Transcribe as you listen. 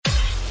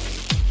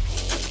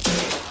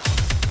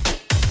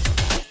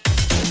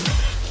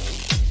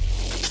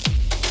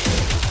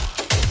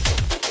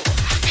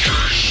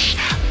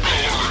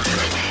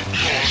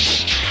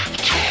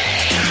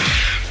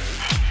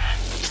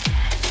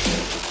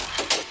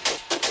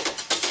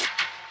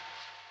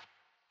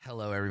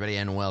Hello, everybody,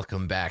 and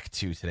welcome back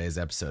to today's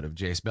episode of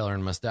Jace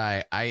Beleren Must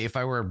Die. If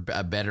I were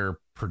a better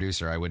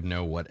producer, I would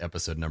know what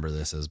episode number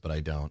this is, but I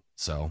don't.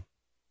 So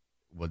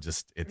you'll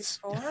just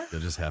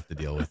have to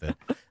deal with it.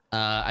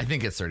 I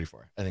think it's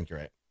 34. I think you're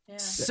right. Yeah.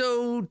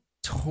 So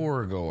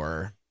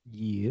Tor-Gor.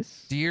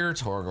 Yes. Dear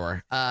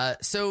Tor-Gor.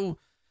 So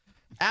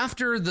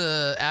after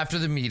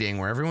the meeting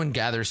where everyone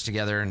gathers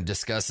together and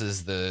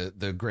discusses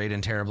the great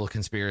and terrible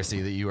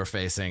conspiracy that you are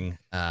facing,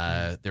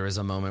 there was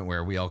a moment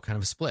where we all kind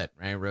of split,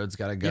 right? Rhode's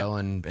got to go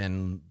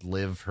and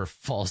live her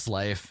false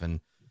life, and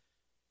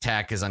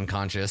Tack is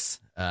unconscious,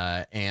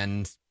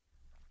 and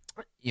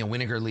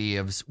Winnegar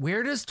leaves.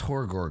 Where does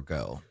Tor-Gor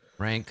go,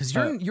 right? Because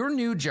your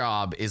new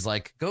job is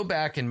like, go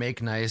back and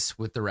make nice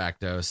with the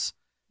Rakdos.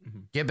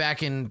 Get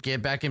back in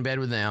bed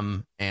with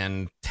them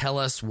and tell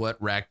us what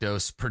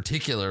Rakdos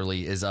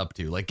particularly is up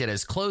to. Like, get to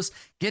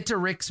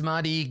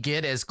Rixmati,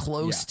 get as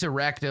close to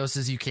Rakdos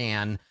as you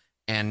can,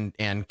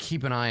 and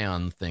keep an eye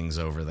on things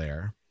over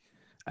there.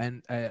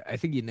 And I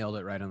think you nailed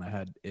it right on the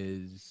head.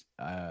 Is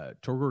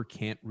Tor-Gor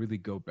can't really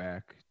go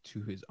back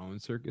to his own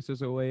circus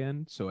as a way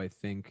in. So I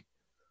think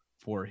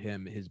for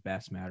him, his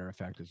best matter of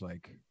fact is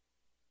like,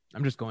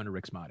 I'm just going to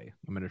Rixmati.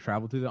 I'm going to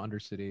travel through the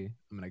Undercity.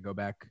 I'm going to go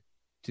back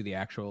to the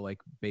actual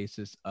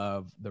basis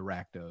of the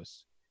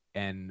Rakdos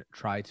and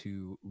try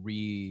to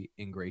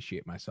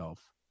re-ingratiate myself.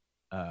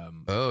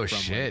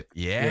 Shit.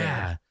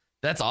 Yeah.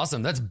 That's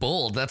awesome. That's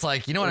bold. That's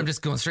like, you know what? I'm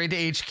just going straight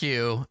to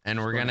HQ and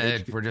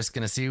we're just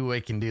going to see what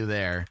we can do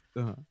there.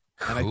 Uh-huh.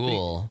 Cool. And I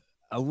think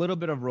a little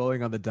bit of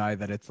rolling on the die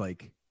that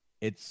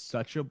it's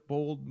such a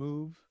bold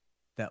move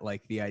that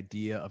the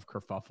idea of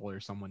Kerfuffle or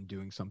someone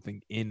doing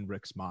something in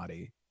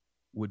Rixmati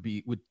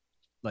would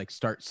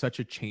start such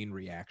a chain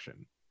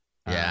reaction.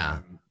 Yeah.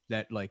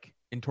 That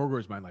in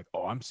Tor-Gor's mind,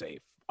 oh, I'm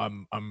safe.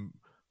 I'm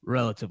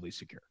relatively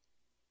secure.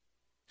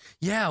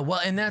 Yeah, well,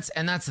 and that's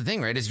the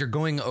thing, right? Is you're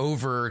going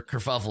over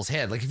Kerfuffle's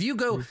head. Like, if you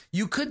go,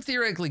 you could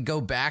theoretically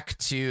go back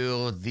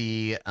to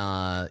the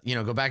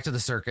go back to the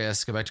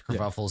circus, go back to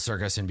Kerfuffle's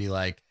circus and be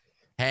like,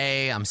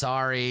 hey, I'm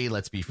sorry,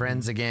 let's be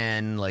friends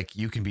again. Like,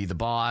 you can be the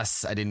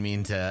boss. I didn't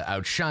mean to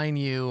outshine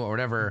you or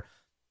whatever.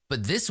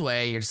 But this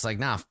way, you're just like,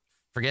 nah,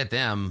 forget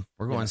them.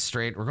 We're going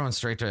straight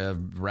to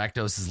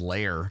Rakdos's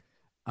lair.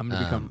 I'm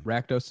going to become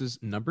Rakdos's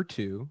number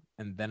 2,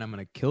 and then I'm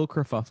going to kill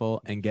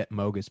Kerfuffle and get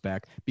Mogus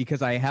back,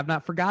 because I have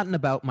not forgotten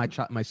about my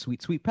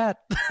sweet, sweet pet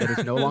that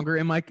is no longer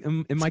in my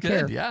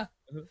care. Yeah.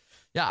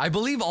 Yeah, I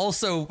believe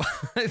also,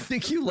 I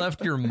think you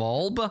left your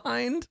maul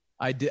behind.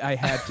 I did. I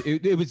had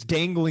to. It was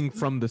dangling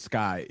from the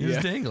sky. It was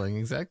dangling,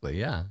 exactly.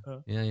 Yeah.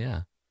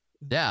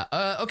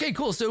 Yeah. Okay,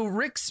 cool. So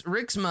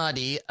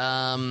Rixmati,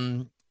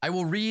 I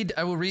will read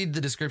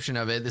the description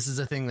of it. This is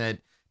a thing that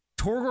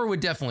Tor-Gor would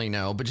definitely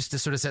know, but just to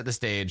sort of set the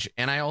stage.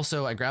 And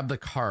I grabbed the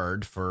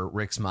card for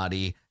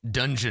Rixmati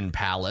Dungeon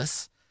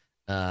Palace,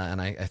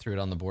 and I threw it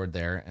on the board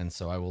there. And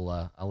so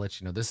I'll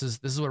let you know. This is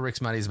what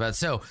Rixmati is about.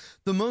 So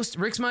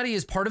Rixmati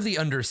is part of the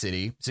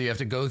Undercity, so you have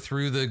to go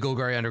through the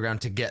Golgari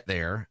Underground to get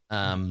there.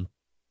 The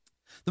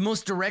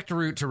most direct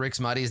route to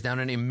Rixmati is down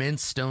an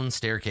immense stone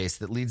staircase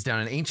that leads down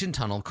an ancient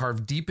tunnel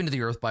carved deep into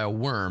the earth by a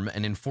worm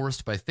and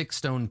enforced by thick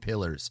stone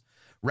pillars.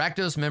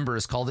 Rakdos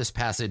members call this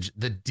passage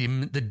the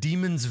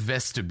Demon's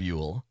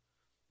Vestibule.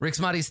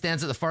 Rixmati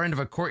stands at the far end of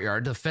a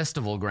courtyard, the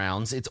festival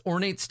grounds, its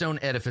ornate stone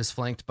edifice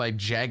flanked by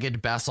jagged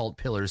basalt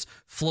pillars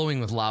flowing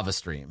with lava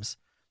streams.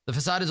 The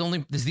facade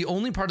is the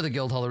only part of the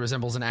guild hall that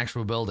resembles an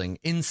actual building.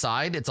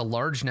 Inside, it's a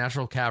large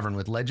natural cavern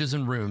with ledges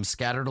and rooms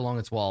scattered along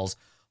its walls,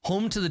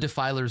 home to the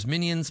Defiler's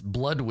minions,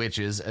 blood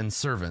witches, and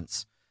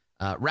servants.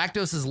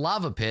 Rakdos's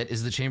lava pit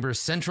is the chamber's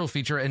central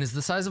feature and is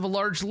the size of a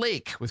large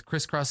lake, with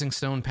crisscrossing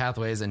stone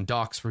pathways and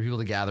docks for people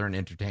to gather and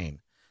entertain.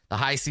 The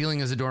high ceiling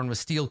is adorned with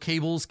steel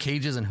cables,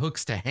 cages, and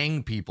hooks to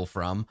hang people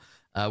from,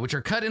 which are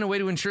cut in a way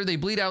to ensure they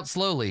bleed out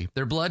slowly.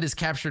 Their blood is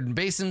captured in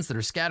basins that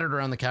are scattered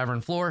around the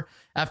cavern floor.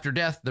 After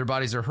death, their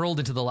bodies are hurled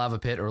into the lava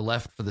pit or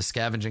left for the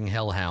scavenging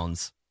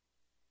hellhounds.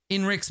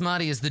 In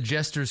Rixmati is the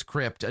Jester's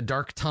Crypt, a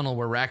dark tunnel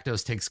where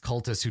Rakdos takes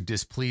cultists who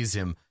displease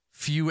him.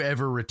 Few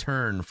ever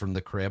return from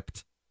the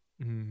crypt.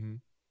 Mm-hmm.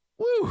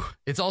 Woo!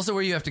 It's also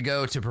where you have to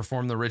go to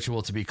perform the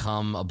ritual to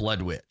become a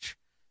blood witch.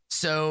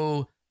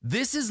 So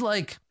this is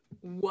like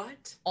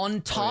what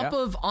on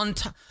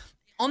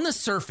the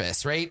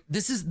surface, right?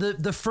 This is the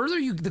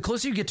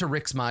closer you get to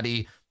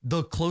Rixmati,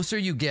 the closer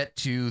you get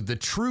to the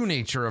true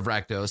nature of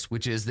Rakdos,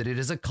 which is that it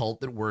is a cult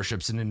that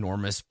worships an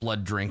enormous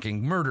blood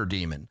drinking murder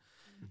demon.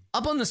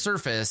 Up on the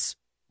surface,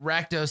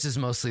 Rakdos is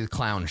mostly the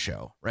clown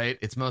show, right?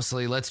 It's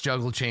mostly let's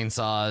juggle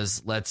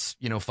chainsaws, let's,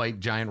 fight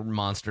giant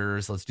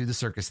monsters, let's do the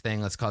circus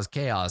thing, let's cause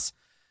chaos.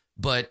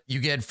 But you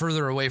get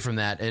further away from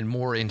that and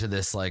more into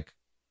this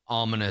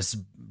ominous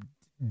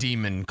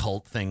demon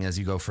cult thing as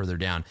you go further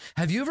down.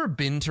 Have you ever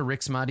been to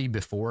Rixmati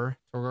before,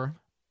 Tor-Gor?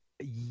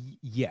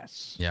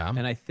 Yes. Yeah.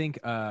 And I think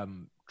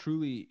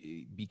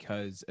truly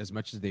because as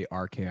much as they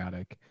are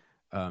chaotic,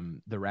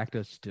 the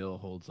Rakdos still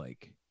holds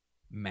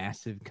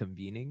massive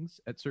convenings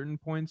at certain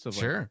points of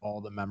all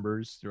the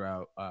members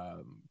throughout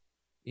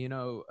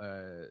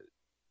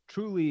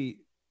truly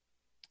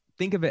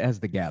think of it as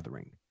the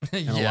gathering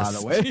in a lot Yes.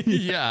 of ways.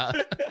 Yeah.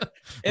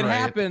 It Right.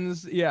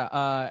 happens. Yeah.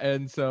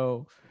 And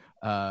so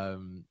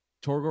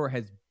Tor-Gor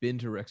has been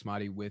to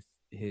Rexmati with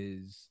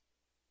his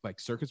like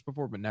circus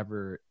before, but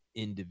never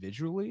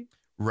individually.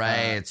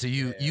 Right. So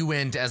you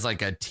went as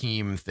like a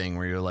team thing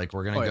where you're like,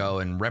 we're gonna go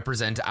and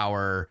represent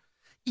our.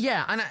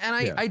 Yeah, and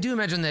I do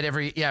imagine that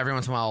every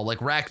once in a while, like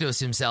Rakdos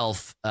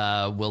himself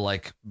will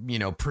like, you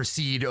know,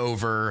 proceed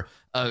over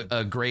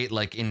a great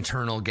like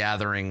internal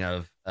gathering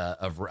of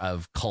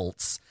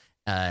cults.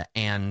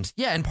 And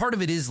part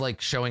of it is like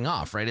showing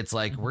off, right? It's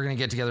like we're gonna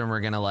get together and we're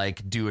gonna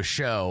like do a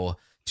show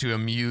to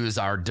amuse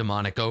our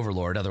demonic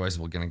overlord. Otherwise,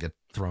 we're gonna get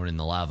thrown in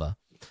the lava.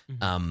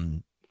 Mm-hmm.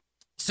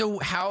 So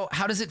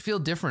how does it feel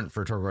different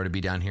for Tor-Gor to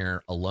be down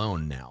here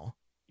alone now?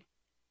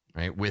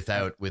 Right,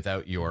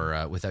 without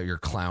your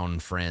clown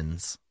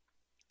friends,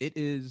 it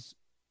is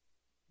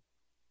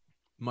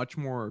much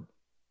more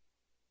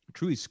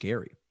truly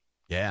scary.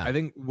 Yeah, I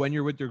think when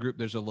you're with your group,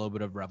 there's a little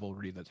bit of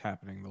revelry that's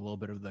happening. A little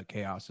bit of the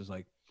chaos is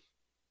like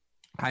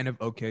kind of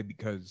okay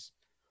because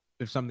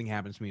if something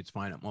happens to me, it's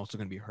fine. I'm also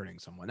going to be hurting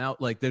someone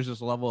out. Like there's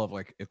this level of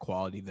like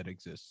equality that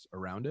exists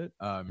around it.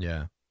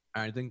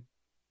 I think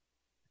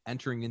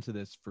entering into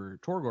this for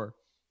Tor-Gor,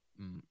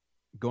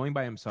 going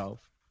by himself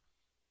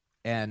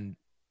and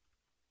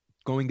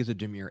going as a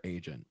Dimir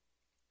agent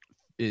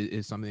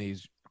is something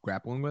he's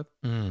grappling with.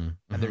 And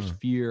there's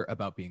fear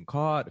about being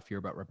caught, fear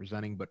about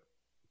representing, but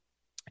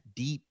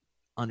deep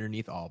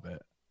underneath all of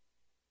it,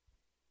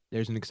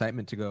 there's an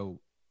excitement to go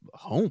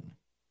home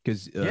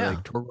because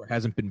like Tor-Gor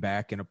hasn't been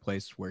back in a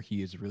place where he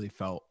has really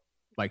felt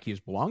like he has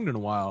belonged in a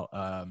while.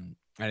 And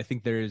I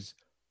think there's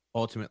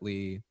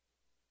ultimately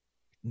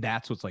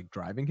that's what's like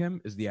driving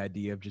him is the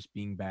idea of just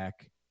being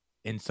back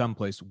in some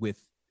place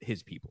with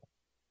his people.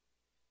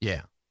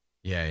 Yeah.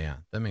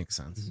 That makes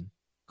sense.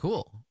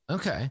 Cool.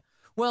 Okay.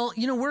 Well,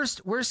 you know,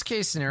 worst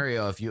case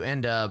scenario, if you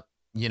end up,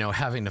 you know,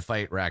 having to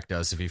fight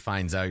Rakdos, if he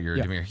finds out you're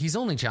Dimir, he's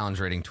only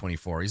challenge rating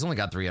 24. He's only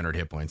got 300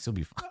 hit points. He'll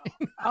be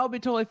fine. I'll be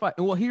totally fine.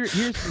 Well, here's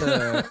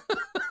the.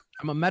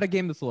 I'm a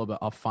metagame this a little bit.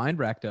 I'll find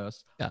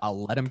Rakdos. Yeah.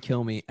 I'll let him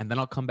kill me, and then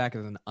I'll come back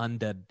as an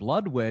undead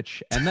blood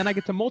witch, and then I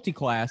get to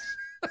multi-class.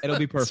 It'll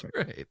be perfect.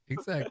 That's right.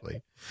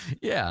 Exactly.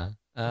 Yeah.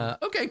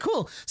 Okay,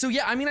 cool. So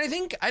yeah, I mean, I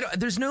think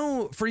there's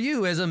no for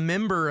you as a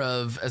member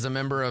of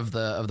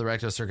the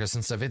Rakdos Circus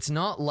and stuff. It's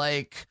not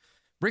like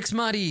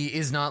Rixmati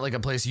is not like a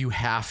place you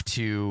have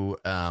to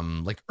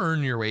like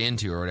earn your way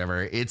into or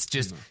whatever. It's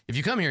just if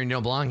you come here and you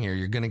don't belong here,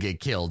 you're gonna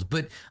get killed.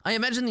 But I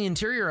imagine the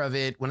interior of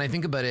it. When I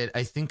think about it,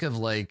 I think of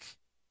like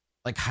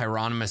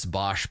Hieronymus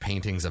Bosch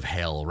paintings of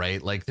hell,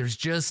 right? Like there's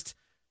just.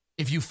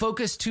 If you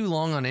focus too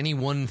long on any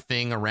one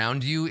thing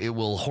around you, it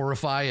will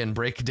horrify and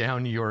break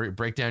down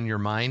your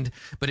mind.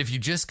 But if you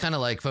just kind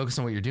of like focus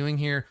on what you're doing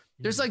here,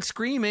 there's like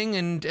screaming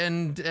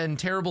and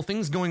terrible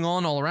things going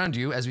on all around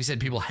you. As we said,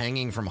 people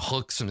hanging from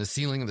hooks from the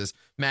ceiling of this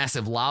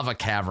massive lava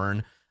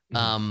cavern.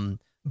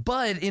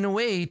 But in a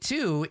way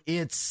too,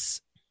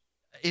 it's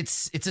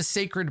a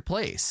sacred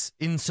place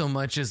in so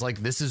much as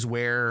like this is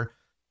where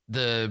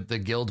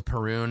the Guild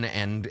Perun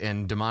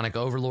and demonic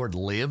overlord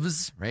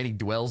lives, right? He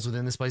dwells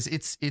within this place.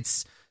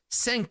 It's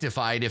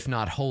sanctified, if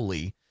not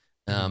holy.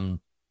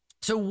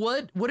 So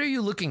what are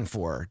you looking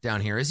for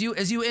down here as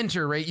you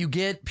enter, right? You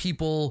get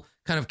people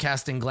kind of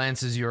casting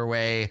glances your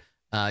way.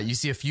 You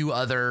see a few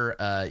other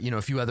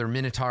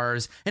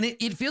minotaurs, and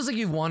it feels like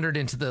you've wandered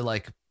into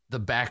the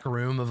back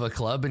room of a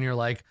club, and you're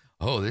like,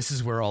 oh, this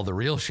is where all the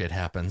real shit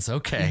happens.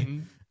 Okay.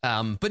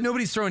 But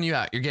nobody's throwing you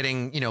out. You're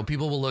getting,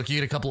 people will look. You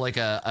get a couple like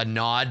a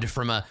nod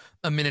from a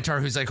minotaur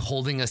who's like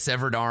holding a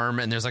severed arm,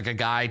 and there's like a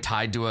guy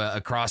tied to a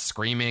cross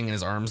screaming, and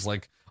his arm's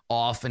like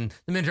off, and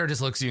the minotaur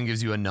just looks at you and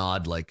gives you a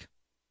nod, like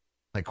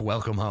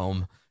welcome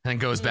home,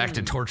 and goes back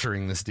to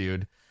torturing this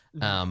dude.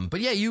 But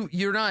yeah,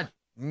 you're not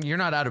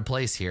out of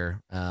place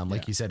here.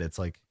 Like you said, it's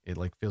like it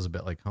like feels a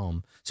bit like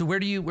home. So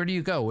where do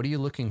you go? What are you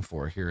looking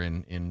for here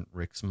in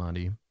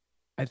Rixmati?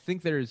 I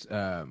think there's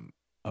a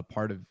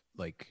part of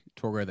like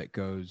Tor-Gor that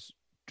goes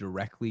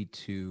directly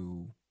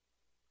to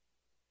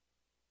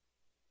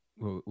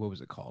what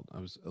was it called?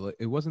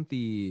 It wasn't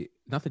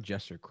not the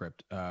Jester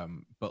Crypt,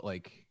 but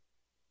like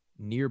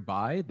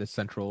nearby the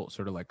central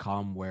sort of like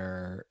column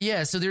where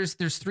so there's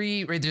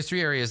three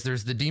areas.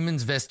 There's the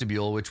Demon's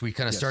Vestibule, which we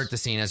kind of start the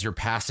scene as you're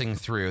passing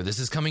through. This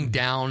is coming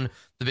down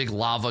the big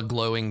lava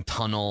glowing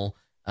tunnel,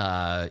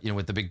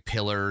 with the big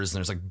pillars, and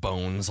there's like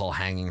bones all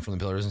hanging from the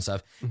pillars and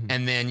stuff.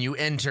 And then you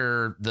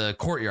enter the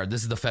courtyard.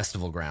 This is the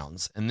festival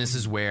grounds, and this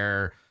is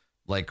where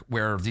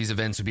these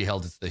events would be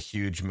held. It's the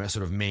huge sort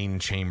of main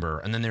chamber,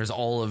 and then there's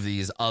all of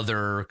these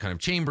other kind of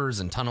chambers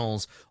and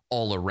tunnels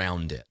all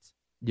around it.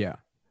 Yeah.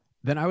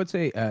 Then I would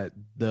say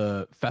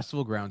the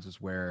festival grounds is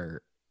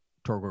where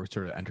Tor-Gor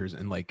sort of enters,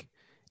 and like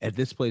at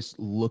this place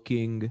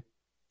looking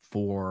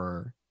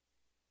for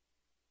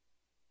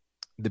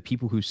the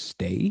people who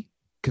stay.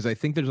 Because I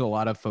think there's a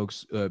lot of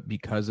folks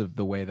because of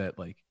the way that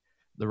like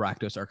the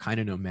Rakdos are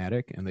kind of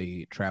nomadic and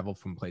they travel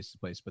from place to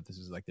place, but this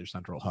is like their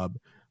central hub.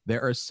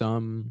 There are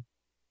some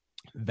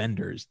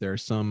vendors. There are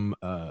some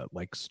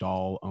like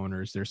stall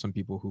owners. There's some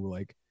people who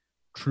like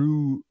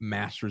true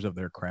masters of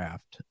their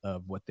craft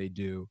of what they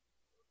do,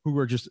 who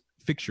are just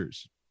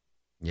fixtures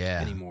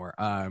anymore.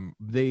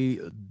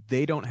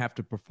 They don't have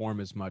to perform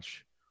as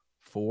much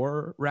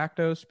for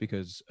Rakdos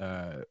because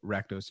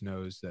Rakdos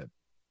knows that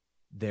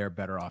they're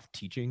better off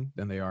teaching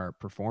than they are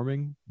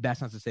performing. That's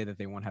not to say that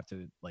they won't have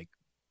to like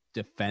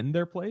defend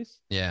their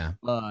place. Yeah.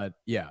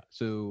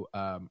 So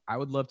I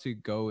would love to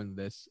go in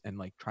this and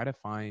like try to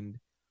find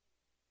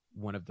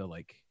one of the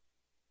like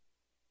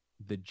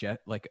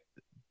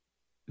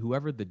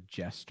whoever the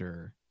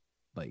jester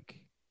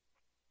like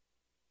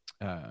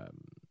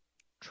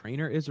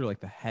trainer is, or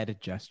like the head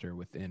jester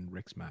within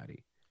Rix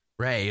Maddie.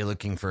 Right, you're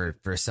looking for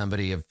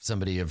somebody of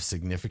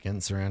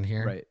significance around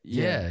here. Right.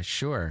 Yeah,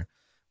 sure.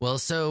 Well,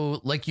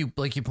 so like you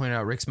pointed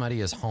out, Rix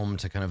Maddie is home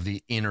to kind of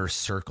the inner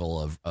circle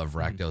of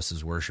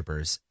Rakdos's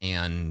worshippers,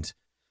 and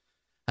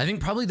I think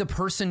probably the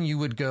person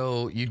you'd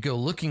go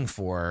looking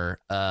for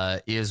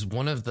is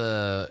one of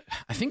the.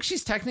 I think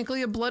she's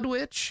technically a blood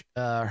witch.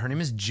 Her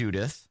name is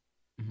Judith,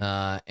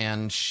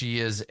 and she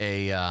is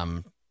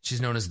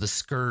she's known as the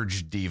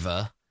Scourge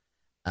Diva,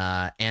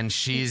 and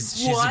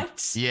she's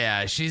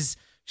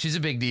she's a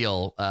big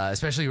deal,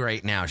 especially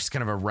right now. She's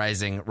kind of a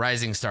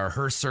rising star.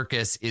 Her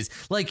circus is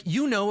like,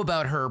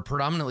 about her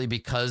predominantly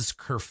because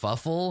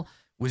Kerfuffle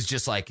was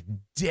just like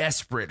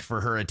desperate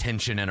for her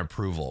attention and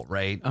approval,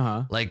 right?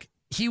 Like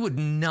he would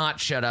not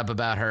shut up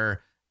about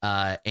her,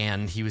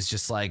 and he was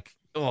just like,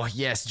 oh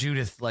yes,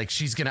 Judith, like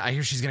I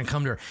hear she's gonna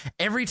come to her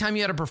every time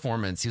he had a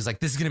performance. He was like,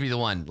 this is gonna be the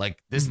one.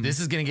 Like this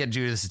is gonna get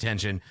Judith's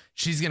attention.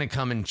 She's gonna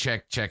come and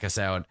check us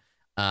out.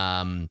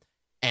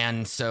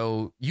 And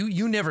so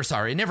you never saw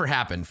her. It never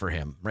happened for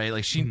him, right?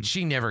 Like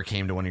she never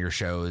came to one of your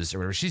shows or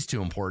whatever. She's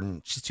too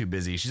important. She's too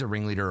busy. She's a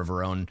ringleader of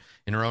her own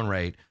in her own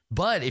right.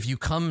 But if you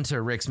come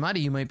to Rix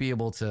Maddie, you might be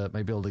able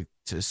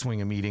to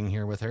swing a meeting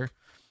here with her.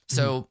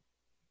 So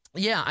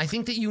yeah, I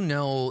think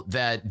that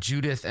that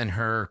Judith and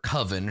her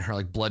coven, her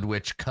like Blood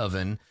Witch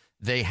coven,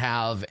 they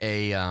have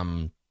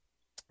an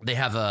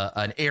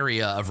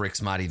area of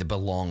Rix Maddie that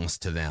belongs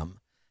to them,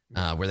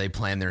 where they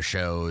plan their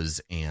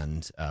shows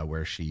and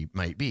where she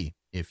might be.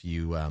 If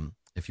you want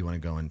to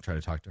go and try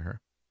to talk to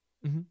her.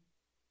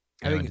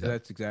 I think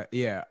that's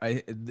exactly,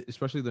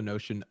 especially the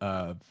notion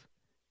of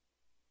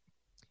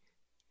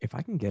if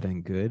I can get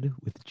in good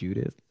with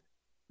Judith,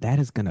 that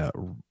is gonna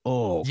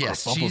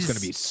Kerfuffle's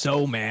gonna be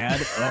so mad.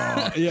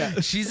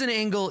 She's an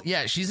angle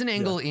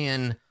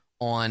in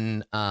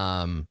on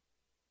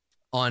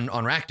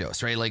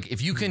Rakdos, right? Like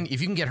if you can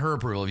get her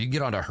approval, if you can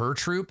get onto her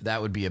troop,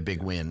 that would be a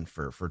big win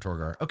for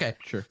Tor-Gor. Okay,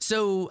 sure.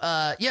 So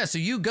so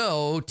you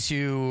go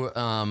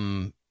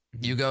to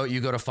you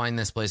go to find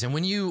this place, and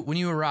when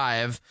you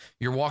arrive,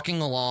 you're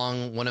walking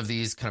along one of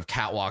these kind of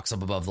catwalks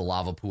up above the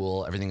lava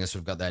pool. Everything has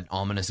sort of got that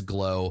ominous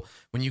glow.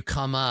 When you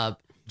come up,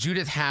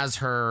 Judith has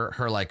her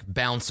like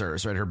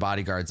bouncers, right? Her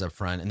bodyguards up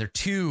front, and they're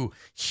two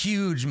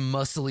huge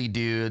muscly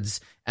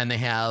dudes, and they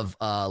have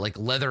like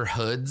leather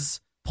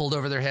hoods pulled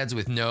over their heads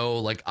with no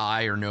like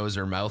eye or nose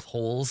or mouth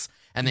holes,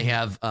 and they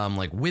have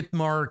like whip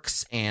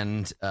marks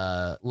and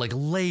like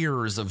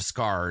layers of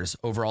scars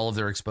over all of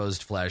their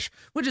exposed flesh,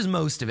 which is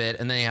most of it,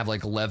 and they have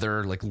like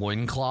leather like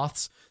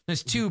loincloths.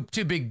 There's two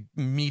big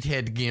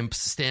meathead gimps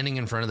standing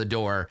in front of the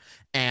door,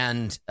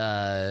 and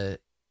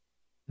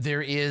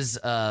there is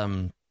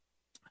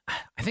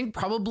I think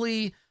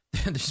probably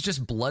there's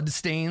just blood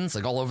stains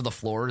like all over the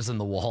floors and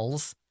the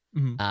walls.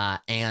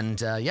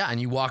 And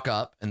you walk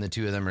up, and the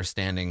two of them are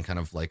standing kind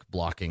of like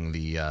blocking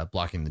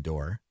the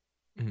door.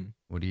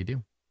 What do you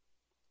do?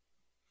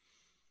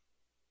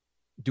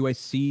 Do I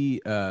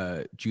see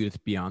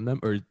Judith beyond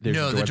them, or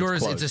no? The door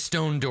is it's a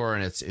stone door,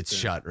 and it's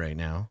shut right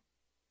now.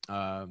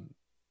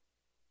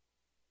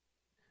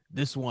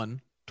 This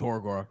one,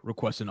 Tor-Gor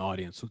requests an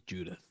audience with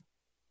Judith,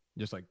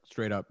 just like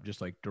straight up, just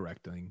like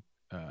directing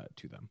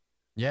to them.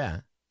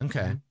 Yeah.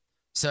 Okay.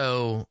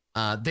 So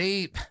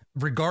they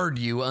regard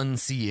you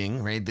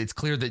unseeing, right? It's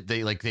clear that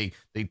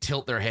they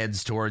tilt their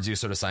heads towards you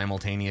sort of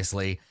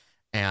simultaneously,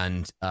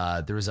 and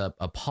there was a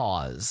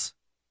pause,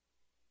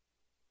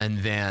 and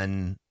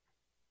then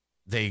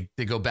they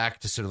go back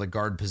to sort of the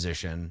guard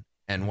position,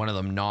 and one of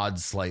them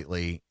nods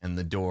slightly, and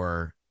the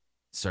door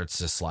starts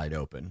to swing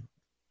open.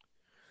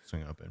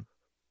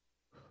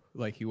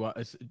 Like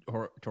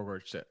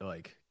Tor-Gor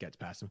like gets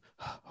past him.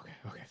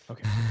 Okay.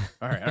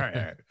 All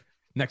right.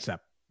 Next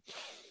step.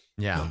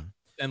 Yeah.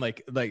 And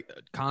like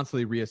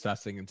constantly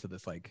reassessing into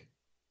this like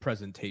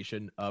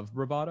presentation of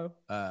bravado,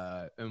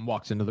 and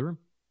walks into the room.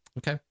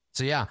 Okay.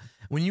 So yeah,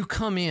 when you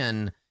come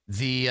in,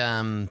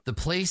 the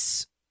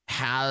place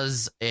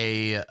has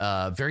a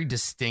very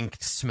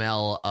distinct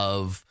smell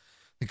of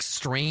like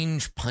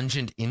strange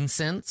pungent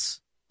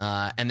incense,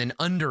 and then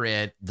under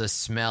it the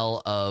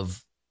smell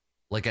of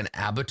like an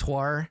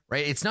abattoir,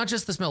 right? It's not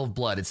just the smell of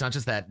blood. It's not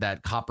just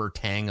that copper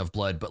tang of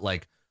blood, but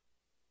like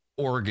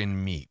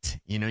organ meat.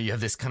 You have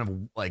this kind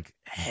of like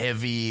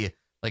heavy,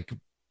 like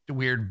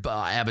weird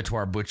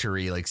abattoir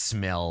butchery like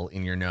smell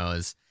in your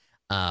nose.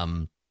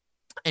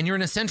 And you're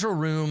in a central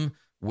room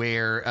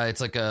where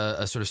it's like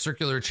a sort of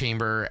circular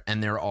chamber,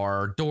 and there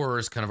are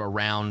doors kind of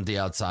around the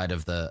outside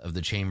of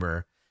the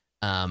chamber.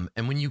 And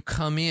when you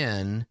come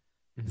in,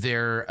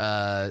 there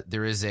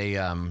is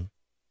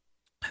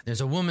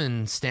there's a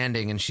woman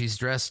standing, and she's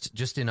dressed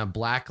just in a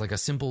black, like a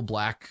simple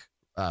black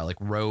like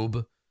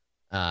robe,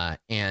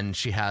 and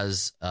she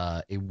has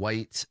a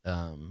white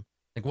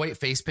white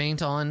face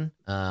paint on,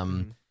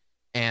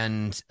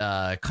 and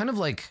kind of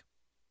like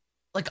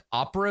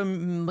opera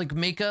like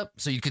makeup,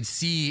 so you could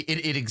see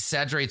it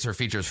exaggerates her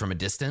features from a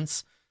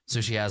distance.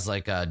 So she has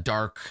like a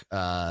dark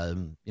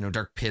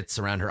dark pits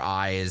around her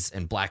eyes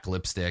and black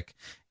lipstick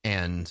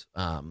and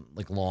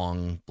like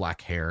long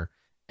black hair.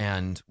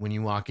 And when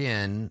you walk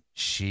in,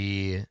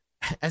 she,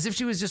 as if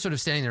she was just sort of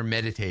standing there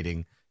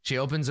meditating, she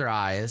opens her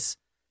eyes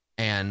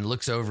and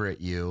looks over at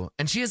you,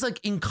 and she has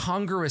like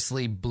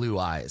incongruously blue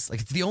eyes.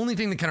 Like, it's the only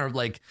thing that kind of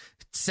like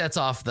sets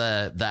off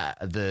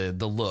the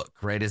look,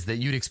 right? Is that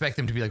you'd expect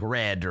them to be like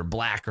red or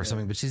black or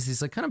something, but she's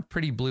these like kind of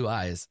pretty blue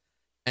eyes.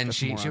 And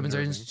she opens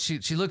her, and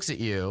she looks at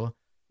you,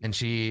 and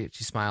she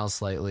smiles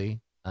slightly,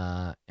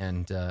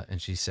 and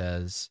she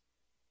says,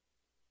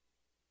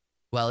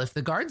 "Well, if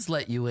the guards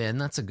let you in,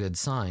 that's a good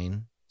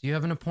sign. Do you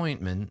have an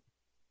appointment?"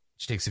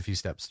 She takes a few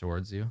steps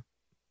towards you.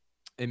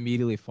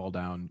 Immediately fall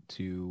down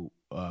to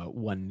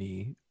one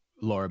knee,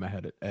 lower my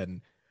head, and,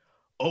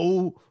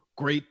 "Oh,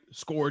 great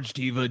Scourge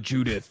Diva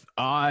Judith,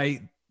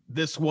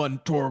 this one,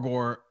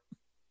 Tor-Gor,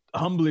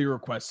 humbly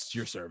requests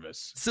your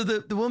service." So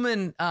the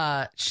woman,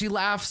 she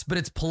laughs, but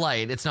it's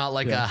polite. It's not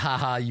like a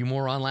haha, you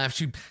moron laugh.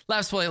 She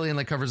laughs politely and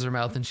like covers her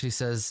mouth, and she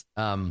says,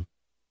 "Oh,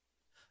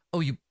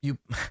 you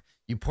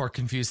poor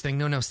confused thing.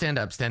 No, stand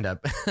up.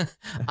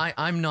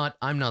 I'm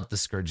not the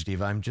Scourge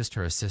Diva. I'm just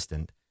her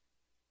assistant.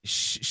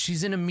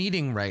 She's in a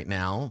meeting right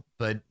now,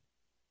 but,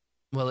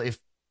 well, if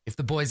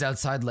the boys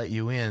outside let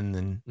you in,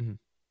 then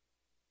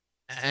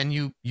and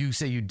you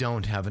say you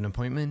don't have an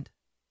appointment."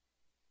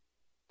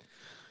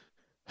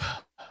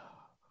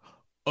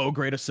 "Oh,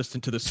 great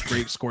assistant to the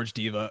great Scourge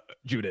Diva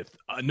Judith.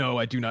 No,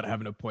 I do not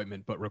have an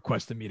appointment, but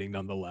request a meeting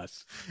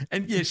nonetheless."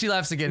 And yeah, she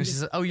laughs again, and she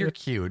says, "Oh, you're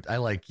cute. I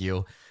like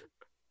you.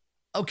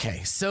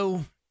 Okay,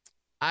 so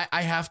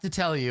I have to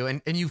tell you,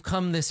 and you've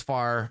come this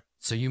far,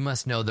 so you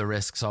must know the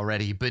risks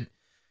already, but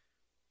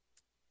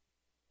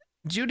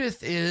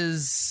Judith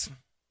is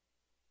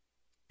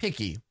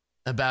picky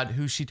about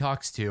who she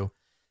talks to.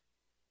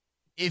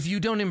 If you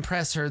don't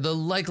impress her, the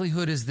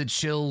likelihood is that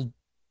she'll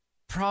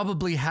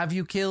probably have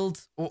you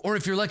killed, or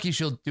if you're lucky,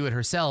 she'll do it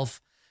herself.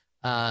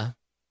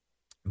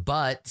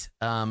 But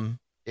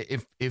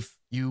if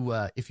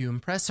you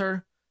impress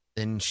her,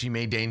 then she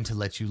may deign to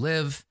let you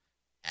live,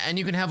 and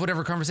you can have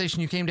whatever conversation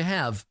you came to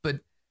have.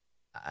 But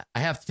I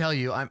have to tell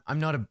you, I'm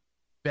not a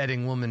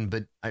betting woman,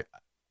 but I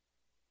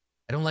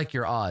don't like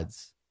your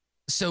odds.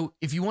 So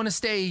if you want to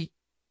stay,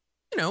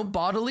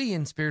 bodily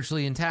and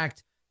spiritually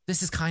intact,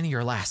 this is kind of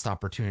your last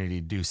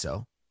opportunity to do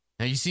so.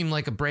 Now, you seem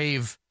like a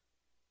brave,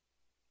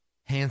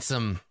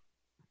 handsome,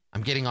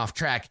 I'm getting off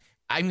track.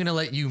 I'm going to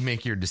let you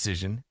make your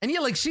decision." And yeah,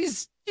 like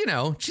she's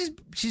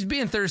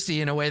being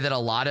thirsty in a way that a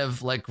lot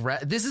of like,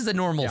 this is a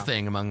normal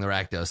thing among the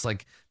Rakdos.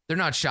 Like, they're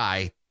not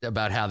shy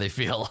about how they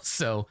feel.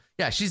 So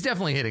yeah, she's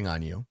definitely hitting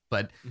on you,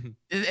 but,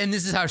 and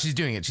this is how she's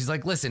doing it. She's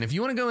like, "Listen, if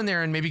you want to go in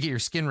there and maybe get your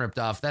skin ripped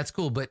off, that's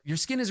cool, but your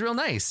skin is real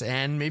nice.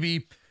 And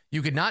maybe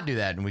you could not do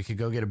that, and we could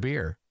go get a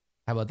beer.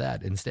 How about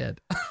that instead?"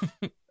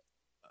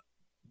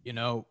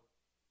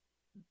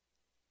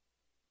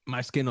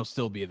 My skin will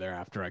still be there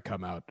after I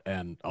come out,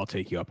 and I'll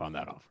take you up on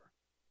that offer.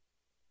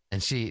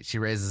 And she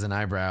raises an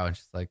eyebrow, and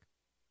she's like,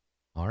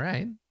 "All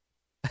right."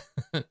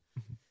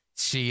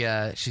 She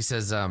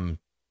says,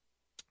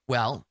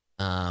 "Well,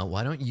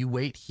 why don't you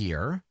wait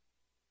here,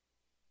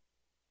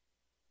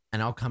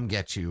 and I'll come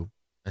get you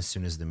as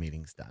soon as the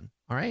meeting's done.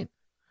 All right?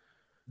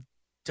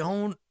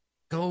 Don't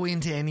go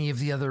into any of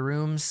the other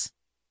rooms.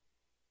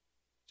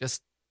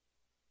 Just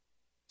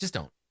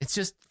don't.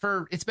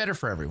 It's better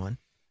for everyone."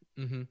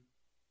 Mm-hmm.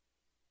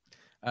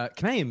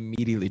 Can I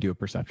immediately do a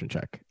perception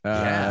check?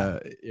 Yeah.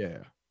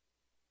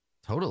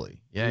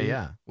 Totally. Yeah, Mm-hmm.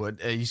 yeah.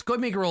 What? You just go ahead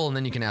and make a roll, and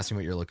then you can ask me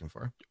what you're looking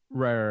for.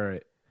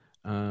 Right.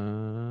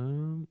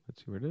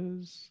 Let's see where it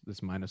is.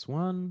 This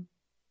 -1.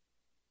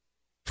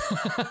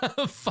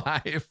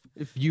 5.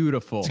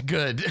 Beautiful. It's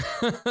good.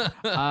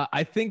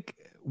 I think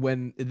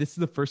when this is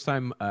the first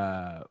time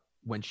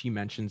when she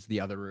mentions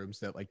the other rooms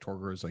that like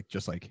Tor-Gor is like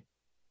just like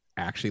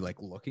actually like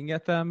looking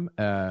at them.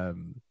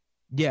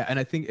 Yeah, and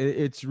I think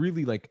it's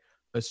really like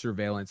a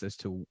surveillance as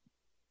to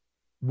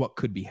what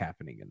could be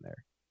happening in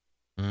there.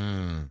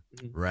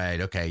 Right.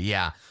 Okay.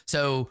 Yeah.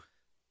 So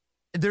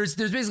there's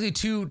basically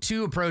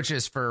two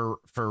approaches for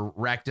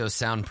Rakdos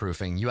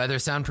soundproofing. You either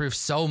soundproof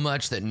so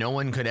much that no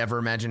one could ever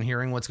imagine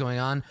hearing what's going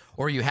on,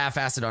 or you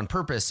half-ass it on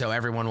purpose so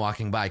everyone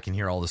walking by can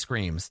hear all the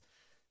screams.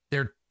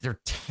 They're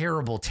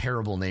terrible,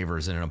 terrible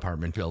neighbors in an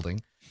apartment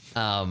building.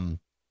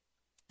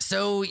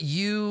 So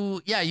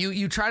you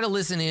try to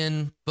listen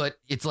in, but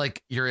it's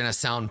like you're in a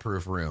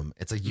soundproof room.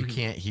 It's like you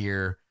can't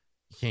hear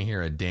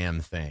a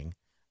damn thing.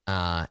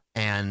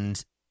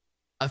 And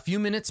a few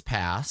minutes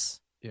pass.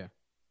 Yeah.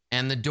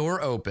 And the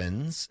door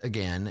opens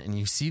again, and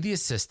you see the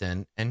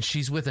assistant, and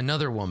she's with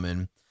another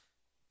woman.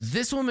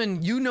 This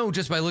woman,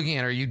 just by looking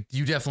at her, you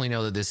definitely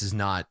know that this is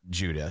not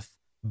Judith.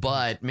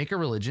 But make a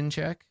religion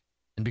check,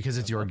 and because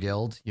it's your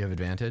guild, you have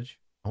advantage.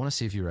 I want to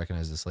see if you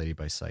recognize this lady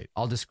by sight.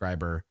 I'll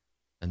describe her,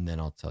 and then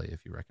I'll tell you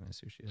if you recognize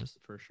who she is.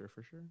 For sure.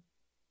 Let's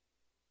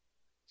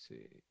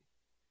see.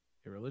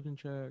 A religion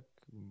check.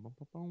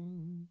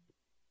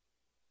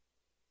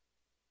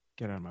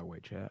 Get out of my way,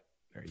 chat.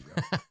 There you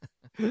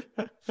go.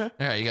 All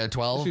right, you got a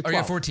 12? Or you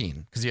got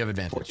 14 because you have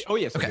advantage. 14. Oh,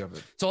 yes. Okay.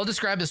 So I'll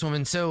describe this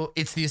woman. So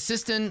it's the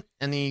assistant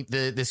and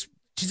this.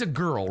 She's a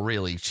girl,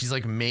 really. She's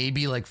like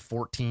maybe like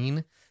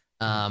 14.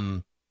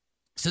 So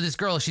this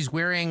girl, she's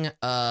wearing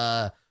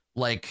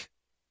like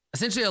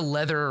essentially a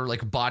leather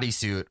like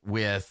bodysuit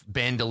with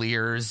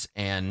bandoliers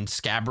and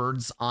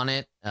scabbards on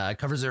it.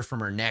 Covers her from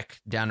her neck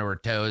down to her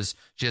toes.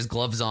 She has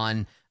gloves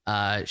on.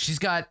 She's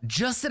got,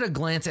 just at a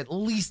glance, at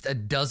least a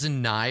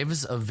dozen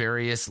knives of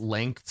various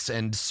lengths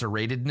and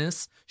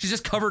serratedness. She's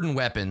just covered in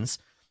weapons.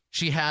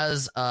 She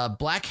has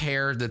black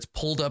hair that's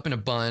pulled up in a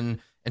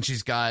bun, and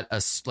she's got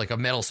a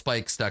metal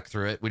spike stuck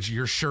through it, which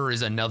you're sure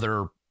is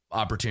another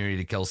opportunity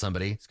to kill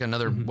somebody. It's got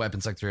another weapon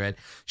stuck through it.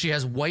 She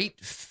has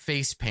white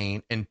face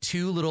paint and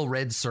 2 little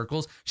red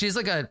circles. She's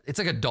it's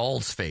like a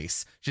doll's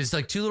face. She's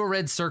like 2 little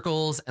red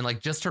circles and like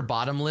just her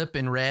bottom lip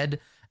in red,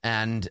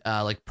 and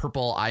like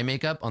purple eye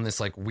makeup on this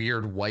like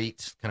weird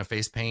white kind of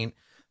face paint.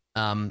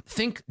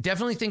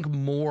 Definitely think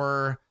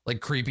more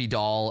like creepy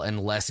doll and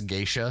less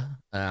geisha.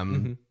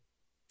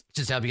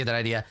 Just to help you get that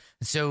idea.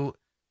 So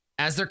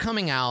as they're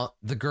coming out,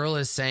 the girl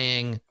is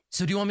saying,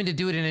 "So do you want me to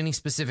do it in any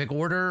specific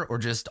order, or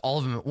just all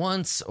of them at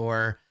once?"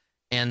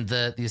 And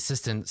the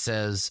assistant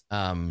says,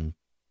 "The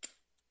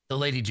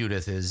Lady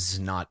Judith is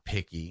not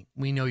picky.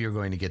 We know you're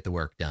going to get the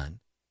work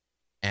done."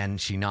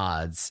 And she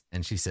nods,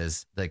 and she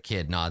says, the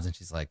kid nods, and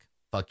she's like,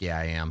 "Fuck yeah,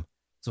 I am.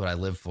 That's what I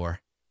live for.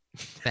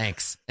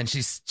 Thanks." And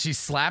she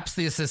slaps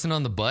the assistant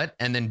on the butt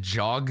and then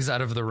jogs out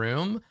of the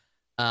room.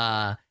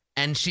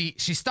 And she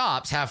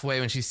stops halfway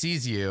when she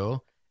sees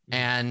you,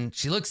 and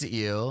she looks at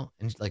you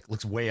and like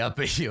looks way up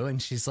at you, and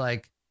she's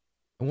like,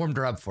 "I warmed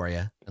her up for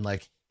you," and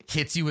like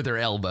hits you with her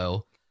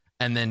elbow,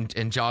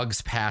 and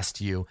jogs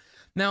past you.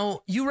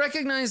 Now you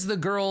recognize the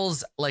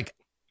girl's like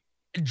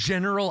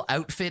general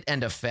outfit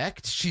and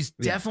effect. She's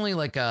definitely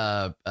like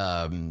a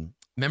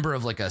member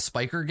of like a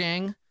spiker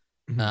gang.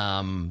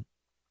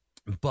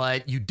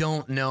 But you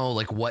don't know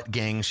like what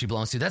gang she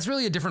belongs to. That's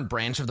really a different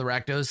branch of the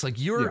Rakdos. Like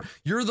you're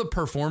the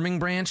performing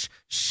branch.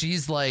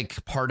 She's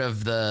like part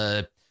of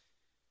the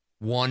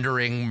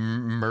wandering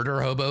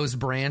murder hobos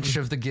branch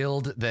of the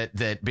guild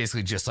that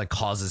basically just like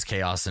causes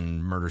chaos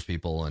and murders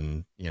people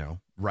and,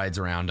 rides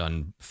around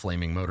on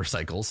flaming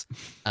motorcycles.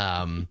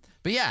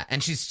 But yeah,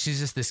 and she's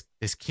just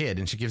this kid,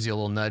 and she gives you a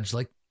little nudge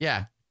like,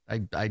 "Yeah,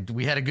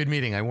 we had a good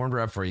meeting. I warmed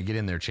her up for you. Get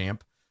in there,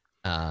 champ."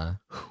 And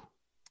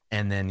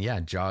then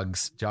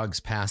jogs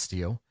past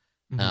you.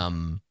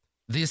 The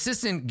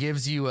assistant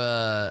gives you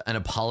an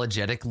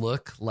apologetic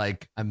look,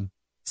 like, I'm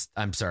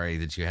sorry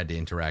that you had to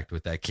interact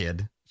with that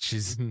kid.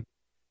 She's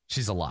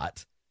a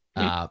lot.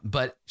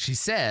 But she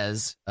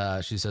says,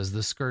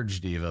 "The Scourge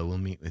Diva will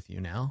meet with you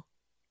now."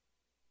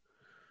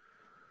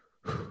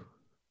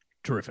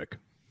 Terrific.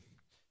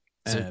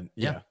 And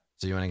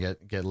So you want to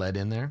get led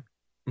in there?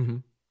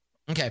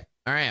 Okay.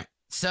 All right.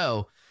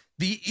 So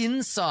the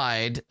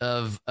inside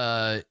of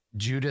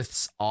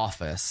Judith's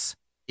office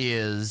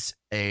is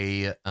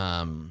it's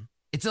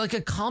like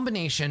a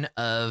combination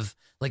of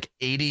like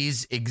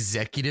 80s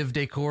executive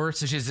decor.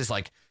 So she has this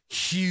like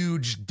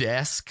huge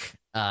desk,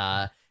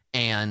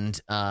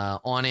 and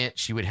on it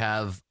she would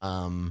have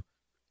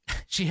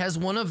she has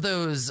one of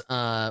those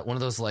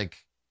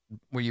like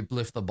where you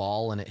lift the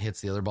ball and it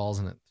hits the other balls,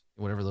 and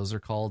whatever those are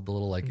called, the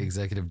little like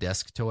executive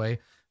desk toy,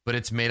 but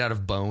it's made out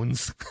of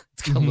bones.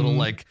 It's got little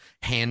like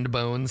hand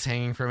bones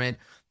hanging from it.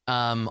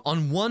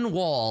 On one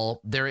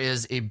wall there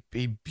is a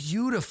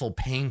beautiful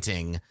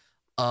painting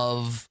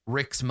of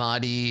Rix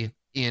Mahdi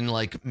in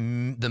like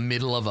the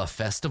middle of a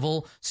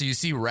festival. So you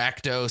see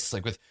Rakdos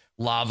like with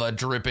lava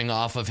dripping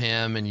off of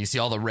him, and you see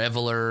all the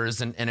revelers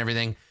and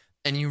everything.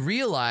 And you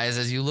realize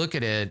as you look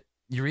at it,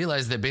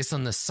 that based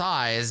on the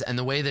size and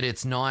the way that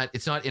it's not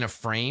in a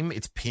frame,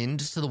 it's pinned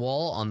to the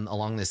wall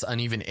along this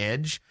uneven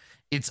edge.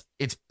 It's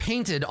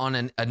painted on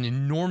an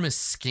enormous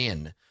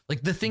skin.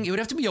 Like the thing, it would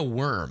have to be a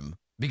worm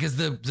because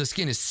the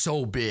skin is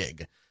so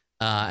big.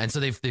 And so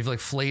they've like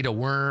flayed a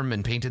worm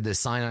and painted this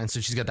sign on. And so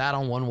she's got that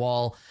on one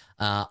wall.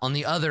 On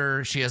the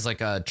other, she has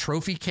like a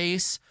trophy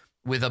case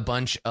with a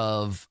bunch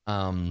of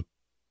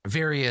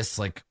various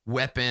like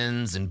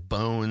weapons and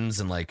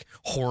bones and like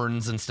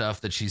horns and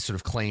stuff that she's sort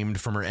of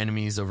claimed from her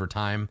enemies over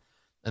time.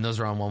 And those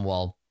are on one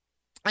wall.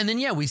 And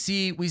then, we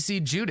see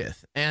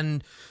Judith,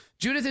 and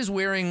Judith is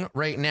wearing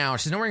right now,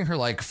 she's not wearing her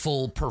like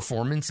full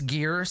performance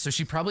gear. So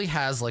she probably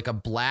has like a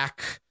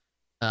black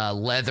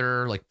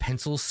leather, like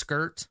pencil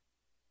skirt,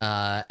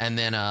 and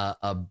then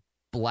a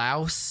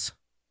blouse,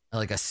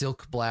 like a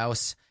silk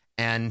blouse.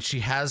 And she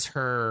has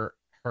her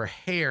her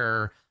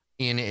hair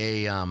in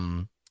a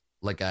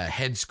like a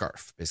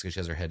headscarf. Basically, she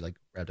has her head like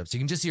wrapped up, so you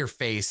can just see her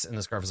face, and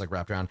the scarf is like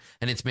wrapped around,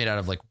 and it's made out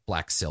of like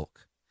black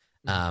silk.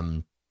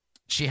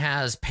 She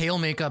has pale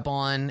makeup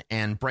on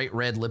and bright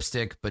red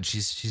lipstick, but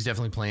she's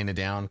definitely playing it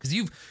down, because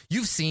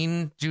you've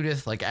seen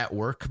Judith like at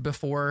work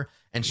before,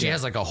 and she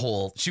has like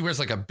she wears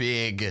like a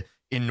big,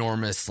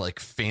 enormous, like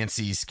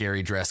fancy,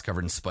 scary dress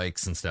covered in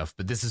spikes and stuff.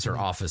 But this is her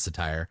office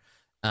attire.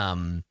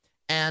 And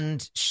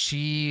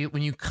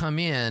when you come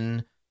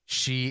in,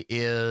 she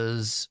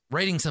is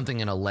writing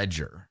something in a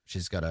ledger.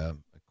 She's got a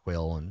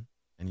quill,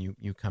 and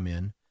you come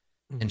in,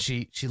 and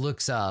she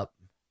looks up.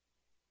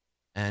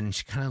 And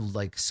she kind of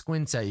like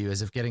squints at you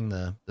as if getting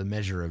the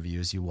measure of you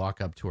as you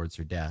walk up towards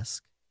her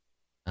desk.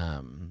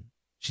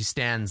 She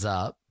stands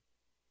up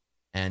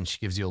and she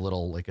gives you a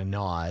little like a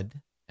nod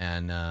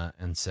and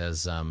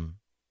says, I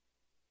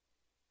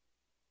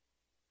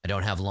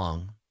don't have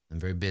long. I'm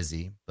very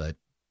busy, but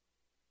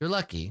you're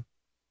lucky.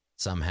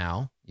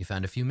 Somehow you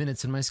found a few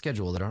minutes in my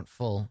schedule that aren't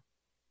full.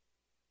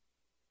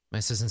 My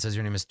assistant says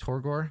your name is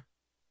Tor-Gor.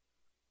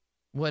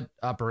 What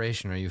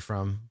operation are you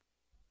from?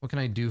 What can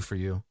I do for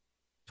you,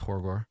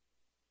 Tor-Gor?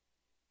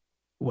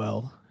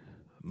 Well,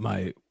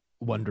 my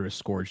wondrous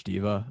Scourge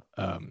Diva,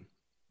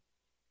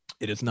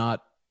 it is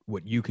not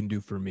what you can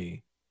do for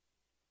me,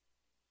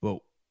 but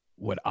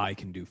what I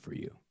can do for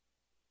you.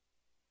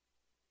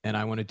 And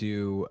I want to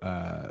do,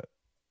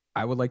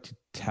 I would like to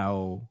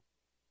tell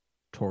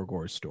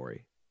Tor-Gor's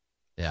story.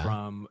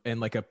 In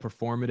like a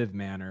performative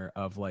manner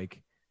of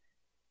like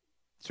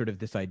sort of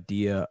this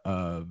idea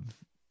of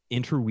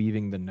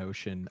interweaving the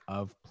notion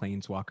of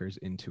Planeswalkers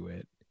into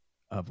it,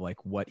 of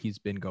like what he's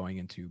been going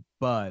into,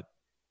 but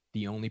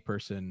the only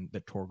person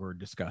that Tor-Gor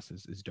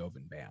discusses is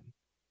Dovin Ban.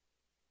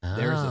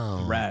 There's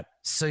a threat.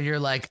 So you're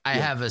like, I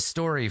have a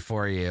story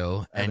for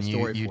you, and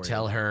you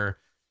tell her,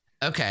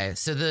 okay,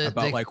 so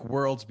about like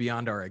worlds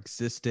beyond our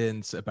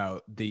existence,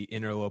 about the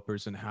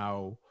interlopers and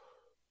how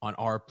on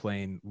our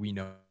plane we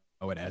know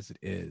it as it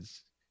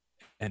is,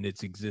 and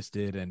it's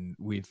existed, and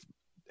we've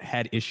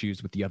had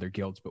issues with the other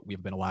guilds, but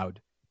we've been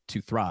allowed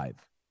to thrive.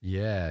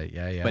 Yeah.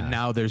 But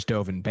now there's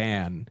Dovin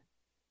Ban.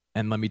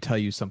 And let me tell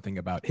you something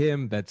about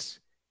him. That's,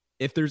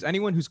 if there's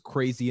anyone who's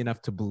crazy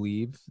enough to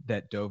believe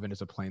that Dovin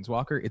is a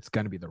planeswalker, it's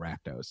going to be the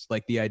Rakdos.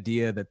 Like the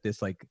idea that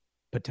this like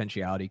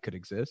potentiality could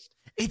exist.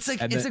 It's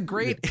like, it's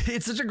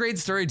such a great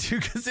story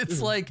too. Cause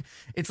it's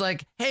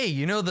like, hey,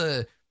 you know,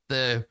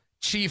 the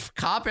chief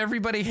cop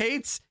everybody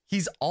hates,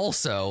 he's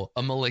also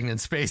a malignant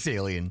space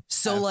alien.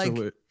 So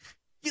Absolutely. Like,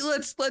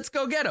 let's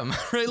go get him,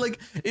 right? Like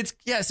it's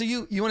so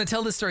you want to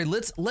tell this story.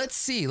 Let's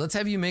see. Let's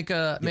have you make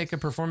a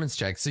performance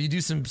check. So you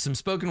do some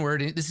spoken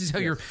word. This is how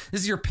this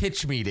is your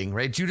pitch meeting,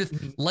 right?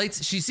 Judith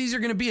lights, she sees you're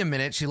going to be a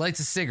minute. She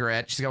lights a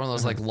cigarette. She's got one of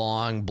those like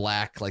long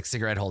black like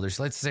cigarette holders.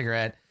 She lights a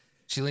cigarette.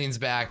 She leans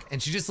back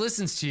and she just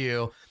listens to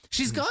you.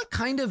 She's got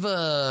kind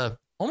of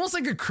almost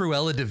like a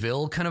Cruella de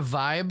Vil kind of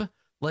vibe.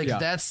 Like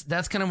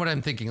that's kind of what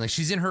I'm thinking. Like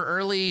she's in her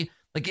early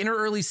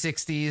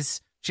 60s.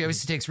 She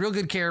obviously takes real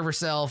good care of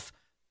herself.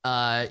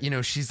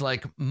 She's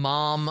like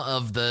mom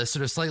of the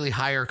sort of slightly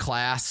higher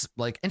class,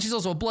 like, and she's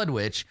also a blood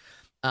witch.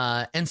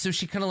 And so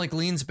she kind of like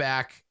leans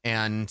back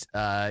and,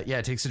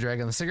 takes a drag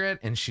on the cigarette,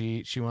 and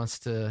she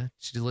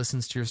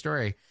listens to your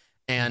story.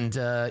 And,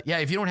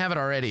 if you don't have it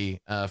already,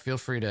 feel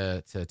free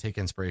to take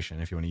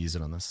inspiration if you want to use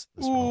it on this.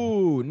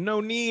 Ooh,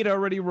 no need,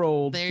 already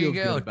rolled. There you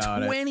go.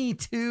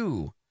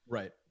 22.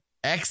 Right.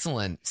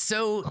 Excellent.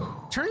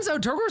 So turns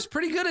out Tor-Gor's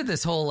pretty good at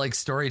this whole like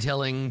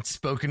storytelling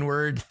spoken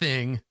word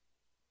thing.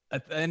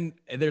 And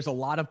there's a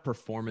lot of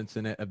performance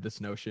in it of this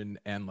notion,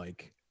 and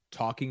like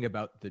talking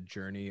about the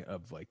journey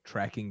of like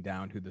tracking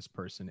down who this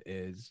person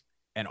is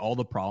and all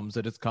the problems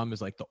that has come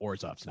is like the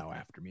Orzhov's now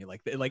after me.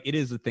 Like it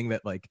is a thing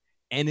that like,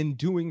 and in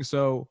doing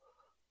so,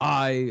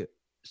 I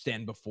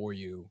stand before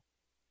you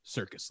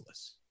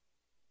circusless,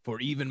 for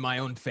even my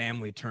own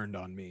family turned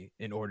on me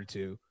in order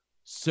to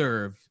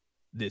serve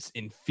this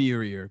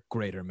inferior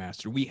greater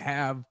master. We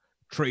have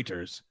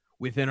traitors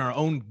within our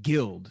own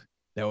guild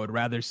that would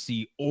rather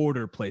see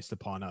order placed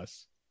upon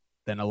us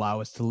than allow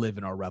us to live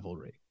in our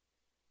revelry.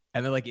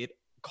 And then like it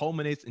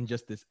culminates in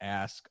just this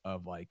ask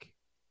of like,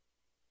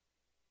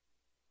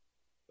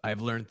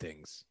 I've learned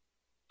things,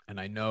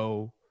 and I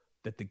know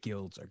that the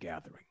guilds are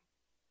gathering,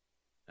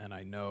 and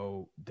I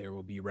know there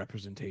will be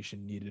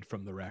representation needed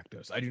from the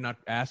Rakdos. I do not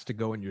ask to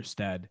go in your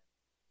stead,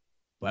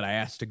 but I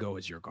ask to go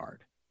as your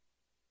guard.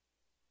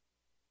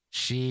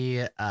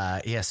 She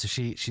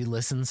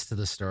listens to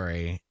the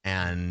story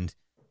and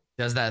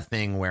does that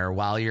thing where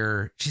while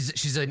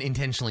she's an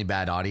intentionally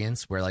bad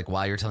audience where like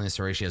while you're telling the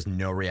story she has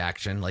no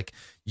reaction. Like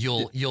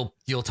you'll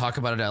talk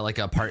about it at like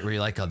a part where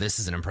you're like, oh, this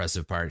is an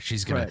impressive part.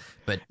 She's gonna, right.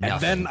 But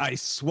nothing. And then I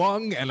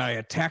swung and I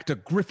attacked a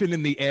griffin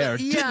in the air.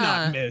 Did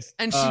not miss.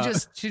 And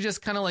she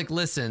just kind of like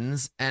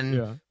listens.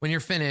 And when you're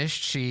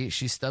finished, she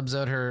stubs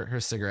out her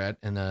cigarette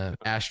in the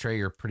ashtray.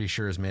 You're pretty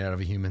sure is made out of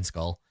a human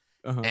skull.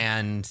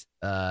 And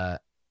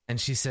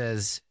she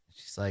says,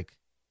 she's like,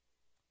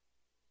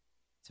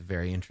 it's a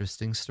very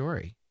interesting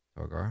story,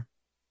 Tor-Gor.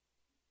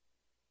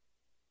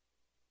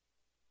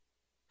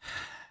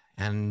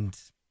 And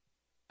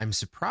I'm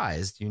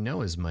surprised you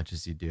know as much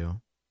as you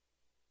do.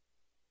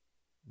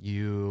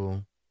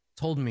 You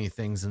told me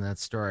things in that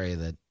story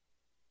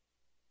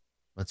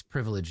that's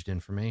privileged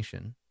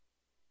information.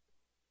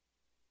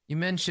 You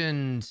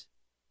mentioned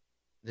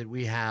that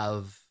we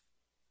have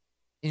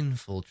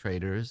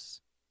infiltrators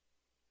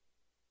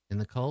in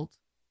the cult.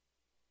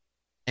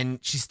 And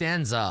she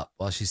stands up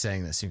while she's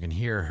saying this. You can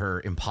hear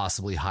her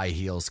impossibly high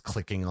heels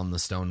clicking on the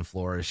stone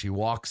floor as she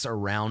walks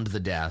around the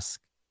desk.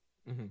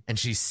 Mm-hmm. And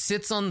she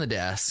sits on the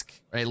desk,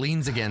 right?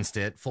 Leans against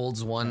it,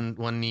 folds one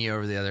knee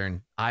over the other,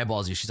 and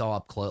eyeballs you. She's all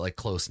up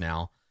close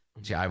now.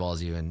 She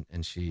eyeballs you,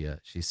 and she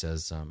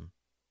says, "Do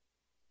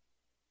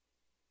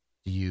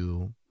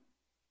you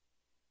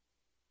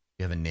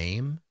have a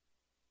name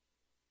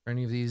for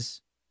any of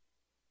these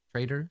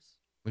traitors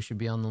we should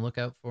be on the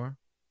lookout for?"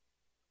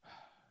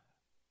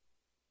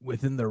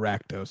 Within the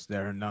Rakdos,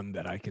 there are none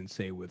that I can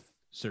say with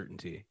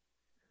certainty,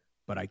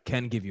 but I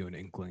can give you an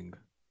inkling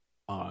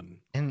on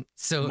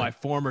my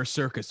former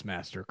circus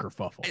master,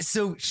 Kerfuffle.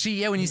 So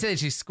when you say it,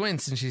 she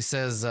squints and she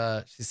says,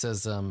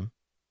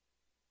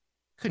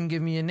 couldn't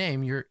give me a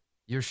name.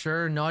 You're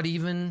sure? Not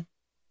even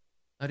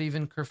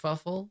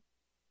Kerfuffle?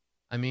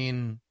 I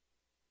mean,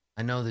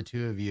 I know the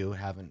two of you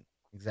haven't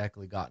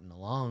exactly gotten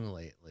along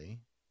lately.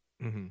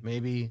 Mm-hmm.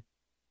 Maybe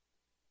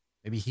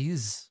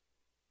he's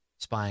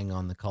spying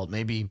on the cult.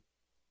 Maybe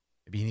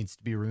he needs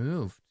to be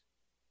removed.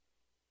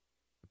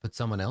 Put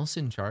someone else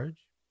in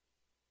charge.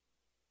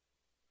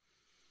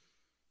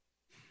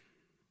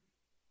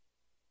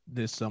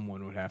 This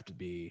someone would have to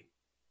be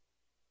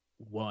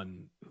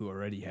one who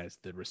already has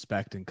the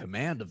respect and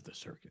command of the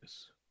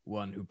circus.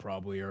 One who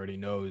probably already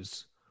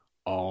knows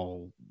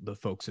all the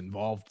folks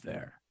involved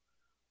there.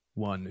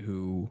 One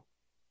who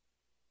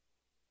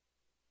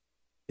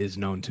is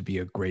known to be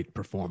a great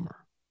performer.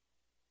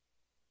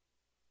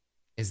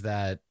 Is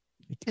that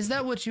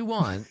what you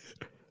want,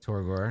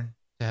 Tor-Gor?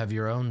 To have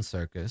your own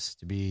circus,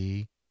 to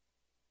be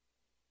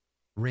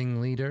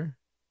ringleader?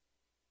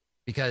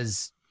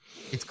 Because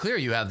it's clear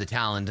you have the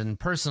talent, and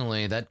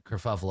personally, that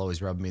kerfuffle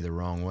always rubbed me the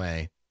wrong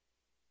way.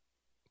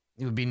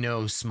 It would be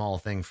no small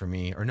thing for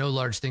me, or no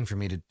large thing for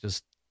me to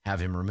just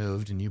have him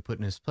removed and you put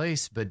in his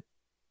place, but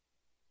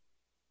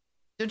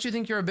don't you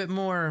think you're a bit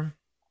more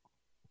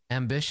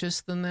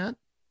ambitious than that?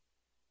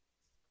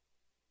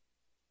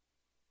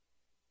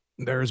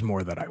 There's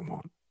more that I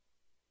want.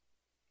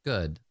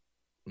 Good.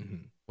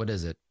 Mm-hmm. What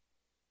is it?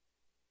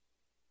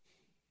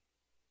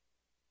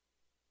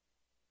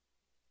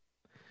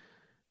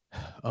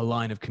 A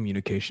line of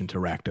communication to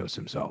Rakdos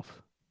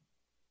himself.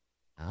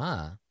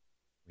 Ah,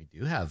 we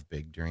do have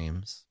big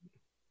dreams.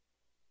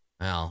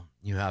 Well,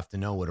 you have to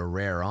know what a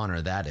rare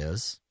honor that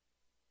is.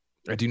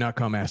 I do not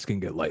come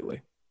asking it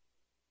lightly.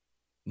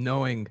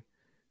 Knowing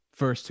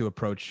first to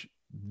approach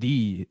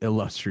the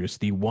illustrious,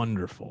 the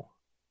wonderful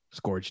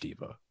Scourge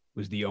Diva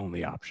was the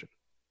only option.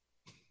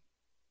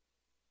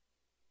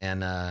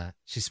 And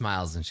she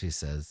smiles and she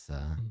says,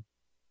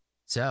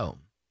 so,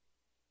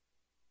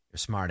 you're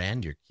smart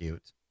and you're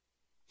cute.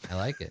 I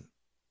like it.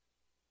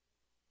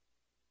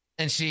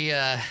 And she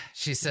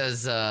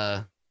says,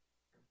 yeah,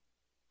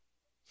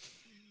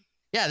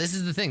 this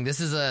is the thing. This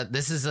is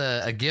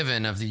a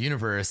given of the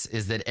universe,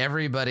 is that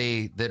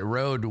everybody that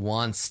Road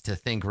wants to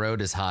think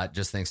Road is hot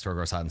just thinks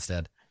Tor-Gor's hot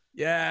instead.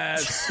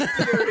 Yes.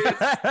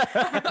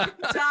 I'm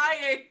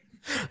dying.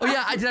 Oh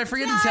yeah, did I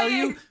forget to tell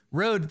you,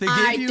 Road? They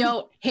gave you. I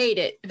don't hate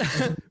it.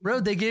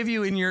 Road, they gave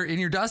you in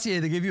your dossier.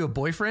 They gave you a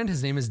boyfriend.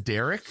 His name is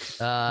Derek.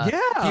 Yeah,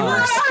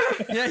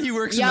 he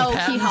works in the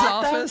patent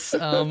office.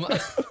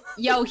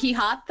 Yo, he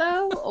hot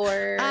though,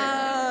 or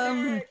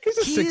he's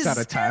a 6 out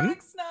of 10.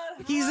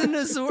 He's an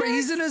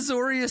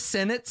Azoria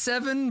Senate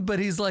 7, but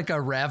he's like a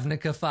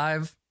Ravnica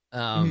 5.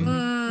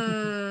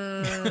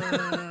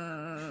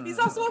 He's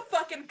also a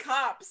fucking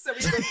cop, so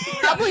he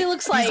probably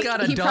looks like he's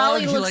got a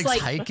dog. He likes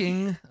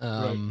hiking.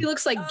 He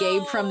looks like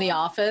Gabe from The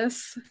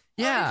Office.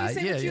 Yeah,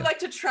 Would you like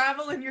to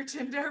travel in your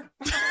Tinder?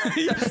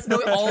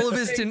 No, all of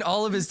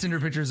his Tinder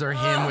pictures are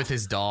him with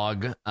his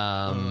dog.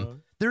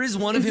 There is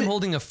one of him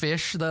holding a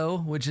fish though,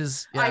 which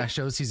is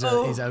shows he's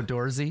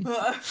outdoorsy.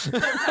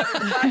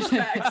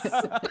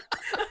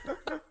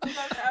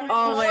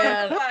 Oh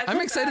man,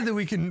 I'm excited that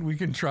we can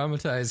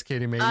traumatize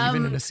Katie May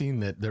even in a scene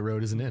that the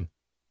Road isn't in.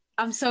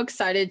 I'm so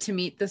excited to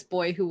meet this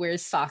boy who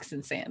wears socks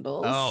and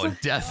sandals. Oh,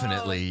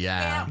 definitely,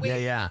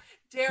 yeah.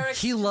 Derek,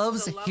 he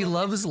loves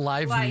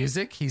live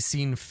music. He's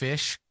seen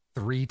Fish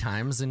 3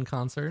 times in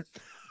concert.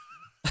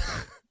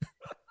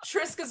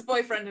 Triska's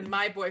boyfriend and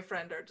my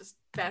boyfriend are just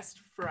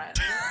best friends.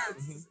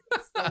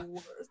 It's the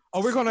worst.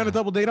 Oh, we're going on a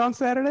double date on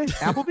Saturday?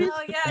 Applebee's?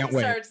 Oh, yeah.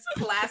 Just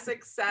our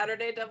classic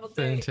Saturday double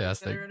date.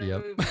 Fantastic.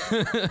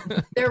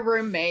 Yep. They're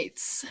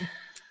roommates.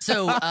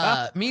 So,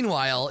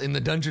 meanwhile, in the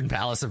dungeon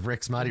palace of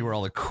Rick's Muddy, where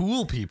all the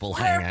cool people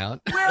hang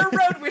out. Where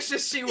Road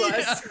wishes she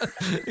was.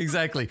 Yeah,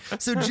 exactly.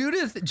 So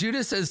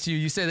Judith says to you,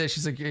 you say that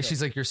she's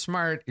like, you're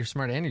smart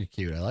and you're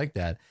cute. I like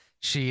that.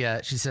 She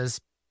says,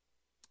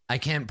 I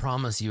can't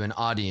promise you an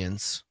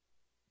audience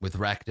with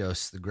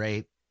Rakdos the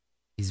Great.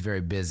 He's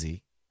very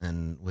busy.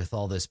 And with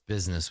all this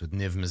business with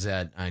Niv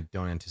Mizzet, I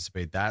don't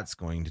anticipate that's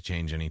going to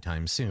change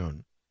anytime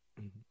soon.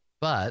 Mm-hmm.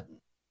 But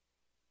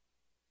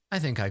I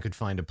think I could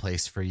find a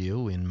place for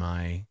you in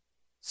my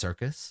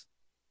circus.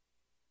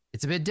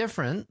 It's a bit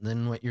different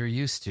than what you're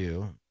used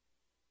to.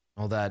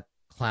 All that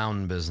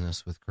clown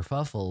business with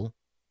kerfuffle.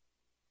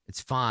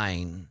 It's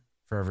fine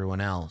for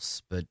everyone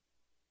else, but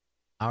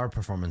our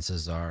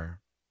performances are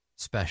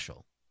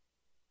special.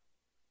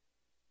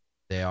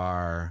 They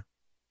are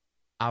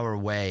our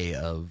way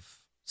of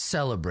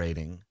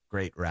celebrating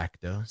great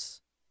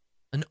Rakdos,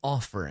 an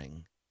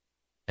offering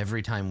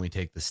every time we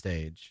take the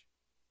stage.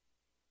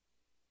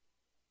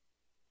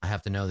 I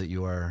have to know that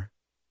you are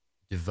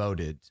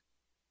devoted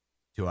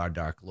to our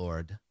Dark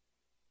Lord.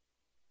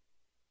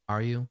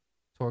 Are you,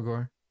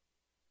 Tor-Gor?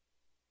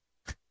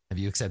 Have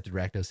you accepted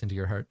Rakdos into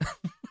your heart?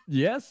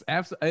 Yes,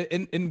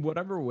 absolutely. In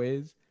whatever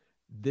ways,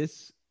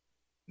 this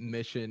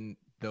mission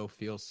though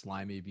feels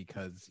slimy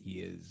because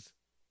he is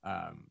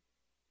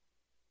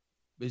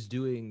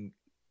doing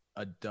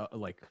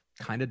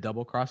kind of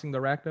double crossing the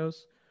Rakdos.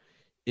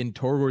 In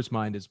Tor-Gor's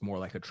mind, is more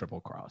like a triple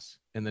cross,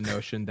 in the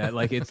notion that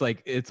it's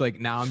like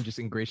now I'm just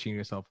ingratiating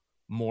yourself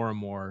more and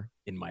more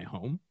in my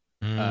home.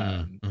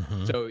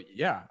 So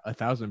yeah,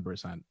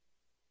 1,000%.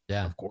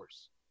 Yeah, of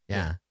course.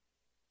 Yeah.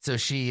 So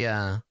she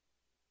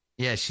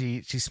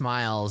she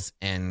smiles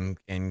and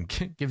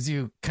gives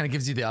you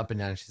the up and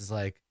down. She's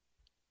like,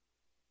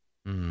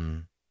 what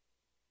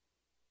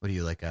are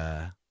you, like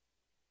a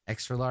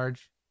extra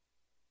large?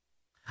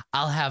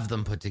 I'll have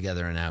them put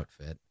together an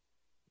outfit.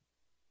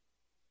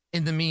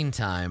 In the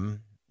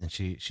meantime, and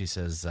she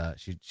says,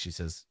 she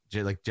says,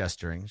 like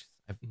gesturing,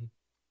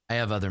 I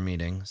have other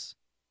meetings.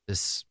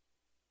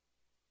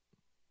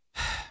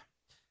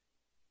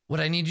 What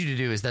I need you to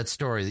do is that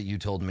story that you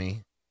told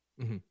me.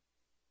 Mm-hmm.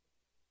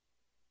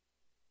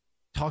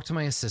 Talk to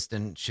my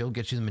assistant. She'll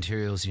get you the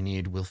materials you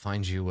need. We'll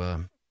find you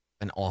an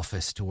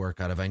office to work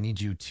out of. I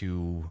need you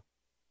to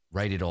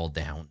write it all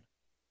down.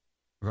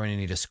 We're going to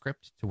need a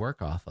script to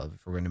work off of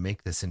if we're going to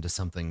make this into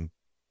something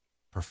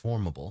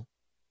performable.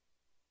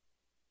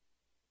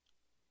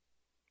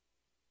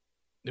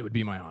 It would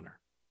be my honor.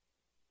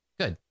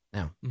 Good.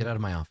 Now, get out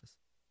of my office.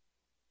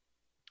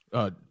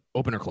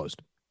 Open or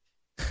closed?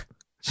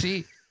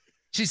 She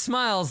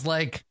smiles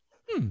like,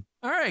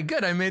 all right,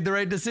 good. I made the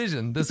right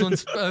decision. This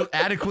one's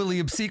adequately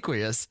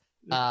obsequious.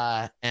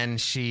 And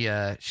she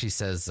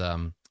says,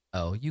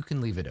 oh, you can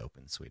leave it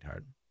open,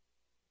 sweetheart.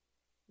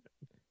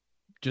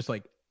 Just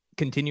like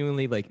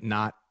continually like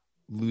not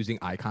losing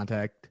eye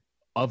contact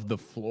of the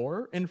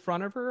floor in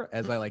front of her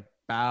as I like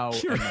bow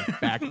and like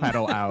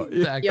backpedal out.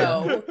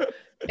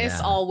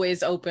 It's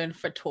always open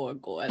for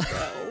Tor-Gor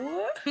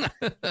though.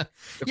 The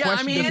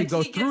question does he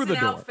go through the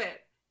door? Outfit.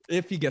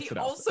 If he gets it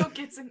out. He also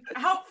gets an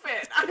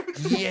outfit.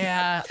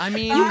 Yeah, I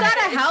mean, you got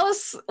a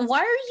house. Why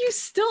are you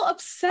still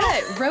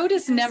upset? Road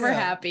is never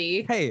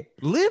happy. Hey,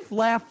 live,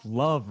 laugh,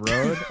 love,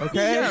 Road.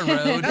 Okay, yeah,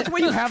 Road. That's why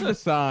you have the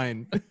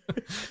sign.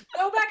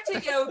 Go back to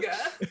yoga.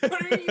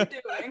 What are you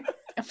doing?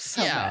 I'm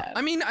so mad.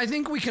 I mean, I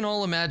think we can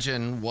all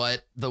imagine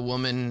what the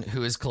woman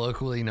who is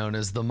colloquially known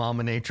as the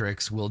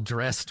Mominatrix will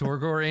dress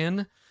Tor-Gor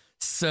in.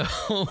 So.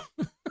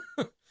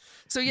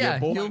 So yeah,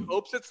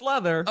 hopes it's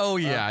leather. Oh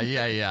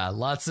yeah.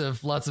 Lots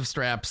of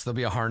straps. There'll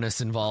be a harness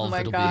involved. Oh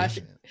my gosh,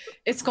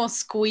 it's gonna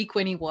squeak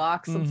when he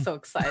walks. I'm so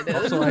excited.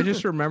 Also, I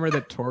just remember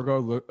that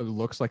Tor-Gor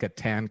looks like a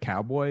tan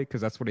cowboy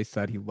because that's what he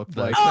said he looked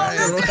like.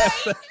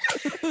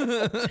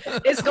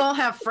 It's gonna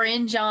have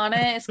fringe on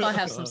it. It's gonna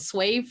have some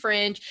suede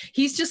fringe.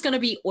 He's just gonna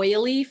be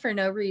oily for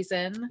no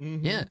reason.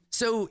 Mm-hmm. Yeah.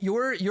 So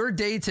your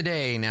day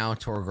today now,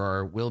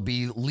 Tor-Gor, will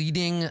be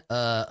leading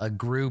a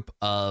group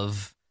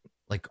of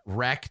like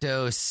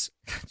Rakdos.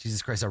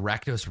 Jesus Christ, a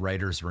Rakdos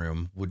writer's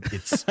room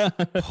it's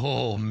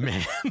oh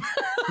man.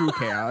 True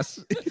chaos.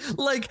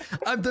 Like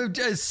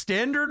the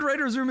standard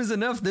writer's room is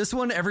enough. This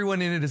one,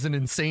 everyone in it is an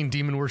insane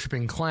demon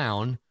worshipping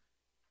clown,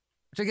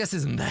 which I guess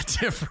isn't that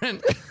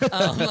different.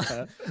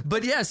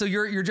 But yeah, so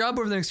your job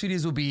over the next few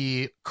days will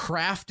be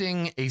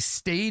crafting a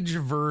stage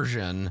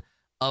version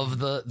of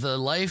the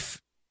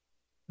life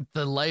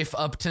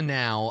up to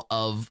now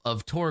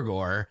of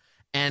Tor-Gor.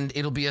 And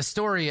it'll be a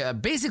story,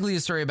 basically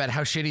a story about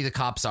how shitty the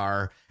cops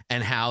are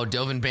and how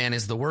Dovin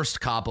is the worst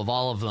cop of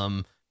all of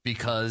them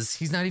because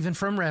he's not even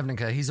from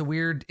Ravnica. He's a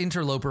weird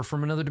interloper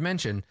from another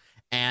dimension.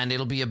 And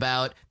it'll be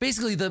about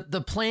basically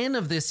the plan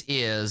of this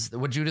is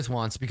what Judith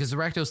wants, because the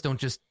Rakdos don't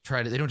just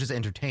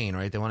entertain,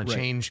 right? They want to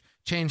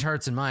change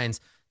hearts and minds.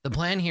 The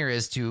plan here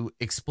is to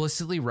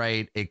explicitly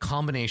write a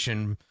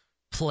combination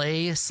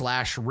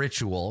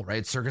play/ritual,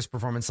 right? Circus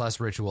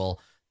performance/ritual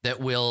that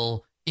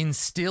will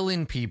instill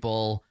in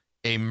people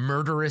a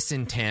murderous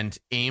intent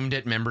aimed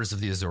at members of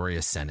the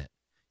Azorius Senate.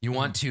 You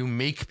want to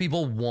make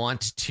people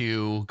want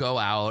to go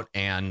out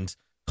and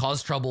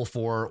cause trouble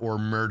for or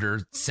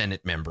murder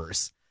Senate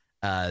members.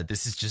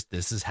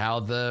 This is how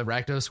the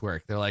Rakdos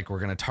work. They're like, we're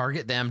going to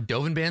target them,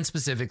 Dovin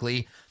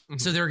specifically. Mm-hmm.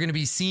 So there are going to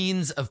be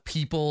scenes of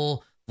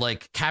people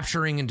like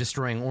capturing and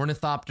destroying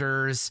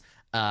ornithopters.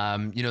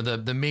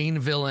 The main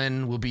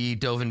villain will be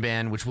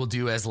Dovin, which we'll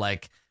do as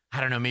like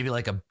I don't know, maybe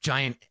like a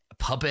giant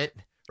puppet,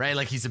 right?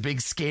 Like he's a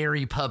big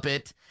scary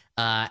puppet.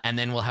 And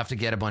then we'll have to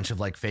get a bunch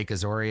of like fake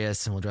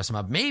Azorius and we'll dress them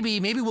up. Maybe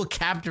we'll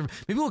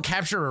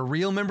capture a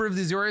real member of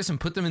the Azorius and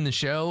put them in the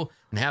show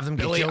and have them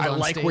get Billy, killed I on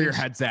like stage. where your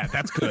head's at.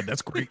 That's good.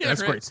 That's great. Yeah,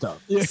 That's right. great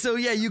stuff. So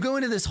yeah, you go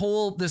into this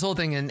whole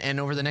thing, and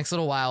over the next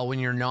little while, when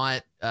you're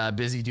not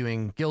busy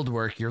doing guild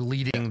work, you're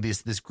leading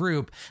this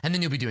group, and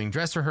then you'll be doing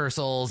dress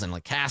rehearsals and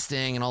like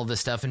casting and all this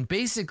stuff. And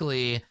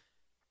basically,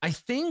 I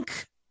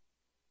think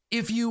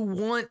if you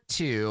want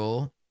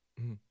to,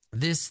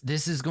 this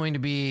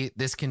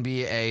can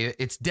be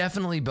it's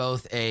definitely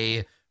both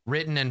a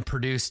written and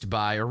produced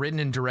by, or written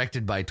and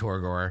directed by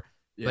Tor-Gor.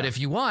 Yeah. But if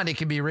you want, it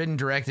can be written,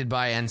 directed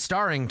by, and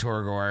starring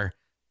Tor-Gor,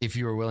 if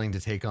you are willing to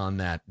take on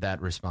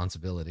that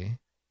responsibility.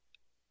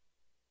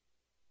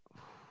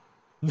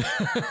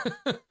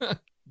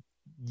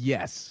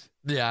 Yes.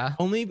 Yeah.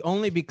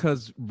 Only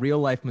because real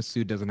life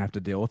Masood doesn't have to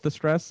deal with the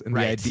stress and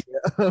right. the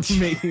idea of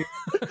making.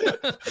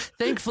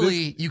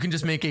 Thankfully, you can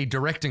just make a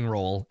directing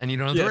role and you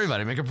don't have to worry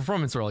about it. Make a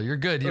performance role. You're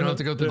good. You don't have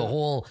to go through the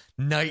whole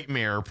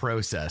nightmare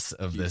process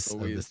of this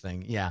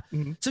thing. Yeah.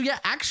 Mm-hmm. So yeah,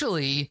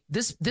 actually,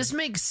 this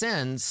makes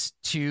sense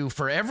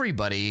for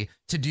everybody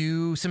to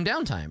do some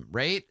downtime,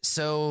 right?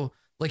 So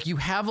like you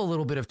have a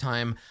little bit of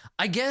time.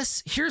 I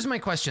guess here's my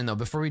question though,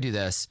 before we do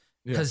this.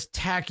 Because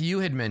Tack, you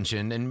had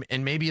mentioned, and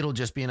maybe it'll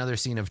just be another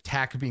scene of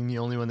Tack being the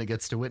only one that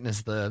gets to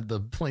witness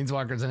the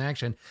Planeswalkers in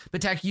action.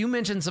 But Tack, you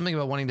mentioned something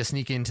about wanting to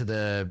sneak into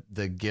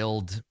the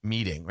guild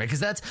meeting, right?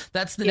 Because that's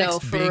the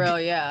next big, real,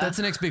 yeah. That's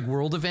the next big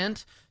world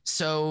event.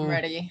 So I'm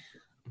ready.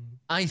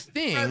 I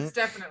think that's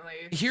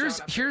definitely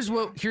here's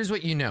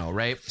what you know,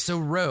 right? So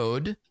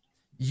Road,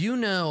 you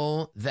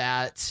know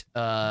that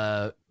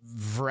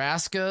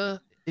Vraska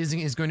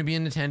is going to be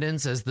in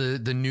attendance as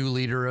the new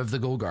leader of the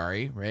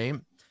Golgari, right?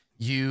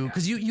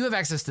 Because you have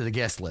access to the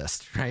guest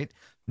list, right?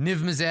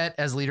 Niv Mizzet,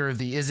 as leader of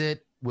the Izzet,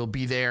 will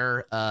be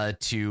there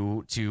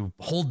to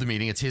hold the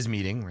meeting. It's his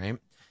meeting, right?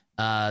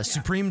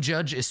 Supreme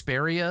Judge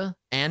Isperia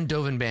and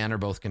Dovin Ban are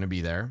both going to be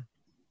there,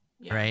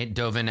 right?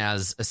 Dovin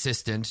as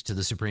assistant to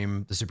the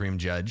Supreme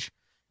Judge,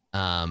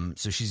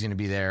 so she's going to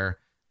be there.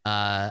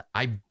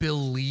 I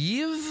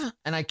believe,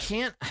 and I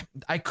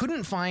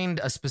couldn't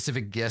find a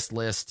specific guest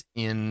list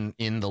in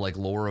the like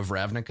lore of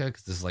Ravnica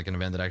because this is like an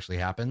event that actually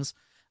happens.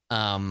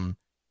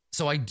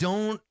 So I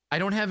don't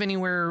have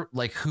anywhere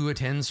like who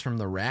attends from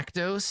the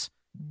Rakdos,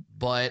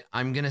 but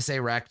I'm gonna say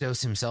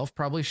Rakdos himself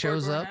probably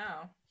shows up.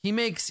 Now. He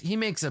makes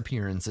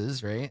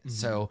appearances, right? Mm-hmm.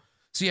 So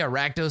yeah,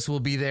 Rakdos will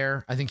be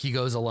there. I think he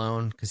goes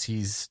alone because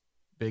he's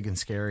big and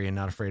scary and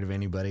not afraid of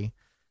anybody.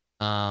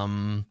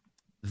 The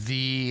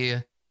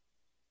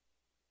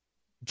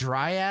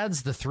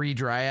Dryads, the 3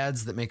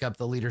 Dryads that make up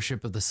the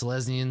leadership of the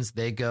Selesnians,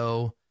 they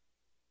go,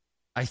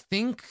 I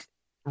think,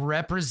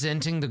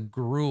 representing the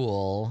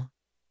Gruul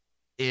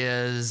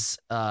is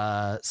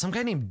some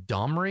guy named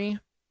Domri.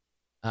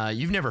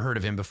 You've never heard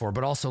of him before,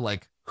 but also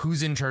like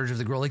who's in charge of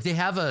the Gruul. Like they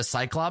have a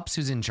Cyclops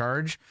who's in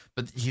charge,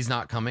 but he's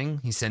not coming.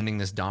 He's sending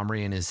this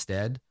Domri in his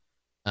stead.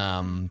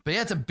 But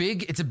yeah,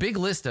 it's a big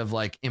list of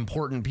like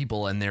important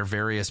people and their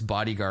various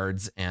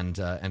bodyguards and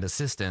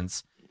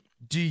assistants.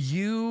 Do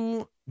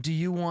you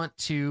want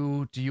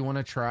to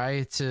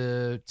try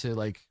to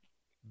like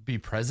be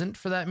present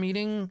for that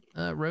meeting,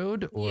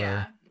 Road? Or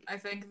yeah, I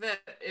think that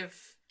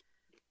if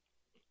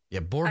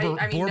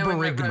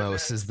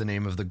Borborigmos is the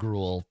name of the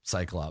Gruul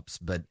Cyclops,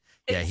 but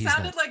yeah, it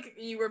sounded like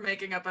you were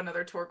making up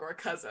another Tor-Gor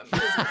cousin. Is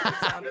what it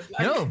sounded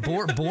like. No,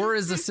 Bor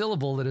is a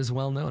syllable that is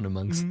well known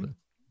amongst the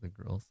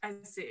Gruuls. I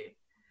see.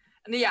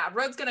 And yeah,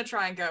 Road's gonna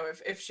try and go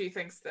if she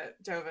thinks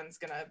that Dovin's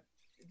gonna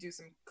do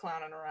some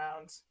clowning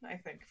around. I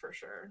think for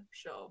sure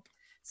she'll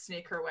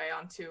sneak her way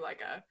onto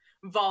like a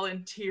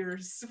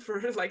volunteers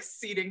for like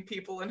seating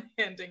people and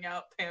handing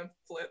out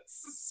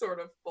pamphlets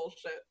sort of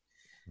bullshit.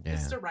 Yeah.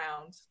 Just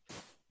around.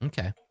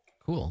 Okay,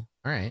 cool.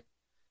 All right.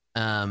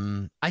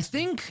 I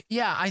think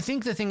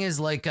the thing is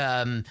like,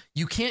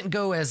 you can't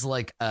go as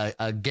like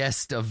a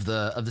guest of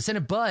the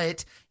Senate,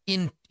 but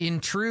in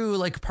true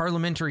like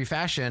parliamentary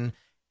fashion,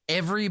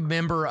 every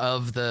member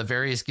of the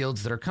various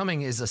guilds that are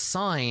coming is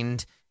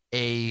assigned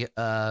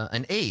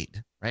an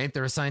aide, right?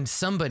 They're assigned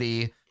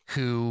somebody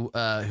who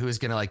is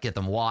going to like get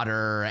them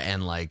water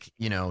and like,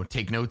 you know,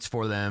 take notes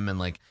for them and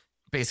like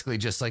basically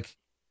just like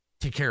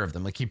take care of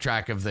them, like keep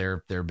track of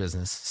their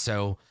business.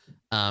 So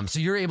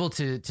you're able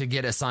to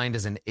get assigned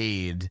as an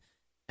aide.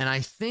 And I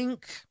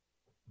think,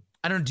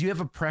 I don't know, do you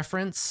have a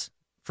preference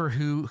for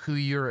who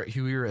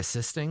you're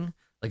assisting?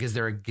 Like, is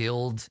there a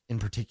guild in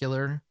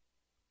particular?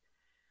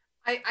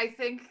 I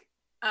think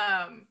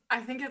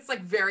it's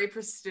like very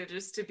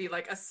prestigious to be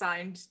like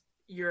assigned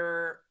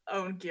your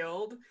own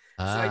guild.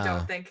 So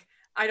I think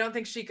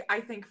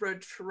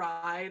Road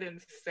tried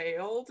and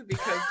failed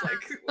because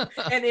like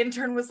an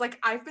intern was like,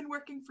 I've been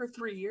working for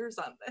 3 years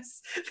on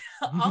this.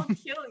 I'll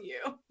kill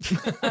you.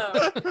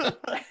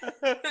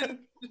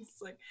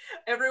 It's like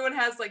everyone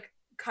has like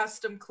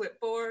custom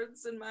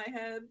clipboards in my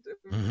head.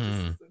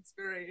 It's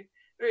very,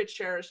 very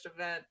cherished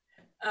event.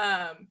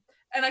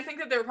 And I think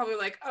that they were probably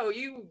like, oh,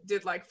 you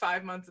did like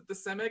 5 months at the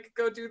Simic,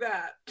 go do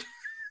that.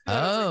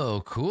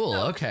 Oh, cool.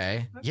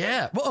 Okay.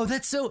 Yeah. Whoa,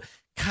 that's so,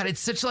 God, it's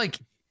such like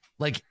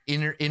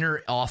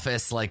inner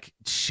office, like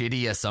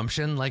shitty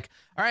assumption. Like,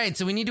 all right,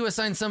 so we need to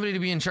assign somebody to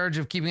be in charge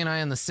of keeping an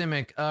eye on the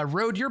Simic.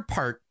 Road, you're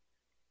part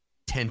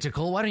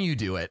tentacle. Why don't you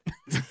do it?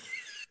 Those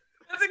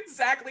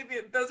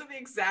are the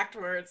exact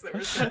words that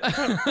were said.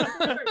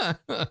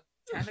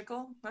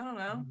 Tentacle? I don't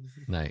know.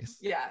 Nice.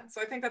 Yeah,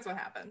 so I think that's what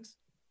happened.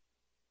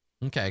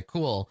 Okay,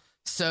 cool.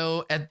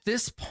 So at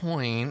this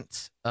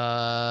point,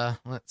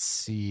 let's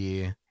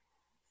see.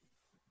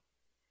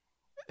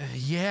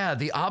 Yeah,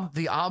 the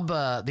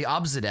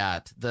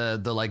Obsidat,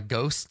 the like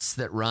ghosts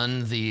that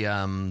run the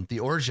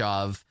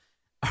Orzhov.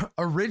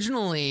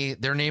 Originally,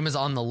 their name is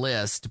on the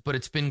list, but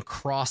it's been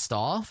crossed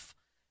off.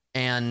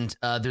 And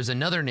there's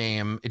another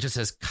name. It just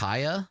says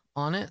Kaya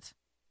on it.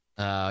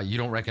 You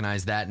don't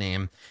recognize that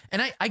name.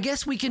 And I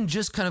guess we can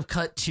just kind of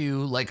cut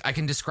to, like, I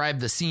can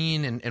describe the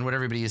scene and what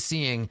everybody is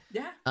seeing.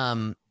 Yeah.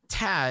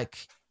 Tack,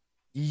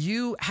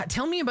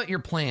 tell me about your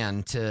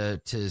plan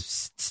to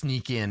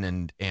sneak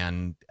in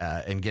and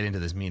get into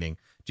this meeting.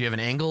 Do you have an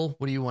angle?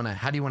 How do you want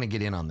to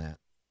get in on that?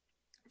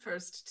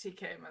 First,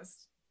 TK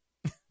must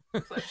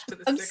pledge to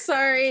the I'm stick.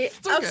 sorry. Okay.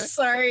 I'm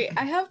sorry.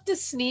 I have to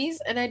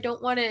sneeze and I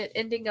don't want it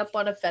ending up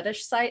on a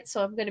fetish site,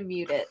 so I'm going to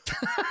mute it.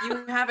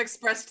 You have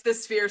expressed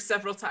this fear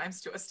several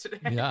times to us today.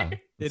 Yeah.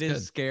 It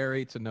is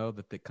scary to know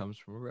that it comes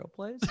from a real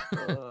place.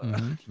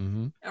 A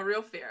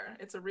real fear.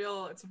 It's a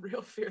real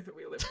fear that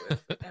we live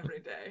with every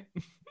day.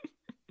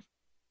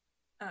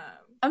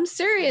 I'm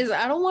serious.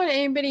 I don't want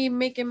anybody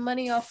making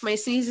money off my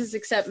sneezes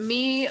except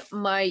me.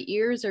 My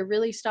ears are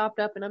really stopped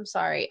up and I'm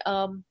sorry.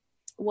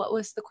 What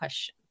was the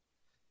question?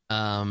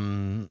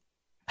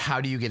 How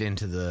do you get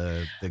into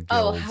the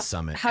guild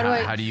summit?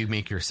 How do you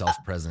make yourself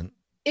present?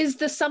 Is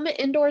the summit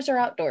indoors or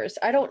outdoors?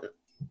 I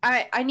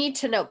need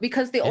to know,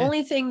 because the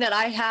only thing that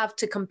I have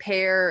to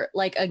compare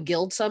like a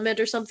guild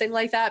summit or something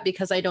like that,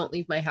 because I don't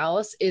leave my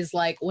house, is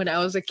like when I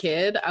was a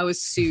kid, I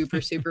was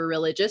super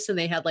religious and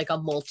they had like a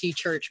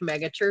multi-church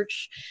mega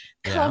church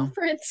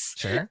conference.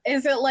 Sure.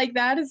 Is it like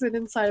that? Is it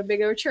inside a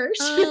big old church?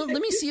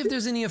 Let me see if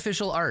there's any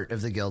official art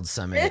of the guild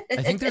summit. I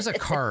think there's a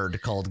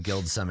card called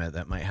Guild Summit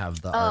that might have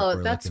the art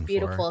we're that's looking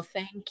beautiful. for.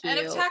 Thank you. And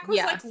if Tack was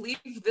like,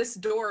 leave this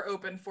door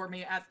open for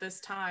me at this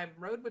time,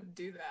 Road would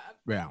do that.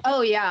 Yeah.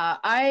 Oh yeah.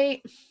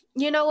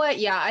 You know what?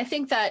 Yeah, I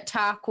think that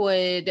Tack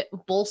would,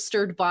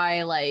 bolstered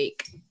by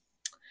like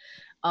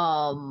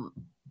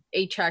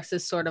Atrax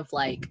is sort of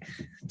like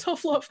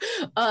tough love.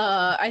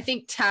 I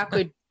think Tack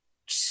would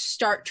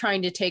start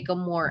trying to take a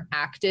more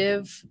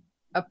active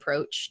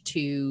approach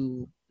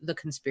to the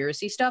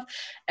conspiracy stuff.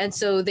 And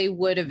so they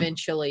would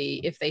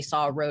eventually, if they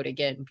saw Road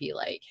again, be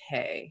like,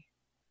 hey,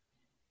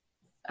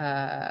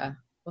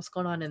 what's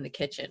going on in the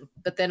kitchen?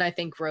 But then I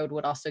think Road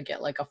would also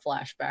get like a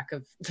flashback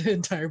of the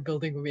entire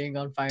building being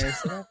on fire.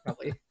 So that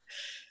probably,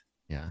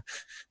 yeah.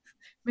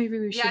 Maybe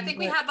we should. Yeah, I think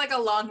we had like a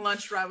long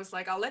lunch where I was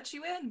like, I'll let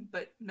you in,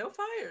 but no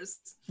fires.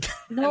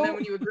 No. And then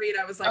when you agreed,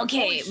 I was like,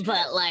 okay,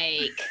 but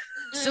like,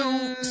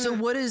 so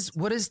what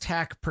is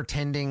Tack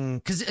pretending?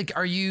 Because like,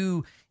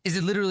 is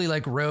it literally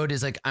like Road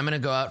is like, I'm gonna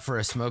go out for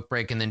a smoke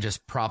break and then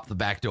just prop the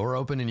back door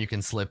open and you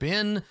can slip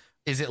in?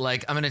 Is it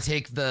like, I'm gonna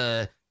take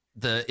the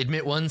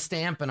admit one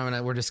stamp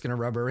and we're just gonna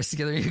rub our wrists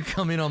together, you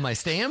come in on my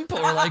stamp?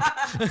 Or like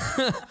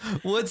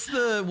what's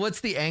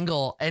the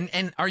angle?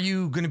 And are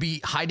you gonna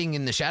be hiding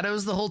in the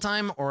shadows the whole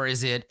time, or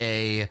is it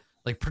a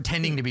like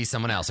pretending to be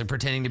someone else, like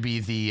pretending to be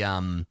the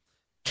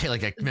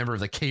like a member of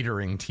the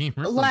catering team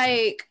or something?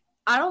 Like,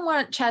 I don't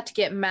want chat to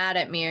get mad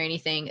at me or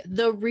anything.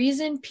 The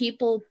reason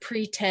people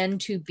pretend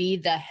to be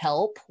the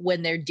help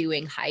when they're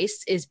doing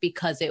heists is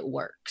because it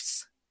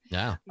works.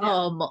 Yeah.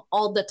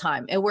 All the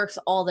time. It works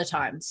all the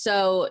time.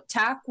 So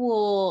Tack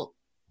will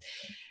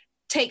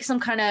take some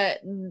kind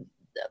of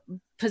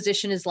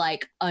position as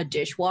like a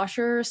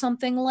dishwasher or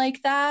something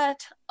like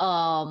that.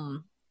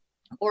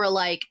 Or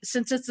like,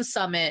 since it's a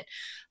summit,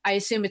 I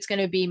assume it's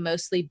going to be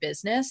mostly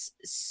business.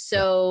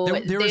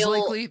 So there's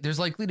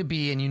likely to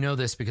be, and you know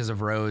this because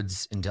of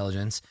Road's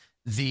intelligence,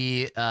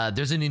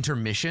 there's an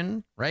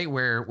intermission, right,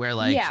 where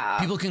like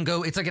people can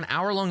go. It's like an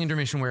hour-long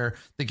intermission where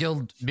the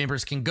guild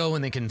members can go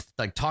and they can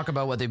like talk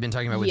about what they've been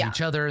talking about with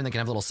each other, and they can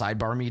have little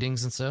sidebar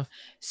meetings and stuff.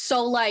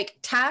 So like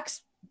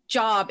Tack's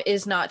job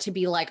is not to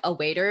be like a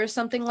waiter or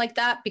something like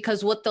that,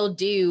 because what they'll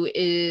do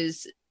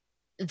is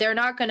they're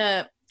not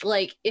gonna,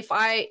 like, if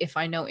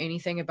I know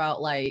anything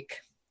about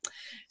like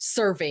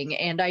serving,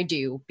 and I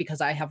do because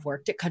I have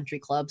worked at country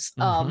clubs,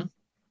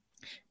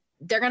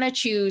 they're going to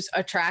choose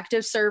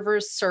attractive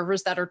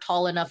servers that are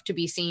tall enough to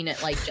be seen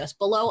at like just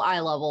below eye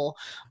level.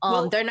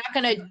 They're not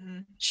going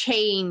to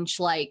change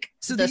like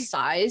the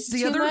size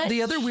too much.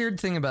 The other weird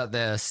thing about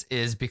this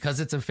is, because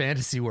it's a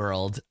fantasy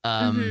world,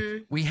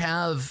 we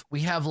have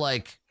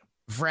like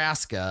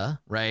Vraska,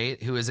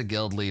 right, who is a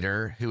guild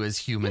leader who is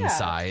human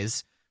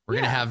size. We're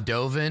going to have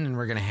Dovin, and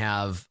we're going to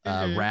have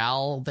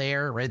Ral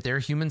there, right? They're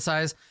human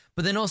size.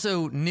 but then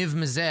also Niv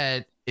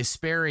Mizzet,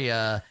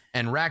 Isperia,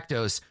 and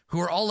Rakdos, who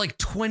are all like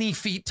 20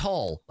 feet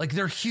tall. Like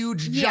they're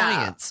huge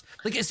giants.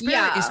 Like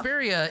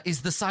Isperia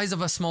is the size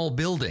of a small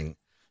building.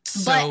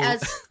 So...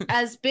 But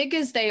as big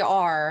as they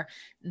are,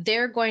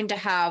 they're going to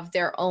have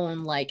their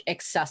own like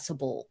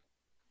accessible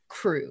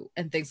crew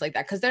and things like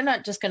that, because they're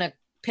not just going to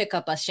pick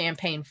up a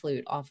champagne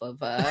flute off of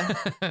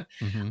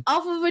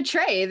off of a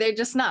tray. They're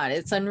just not.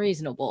 It's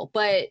unreasonable.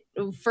 But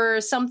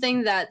for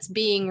something that's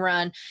being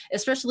run,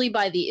 especially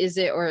by the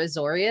Izzet or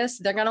Azorius,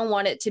 they're going to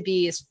want it to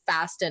be as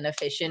fast and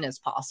efficient as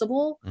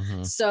possible.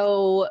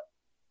 So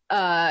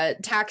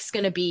Tak's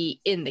going to be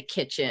in the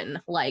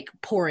kitchen, like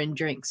pouring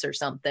drinks or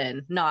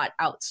something, not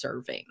out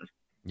serving.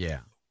 Yeah.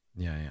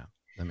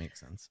 That makes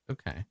sense.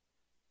 Okay.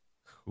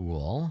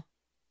 Cool.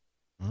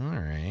 All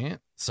right.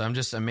 So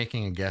I'm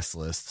making a guest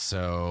list.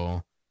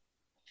 So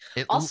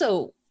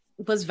also,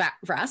 was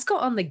Vraska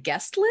on the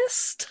guest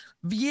list?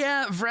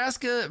 Yeah,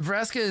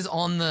 Vraska is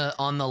on the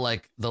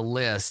like the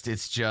list.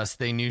 It's just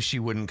they knew she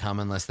wouldn't come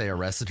unless they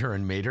arrested her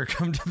and made her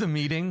come to the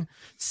meeting.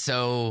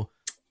 So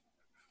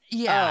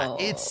yeah,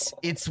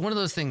 it's one of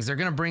those things. They're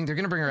gonna bring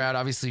her out.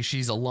 Obviously,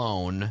 she's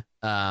alone.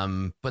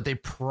 But they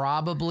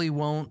probably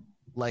won't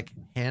like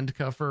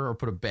handcuff her or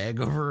put a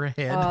bag over her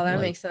head. Oh, that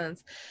makes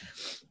sense.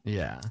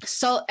 Yeah.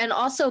 So, and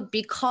also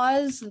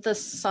because the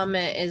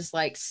summit is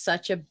like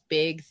such a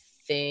big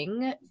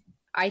thing,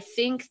 I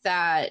think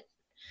that,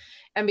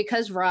 and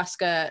because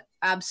Vraska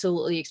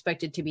absolutely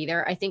expected to be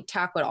there, I think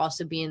Tak would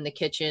also be in the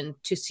kitchen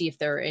to see if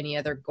there are any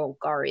other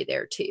Golgari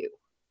there too.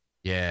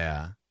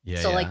 Yeah.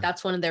 So like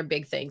that's one of their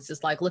big things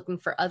is like looking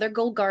for other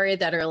Golgari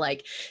that are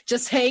like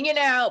just hanging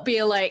out,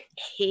 being like,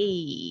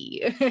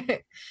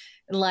 hey.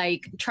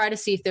 Like try to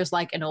see if there's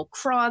like an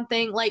Okran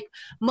thing. Like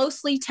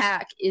mostly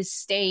Tak is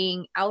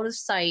staying out of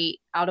sight,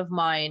 out of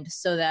mind,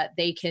 so that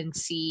they can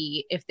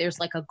see if there's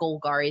like a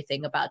Golgari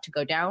thing about to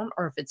go down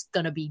or if it's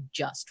gonna be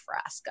just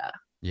Vraska.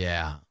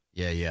 Yeah,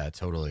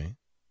 totally.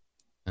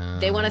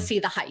 They want to see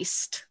the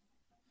heist.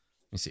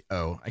 Let me see.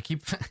 Oh, I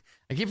keep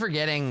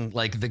forgetting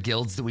like the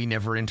guilds that we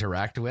never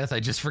interact with. I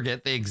just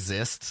forget they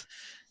exist.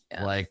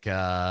 Yeah. Like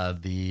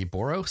the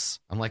Boros.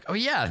 I'm like, oh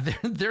yeah,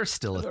 they're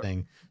still a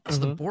thing. So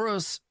the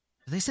Boros.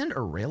 Did they send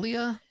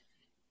Aurelia?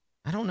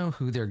 I don't know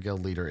who their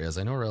guild leader is.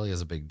 I know Aurelia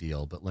is a big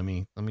deal, but let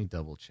me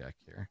double check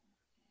here.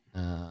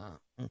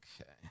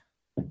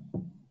 Okay.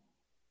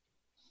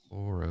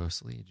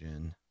 Boros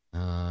Legion.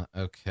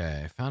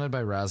 Okay. Founded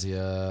by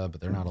Razia, but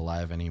they're not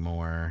alive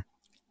anymore.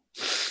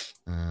 Let's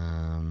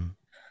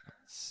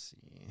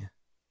see.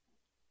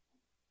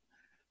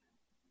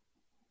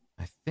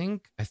 I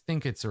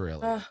think it's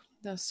Aurelia.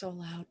 That's so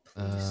loud,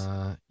 please.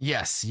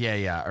 Yes.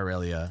 Yeah.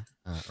 Aurelia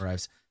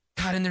arrives.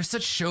 God, and there's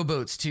such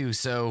showboats too.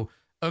 So,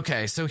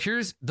 okay. So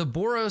here's the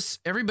Boros.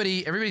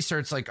 Everybody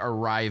starts like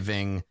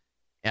arriving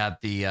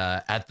at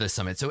the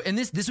summit. So, and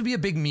this would be a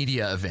big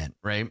media event,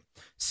 right?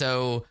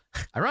 So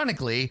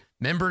ironically,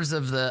 members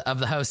of the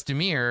House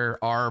Dimir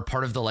are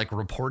part of the like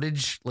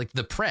reportage, like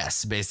the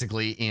press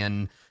basically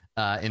in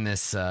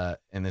this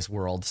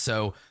world.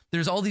 So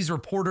there's all these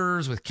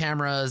reporters with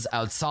cameras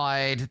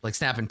outside, like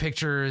snapping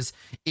pictures.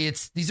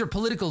 These are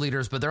political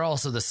leaders, but they're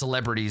also the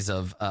celebrities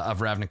of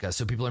Ravnica.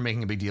 So people are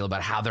making a big deal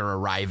about how they're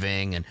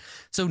arriving. And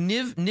so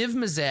Niv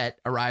Mizzet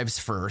arrives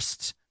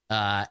first,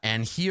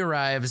 and he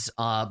arrives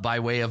by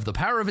way of the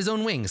power of his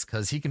own wings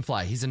because he can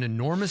fly. He's an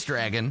enormous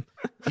dragon.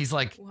 He's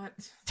like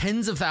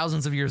tens of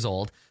thousands of years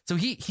old. So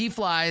he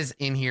flies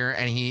in here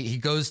and he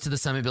goes to the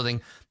summit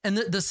building. And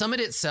the summit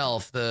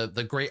itself,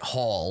 the Great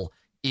Hall,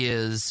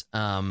 is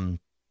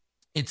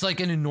it's like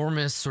an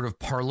enormous sort of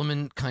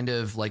parliament kind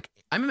of like,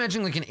 I'm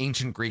imagining like an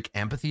ancient Greek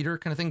amphitheater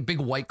kind of thing, big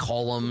white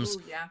columns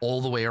all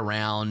the way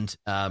around,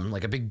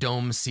 like a big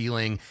dome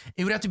ceiling.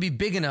 It would have to be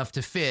big enough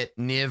to fit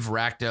Niv,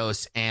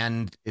 Rakdos,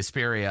 and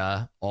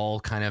Isperia all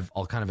kind of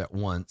at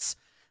once.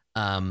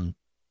 And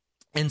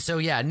so,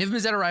 yeah, Niv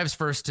Mizzet arrives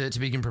first to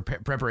begin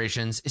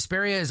preparations.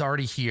 Isperia is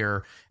already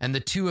here, and the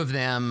two of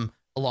them,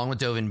 along with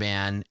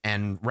Dovinban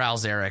and Ral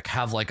Zarek,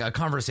 have like a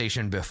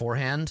conversation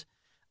beforehand.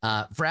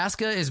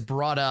 Vraska is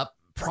brought up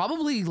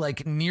probably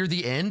like near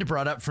the end,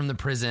 brought up from the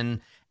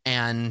prison,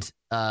 and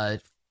to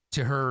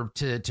her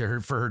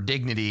for her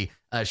dignity,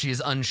 she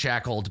is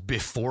unshackled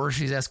before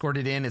she's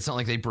escorted in. It's not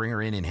like they bring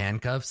her in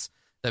handcuffs.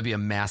 That'd be a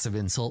massive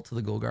insult to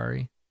the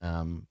Golgari,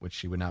 which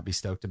she would not be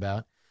stoked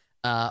about.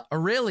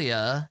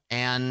 Aurelia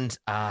and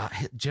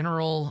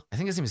General, I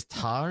think his name is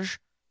Taj.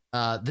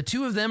 The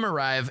two of them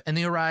arrive, and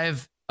they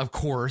arrive, of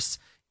course,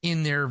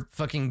 in their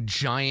fucking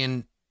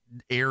giant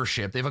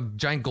airship. They have a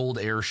giant gold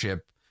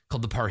airship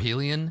called the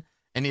Parhelion,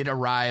 and it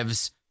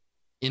arrives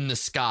in the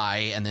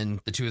sky, and then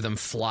the two of them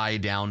fly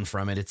down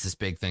from it. It's this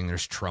big thing.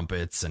 There's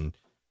trumpets, and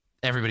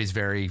everybody's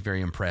very,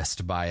 very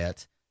impressed by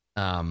it.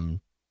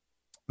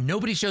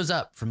 Nobody shows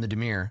up from the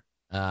Dimir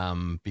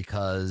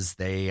because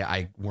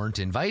they weren't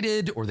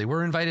invited, or they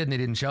were invited and they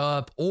didn't show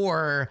up,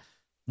 or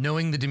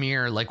knowing the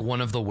Dimir, like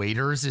one of the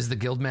waiters is the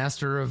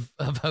guildmaster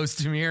of House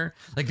Dimir.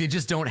 Like they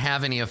just don't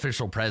have any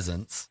official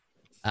presence.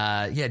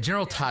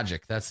 General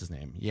Tajik, that's his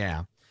name.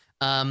 Yeah.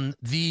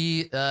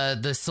 The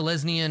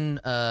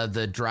Selesnian,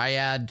 the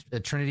Dryad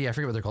Trinity, I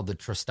forget what they're called, the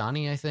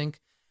Tristani, I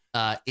think.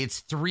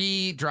 It's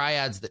 3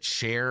 dryads that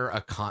share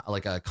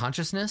a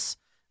consciousness.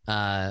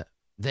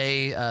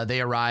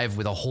 They arrive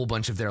with a whole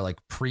bunch of their like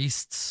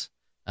priests.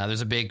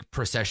 There's a big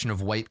procession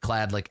of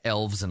white-clad like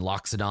elves and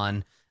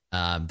Loxodon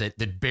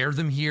that bear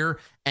them here,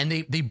 and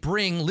they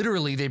bring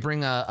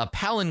a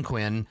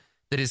palanquin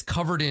that is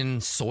covered in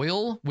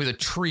soil with a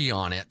tree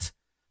on it.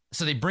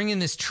 So they bring in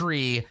this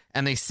tree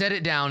and they set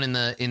it down in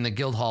the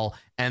guild hall,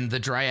 and the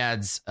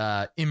dryads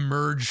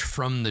emerge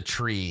from the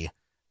tree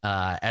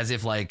as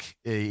if like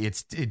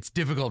it's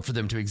difficult for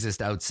them to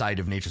exist outside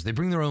of nature. So they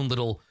bring their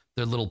little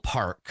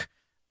park,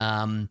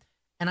 and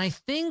I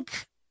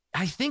think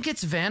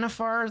it's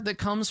Vannifar that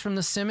comes from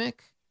the Simic.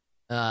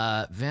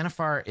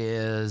 Vannifar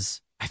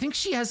is I think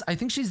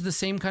she's the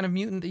same kind of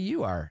mutant that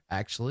you are,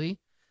 actually.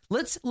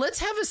 Let's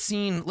have a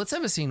scene with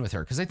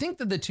her, because I think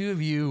that the two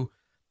of you,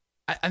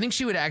 I think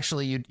she would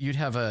actually you'd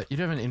have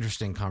an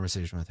interesting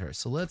conversation with her.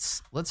 So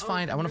let's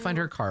find. I want to find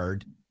her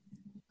card.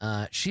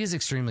 She is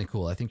extremely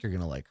cool. I think you're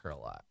gonna like her a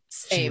lot.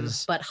 Same,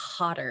 but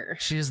hotter.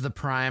 She's the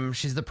prime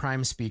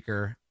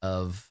speaker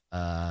of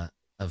the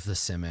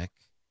Simic.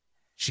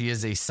 She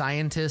is a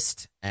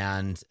scientist,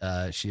 and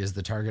she is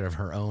the target of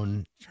her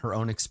own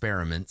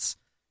experiments.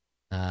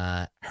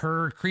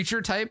 Her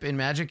creature type in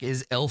Magic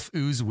is Elf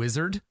Ooze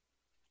Wizard.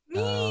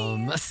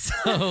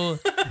 So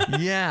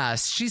yeah,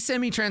 she's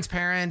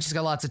semi-transparent. She's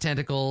got lots of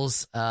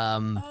tentacles.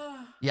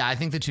 Yeah, I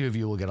think the two of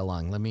you will get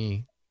along. Let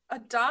me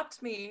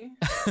adopt me.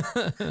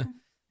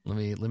 let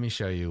me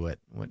show you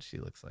what she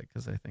looks like,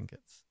 because I think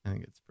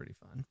it's pretty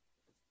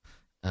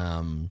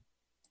fun.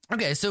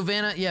 Okay, so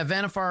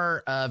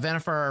Vannifar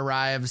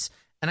arrives,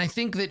 and I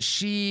think that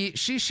she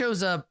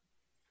shows up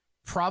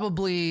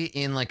probably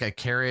in like a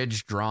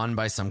carriage drawn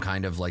by some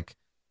kind of like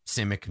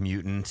Simic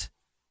mutant.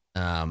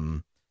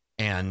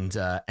 And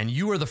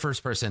you are the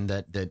first person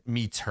that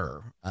meets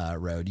her,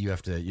 Road. You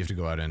have to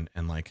go out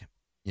and like,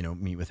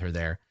 meet with her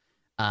there.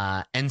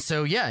 And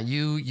so, yeah,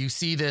 you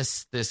see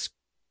this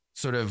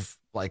sort of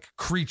like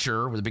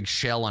creature with a big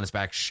shell on its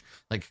back,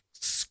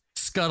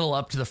 scuttle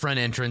up to the front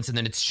entrance, and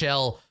then its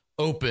shell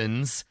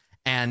opens,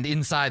 and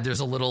inside there's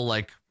a little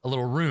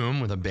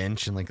room with a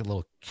bench and like a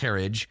little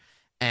carriage,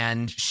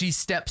 and she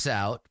steps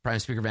out. Prime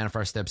Speaker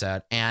Vannifar steps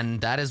out, and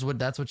that's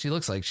what she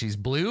looks like. She's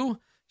blue.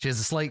 She has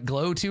a slight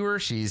glow to her.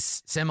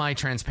 She's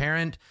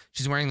semi-transparent.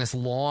 She's wearing this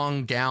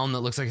long gown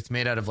that looks like it's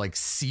made out of like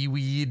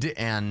seaweed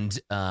and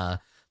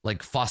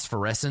like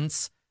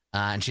phosphorescence.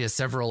 And she has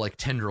several like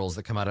tendrils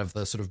that come out of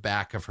the sort of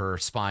back of her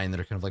spine that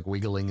are kind of like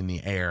wiggling in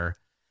the air.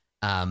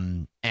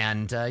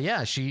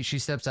 She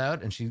steps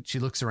out and she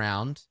looks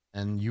around,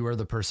 and you are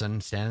the person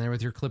standing there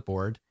with your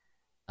clipboard.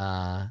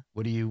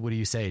 What do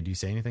you say? Do you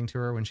say anything to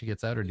her when she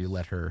gets out, or do you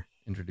let her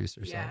introduce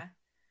herself? Yeah.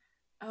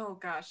 Oh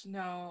gosh,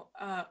 no.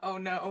 Oh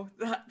no.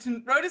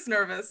 Road is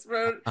nervous.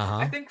 Road.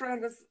 I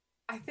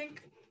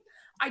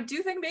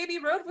do think maybe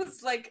Road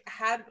was like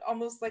had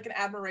almost like an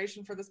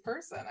admiration for this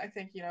person. I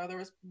think, there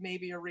was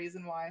maybe a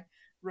reason why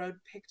Road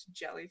picked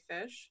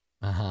jellyfish.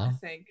 I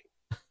think.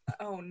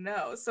 Oh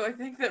no. So I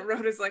think that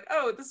Road is like,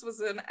 oh, this was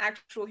an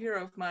actual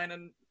hero of mine,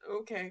 and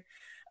okay.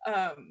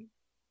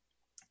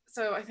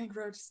 So I think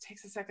Road just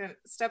takes a second,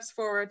 steps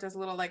forward, does a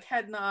little like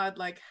head nod,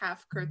 like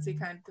half curtsy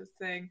kind of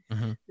thing.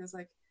 Mm-hmm. Goes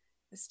like,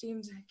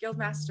 esteemed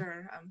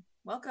guildmaster,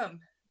 welcome.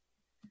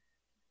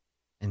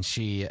 And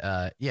she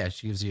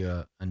gives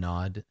you a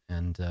nod,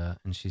 and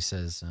she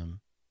says,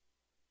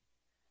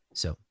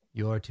 so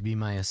you're to be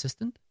my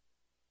assistant?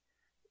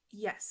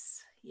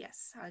 Yes.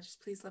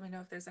 Just please let me know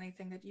if there's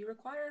anything that you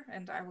require,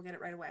 and I will get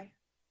it right away.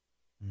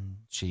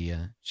 She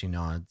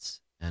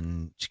nods,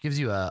 and she gives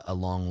you a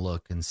long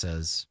look and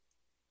says,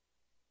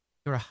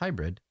 you're a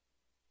hybrid?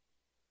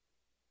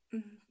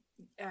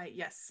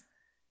 Yes.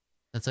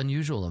 That's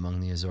unusual among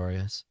the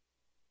Azorius.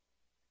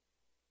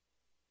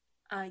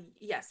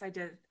 Yes, I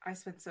did. I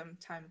spent some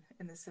time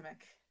in the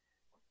Simic.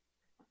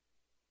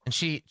 And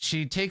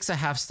she takes a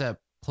half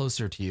step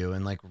closer to you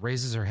and like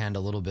raises her hand a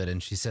little bit,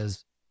 and she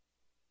says,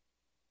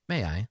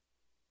 may I?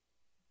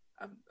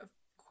 Of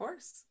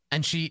course.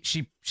 And she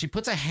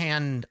puts a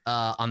hand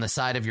on the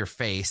side of your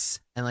face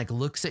and like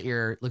looks at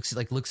your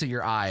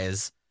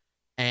eyes,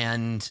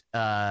 and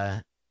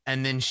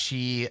then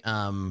she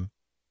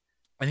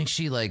I think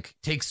she like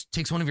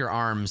takes one of your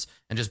arms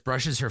and just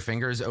brushes her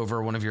fingers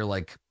over one of your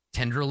like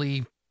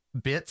tendrily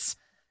bits,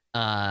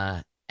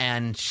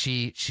 and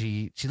she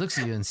looks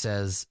at you and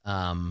says,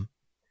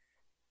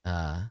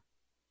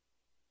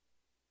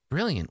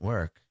 brilliant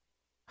work.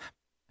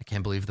 I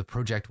can't believe the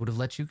project would have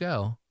let you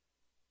go.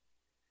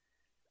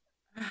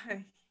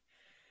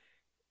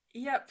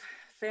 Yep,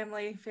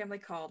 family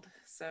called,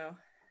 so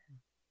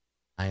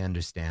I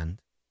understand.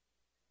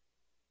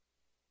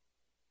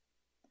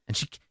 And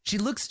she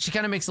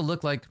kind of makes a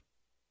look like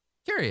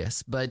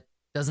curious, but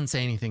doesn't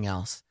say anything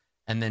else.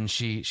 And then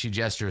she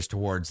gestures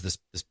towards this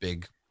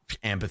big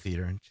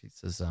amphitheater, and she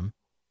says,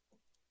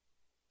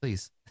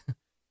 please,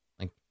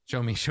 like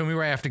show me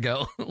where I have to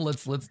go.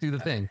 Let's do the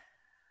thing.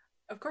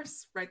 of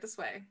course, right this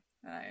way.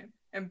 And I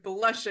am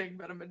blushing,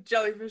 but I'm a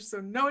jellyfish, so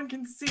no one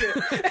can see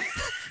it.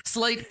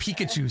 Slight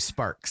Pikachu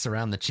sparks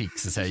around the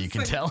cheeks is how you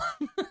can tell.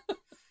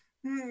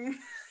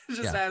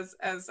 Just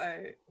as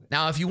I.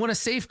 Now, if you want to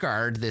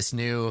safeguard this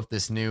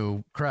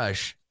new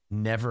crush,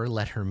 never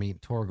let her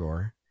meet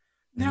Tor-Gor.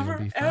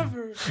 Never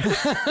ever.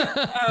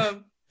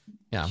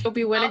 Yeah. She'll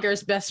be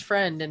Winnegar's best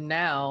friend, and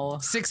now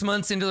 6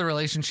 months into the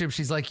relationship,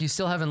 she's like, "You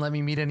still haven't let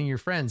me meet any of your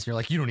friends." You're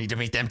like, "You don't need to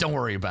meet them. Don't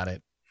worry about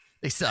it.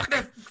 They suck."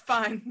 They're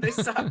fine. They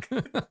suck.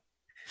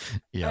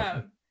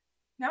 Yeah.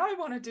 Now I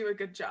want to do a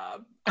good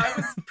job. I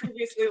was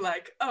previously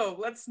like, "Oh,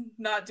 let's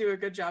not do a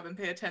good job and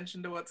pay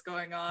attention to what's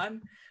going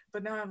on,"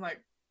 but now I'm like,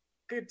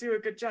 "Do a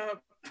good job.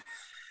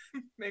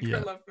 Make her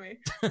love me."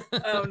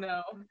 Oh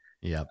no.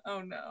 Yep. Oh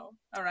no.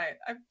 All right.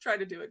 I've tried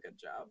to do a good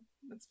job.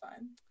 That's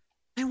fine.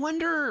 I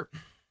wonder.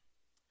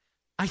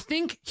 I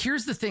think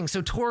here's the thing.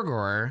 So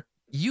Tor-Gor,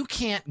 you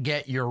can't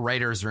get your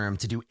writer's room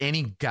to do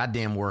any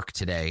goddamn work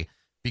today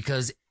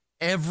because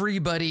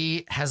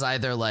everybody has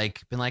either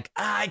like been like,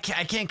 I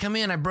can't come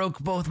in. I broke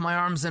both my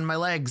arms and my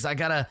legs. I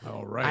gotta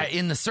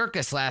in the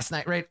circus last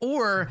night, right?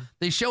 Or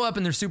they show up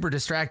and they're super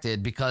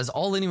distracted because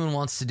all anyone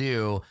wants to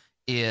do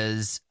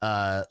is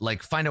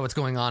like find out what's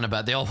going on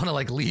about. They all want to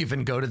like leave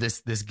and go to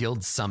this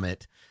guild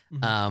summit.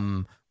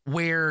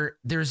 Where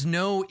there's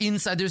no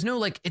inside, there's no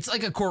like, it's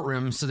like a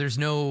courtroom. So there's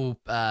no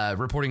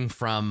reporting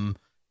from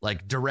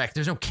like direct,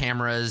 there's no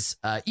cameras.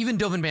 Even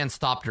Dovin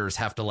Thopters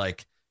have to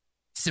like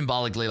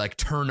symbolically like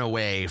turn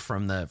away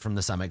from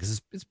the summit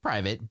because it's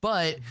private.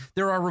 But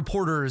there are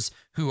reporters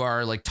who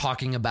are like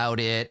talking about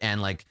it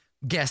and like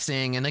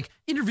guessing and like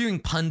interviewing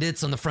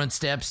pundits on the front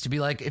steps to be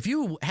like, if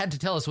you had to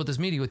tell us what this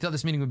meeting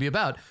would be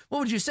about, what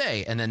would you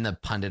say? And then the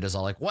pundit is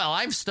all like, well,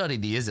 I've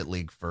studied the Izzet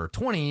League for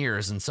 20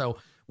 years. And so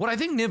what I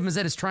think Niv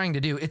Mizzet is trying to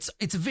do, it's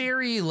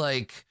very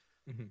like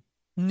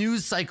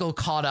news cycle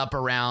caught up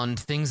around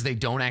things they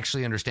don't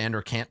actually understand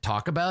or can't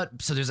talk about.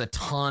 So there's a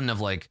ton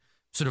of like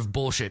sort of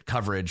bullshit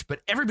coverage, but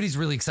everybody's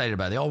really excited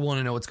about it. They all want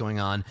to know what's going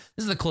on.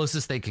 This is the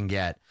closest they can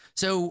get.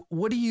 So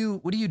what do you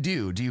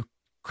do? Do you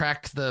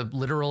crack the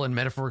literal and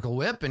metaphorical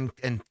whip and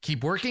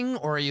keep working?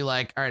 Or are you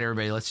like, all right,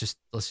 everybody, let's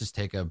just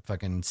take a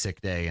fucking sick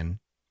day and.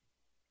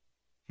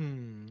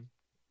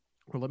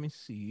 Well, let me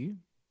see.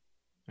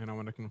 And I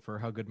want to confer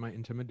how good my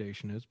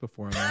intimidation is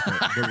before I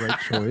make the right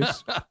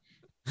choice.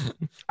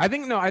 I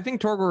think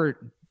Tor-Gor.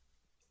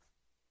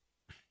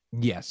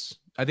 Yes,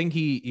 I think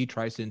he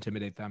tries to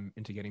intimidate them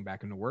into getting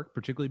back into work,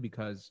 particularly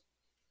because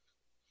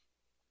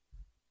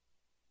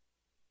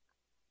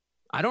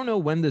I don't know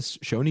when this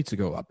show needs to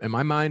go up. In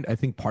my mind, I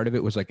think part of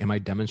it was like, am I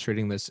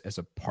demonstrating this as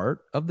a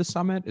part of the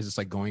summit? Is this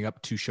like going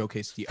up to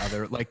showcase the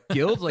other like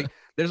guilds? Like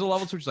there's a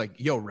level to which like,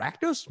 yo,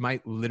 Rakdos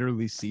might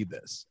literally see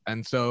this.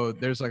 And so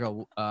there's like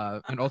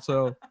and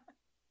also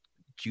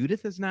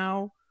Judith is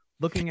now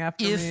looking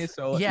after me.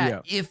 So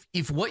yeah,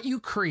 if what you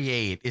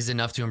create is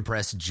enough to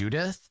impress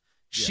Judith,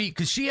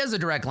 because she has a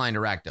direct line to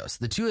Rakdos.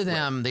 The two of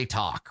them, they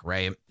talk,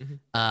 right?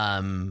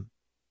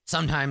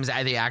 Sometimes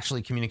they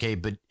actually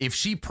communicate, but if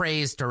she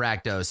prays to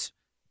Rakdos,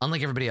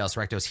 unlike everybody else,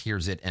 Rakdos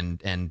hears it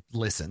and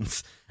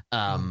listens.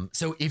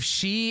 So if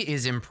she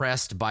is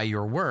impressed by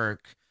your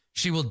work,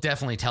 she will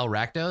definitely tell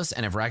Rakdos.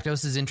 And if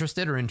Rakdos is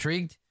interested or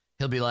intrigued,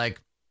 he'll be like,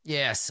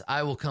 yes,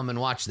 I will come and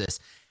watch this,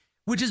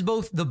 which is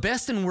both the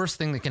best and worst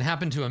thing that can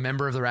happen to a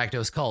member of the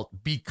Rakdos cult,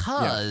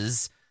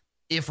 because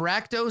if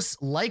Rakdos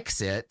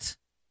likes it,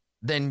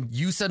 then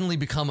you suddenly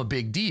become a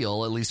big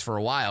deal, at least for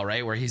a while,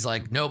 right? Where he's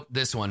like, nope,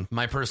 this one,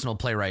 my personal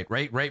playwright,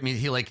 right? Me,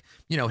 he like,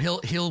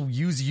 he'll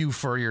use you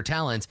for your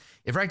talents.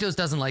 If Rakdos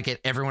doesn't like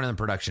it, everyone in the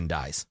production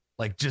dies,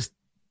 like just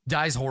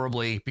dies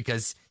horribly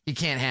because he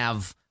can't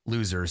have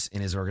losers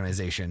in his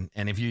organization.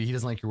 And if he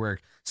doesn't like your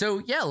work.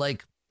 So yeah,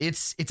 like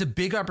it's a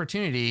big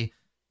opportunity,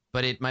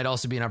 but it might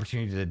also be an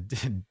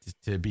opportunity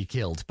to be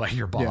killed by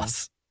your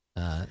boss.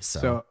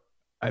 So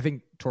I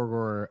think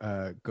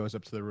Tor-Gor goes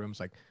up to the rooms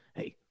like,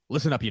 hey,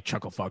 listen up, you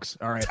chuckle fucks.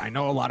 All right, I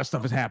know a lot of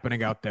stuff is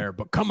happening out there,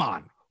 but come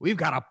on. We've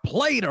got a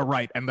play to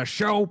write, and the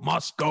show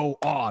must go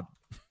on.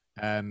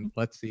 And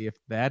let's see if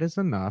that is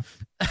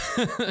enough.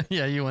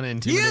 Yeah, you want to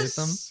intimidate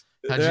them?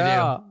 How'd you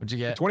do? What'd you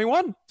get?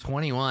 21.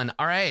 21.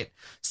 All right.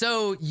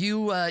 So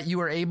you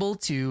were able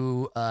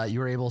to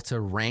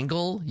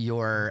wrangle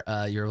your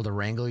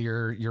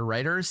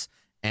writers,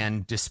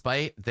 and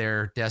despite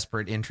their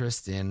desperate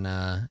interest in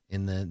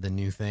the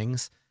new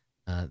things,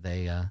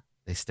 they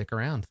stick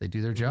around. They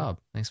do their job.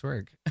 Nice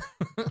work.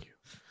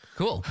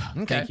 Cool.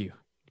 Okay.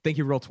 Thank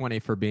you,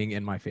 Roll20, for being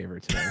in my favor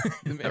today.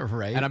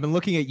 Right. And I've been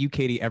looking at you,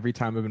 Katie, every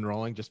time I've been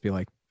rolling. Just be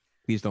like,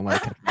 please don't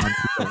let it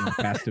run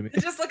past to me.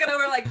 Just looking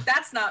over like,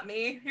 that's not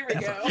me. Here we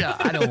go. Yeah,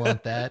 I don't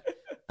want that.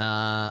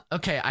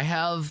 Okay, I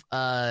have,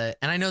 and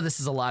I know this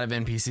is a lot of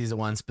NPCs at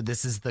once, but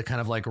this is the kind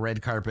of like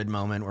red carpet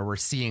moment where we're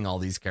seeing all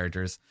these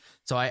characters.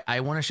 So I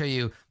want to show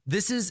you,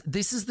 this is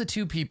the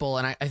two people,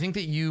 and I think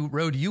that you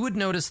would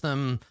notice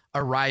them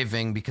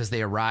arriving because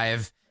they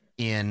arrive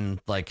in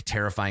like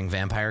terrifying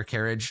vampire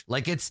carriage.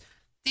 Like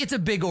it's a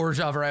big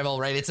Orzhov arrival,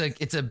 right? It's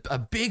a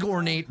big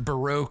ornate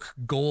Baroque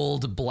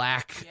gold and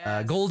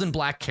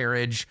black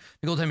carriage,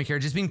 the gold timey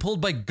carriage. It's being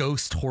pulled by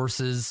ghost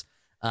horses.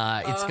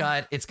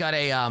 It's got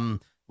a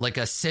like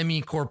a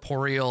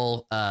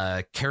semi-corporeal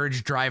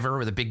carriage driver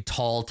with a big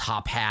tall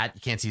top hat.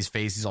 You can't see his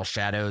face, he's all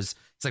shadows.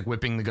 It's like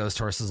whipping the ghost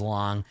horses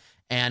along.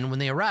 And when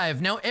they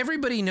arrive, now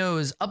everybody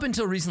knows up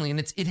until recently, and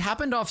it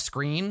happened off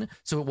screen,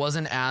 so it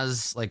wasn't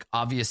as like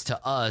obvious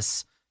to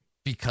us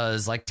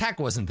because like Tak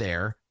wasn't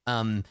there.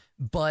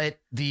 But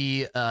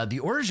the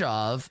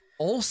Orzhov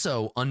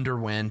also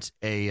underwent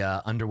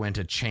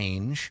a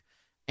change,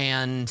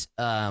 and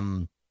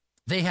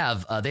they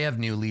have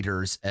new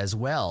leaders as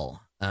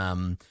well.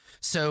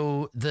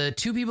 So the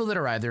two people that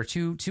arrive, there are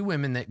two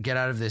women that get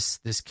out of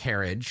this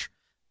carriage.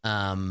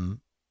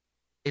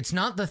 It's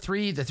not the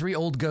three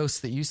old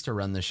ghosts that used to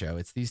run the show.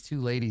 It's these two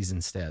ladies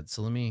instead.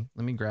 So let me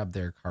grab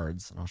their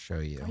cards and I'll show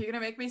you. Are you gonna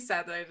make me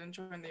sad that I didn't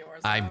join the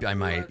Orzhov? I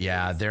might.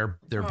 Yeah, they're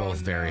both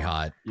very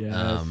hot.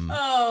 Yes.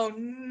 Oh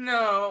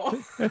no.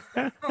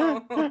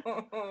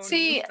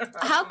 See,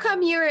 how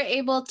come you were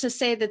able to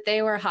say that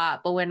they were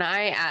hot, but when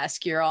I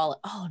ask, you're all,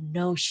 oh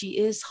no, she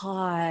is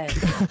hot.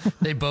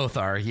 They both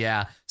are.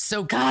 Yeah.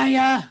 So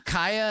Kaya.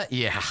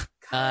 Yeah.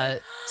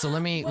 So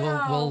let me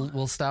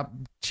we'll stop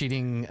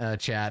cheating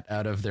chat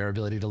out of their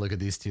ability to look at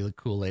these two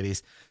cool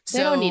ladies. So,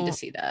 They don't need to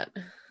see that.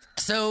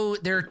 So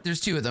there's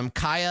two of them,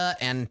 Kaya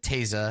and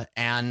Teza,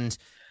 and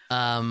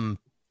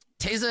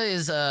Teza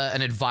is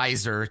an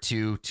advisor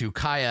to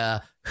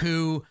Kaya,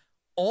 who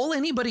all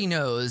anybody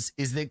knows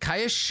is that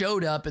Kaya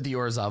showed up at the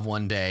Orzhov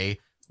one day,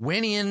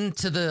 went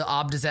into the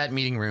Obdazat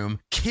meeting room,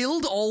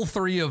 killed all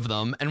three of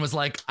them, and was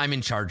like, I'm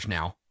in charge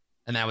now.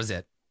 And that was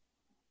it.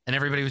 And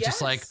everybody was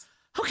just like,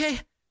 okay,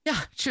 yeah,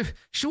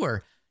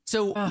 sure.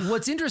 So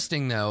what's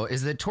interesting, though,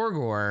 is that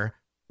Tor-Gor,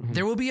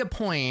 there will be a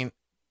point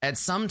at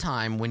some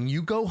time when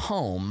you go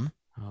home.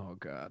 Oh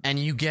God! And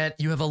you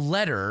have a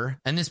letter,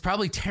 and this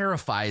probably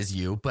terrifies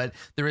you, but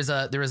there is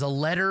a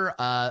letter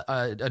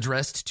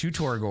addressed to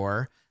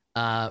Tor-Gor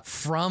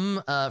from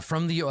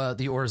the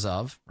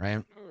Orzhov,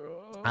 right?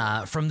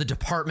 From the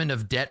Department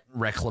of Debt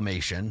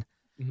Reclamation.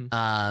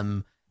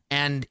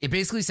 And it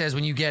basically says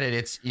when you get it,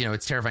 it's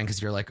terrifying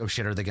because you're like, oh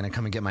shit, are they going to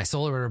come and get my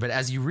soul or whatever? But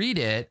as you read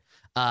it,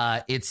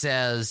 it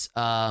says,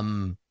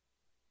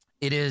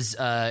 it is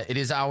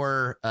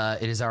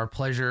our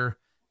pleasure,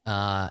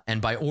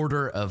 and by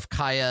order of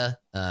Kaya,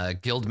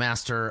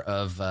 Guildmaster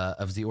of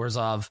the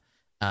Orzhov,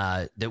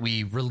 that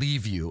we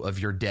relieve you of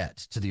your debt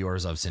to the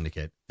Orzhov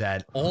Syndicate.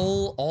 That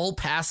all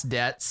past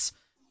debts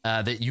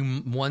that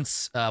you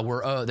once owed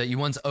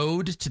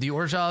to the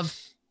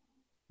Orzhov,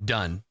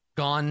 done.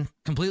 Gone,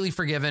 completely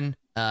forgiven.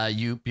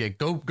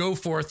 Go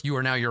forth. You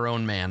are now your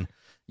own man.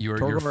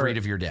 You're freed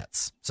of your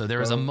debts. So there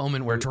was a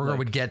moment where Tor-Gor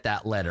would get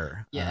that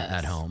letter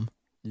at home.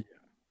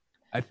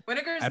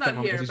 Winnegar's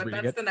not here, but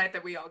that's the night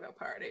that we all go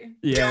party.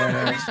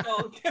 Yeah.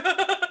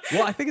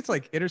 Well, I think it's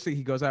like interesting.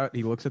 He goes out,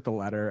 he looks at the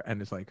letter,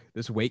 and it's like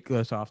this weight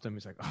goes off him.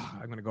 He's like, oh,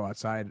 I'm gonna go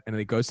outside, and then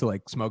he goes to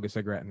like smoke a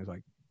cigarette, and he's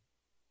like,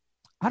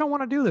 I don't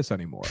want to do this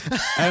anymore.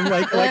 And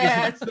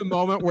it's the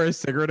moment where his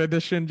cigarette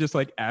edition just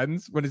like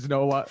ends when he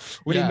no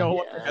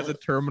longer has a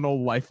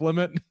terminal life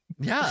limit.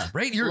 Yeah,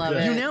 right.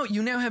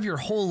 You now have your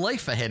whole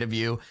life ahead of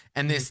you,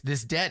 and this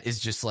debt is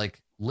just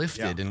like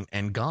lifted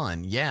and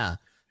gone. Yeah,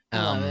 I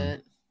love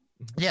it.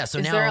 Yeah. So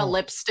is now there a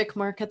lipstick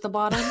mark at the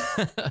bottom?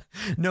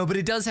 No, but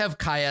it does have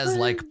Kaya's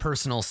like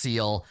personal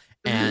seal.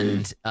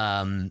 And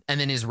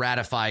then is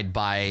ratified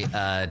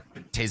by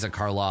Teza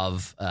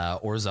Karlov,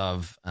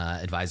 Orzhov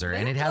advisor,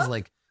 and it has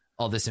like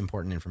all this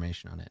important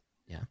information on it.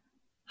 Yeah,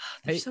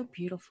 they're so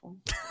beautiful.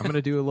 I'm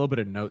gonna do a little bit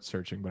of note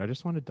searching, but I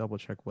just want to double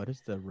check what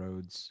is the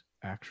road's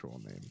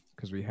actual name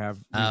because we have.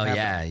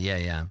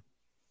 Yeah.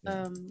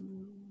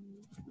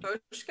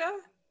 Boshka?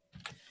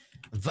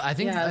 I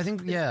think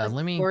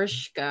let me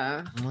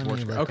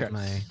Borshka. look at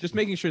my. Just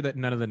making sure that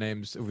none of the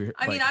names over here.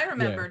 I mean, I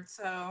remembered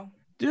so.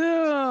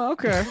 Yeah.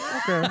 Okay.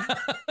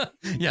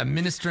 Yeah,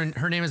 Ministrant.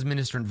 Her name is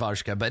Ministrant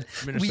Vashka, but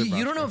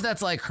you don't know if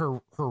that's like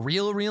her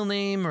real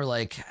name or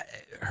like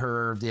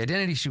the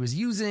identity she was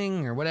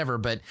using or whatever.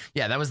 But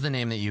yeah, that was the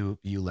name that you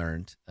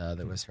learned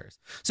that was hers.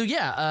 So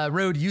yeah,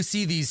 Rode, you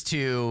see these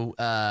two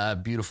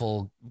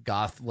beautiful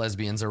goth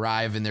lesbians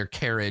arrive in their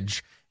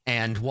carriage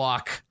and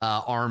walk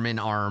arm in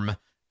arm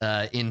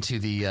into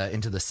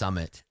the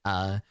summit.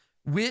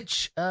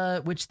 Which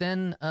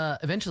then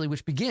eventually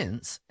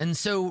begins. And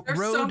so there's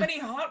so many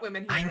hot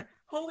women here.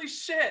 Holy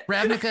shit.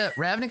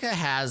 Ravnica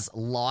has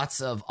lots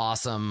of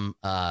awesome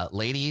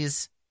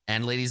ladies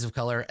and ladies of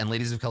color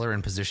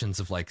in positions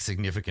of like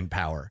significant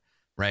power,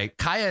 right?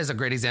 Kaya is a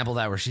great example of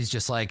that, where she's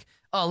just like,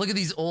 oh, look at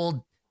these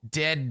old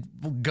dead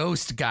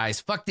ghost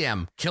guys. Fuck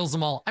them. Kills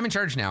them all. I'm in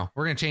charge now.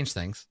 We're going to change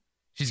things.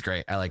 She's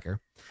great. I like her.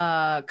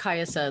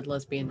 Kaya said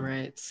lesbian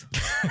rights.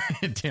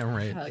 Damn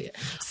right. Hell yeah.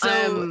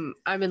 So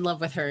I'm in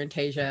love with her and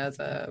Tasia as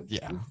a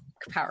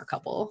power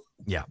couple.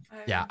 Yeah.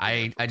 Yeah.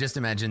 I just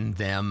imagine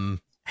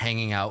them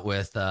hanging out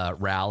with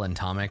Ral and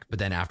Tomek, but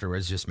then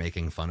afterwards just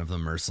making fun of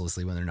them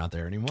mercilessly when they're not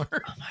there anymore.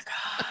 Oh my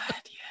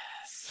God.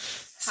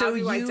 Yes. How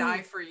do I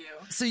die for you?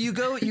 So you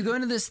go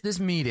into this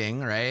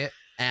meeting, right?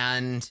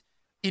 And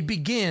it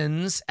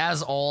begins,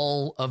 as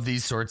all of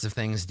these sorts of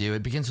things do,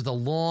 it begins with a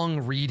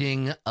long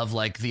reading of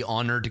like the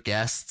honored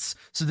guests.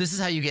 So this is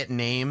how you get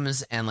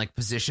names and like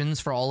positions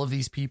for all of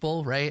these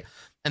people, right?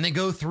 And they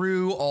go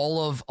through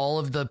all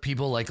of the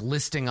people, like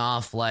listing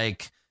off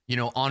like, you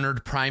know,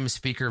 honored prime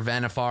speaker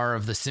Vanifar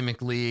of the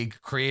Simic League,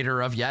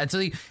 creator of and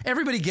so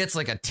everybody gets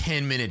like a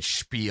 10-minute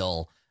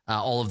spiel.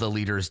 All of the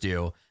leaders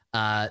do.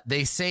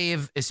 They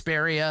save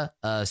Isperia,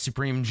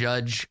 Supreme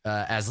Judge,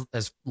 as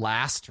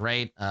last,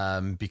 right?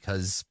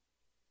 Because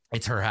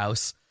it's her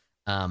house.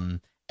 And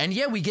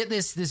yeah, we get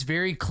this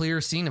very clear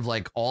scene of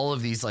like all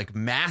of these like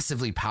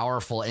massively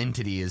powerful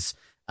entities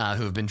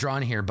who have been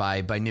drawn here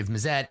by Niv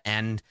Mizzet.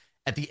 And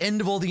at the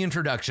end of all the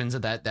introductions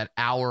of that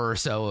hour or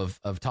so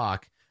of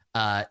talk,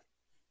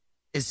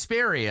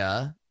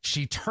 Isperia,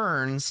 she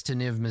turns to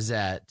Niv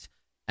Mizzet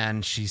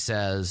and she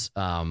says,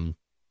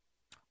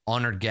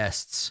 honored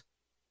guests,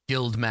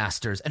 guild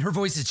masters, and her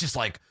voice is just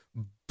like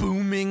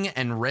booming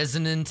and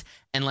resonant,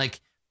 and like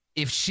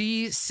if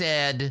she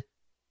said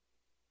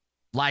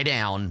lie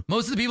down,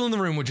 most of the people in the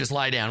room would just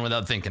lie down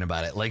without thinking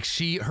about it. Like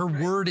her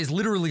word is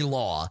literally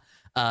law.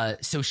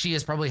 So she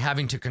is probably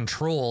having to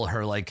control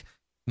her like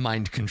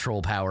mind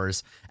control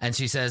powers, and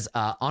she says,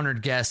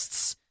 honored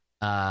guests,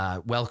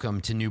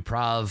 welcome to New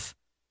Prav.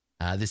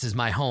 This is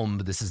my home,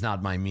 but this is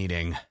not my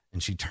meeting.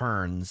 And she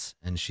turns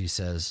and she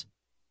says,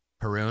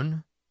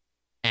 Haroon.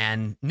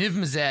 And Niv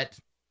Mizzet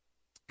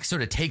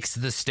sort of takes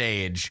the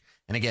stage.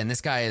 And again,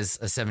 this guy is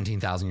a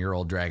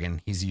 17,000-year-old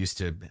dragon. He's used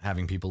to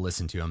having people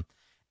listen to him.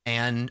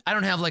 And I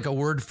don't have like a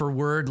word for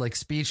word like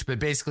speech, but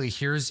basically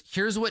here's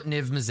what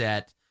Niv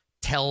Mizzet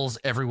tells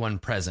everyone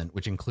present,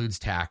 which includes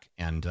Tak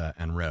and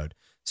Rode.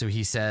 So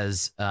he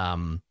says,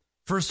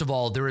 first of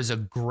all, there is a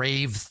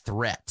grave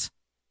threat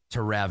to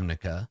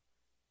Ravnica.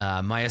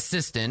 My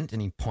assistant,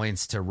 and he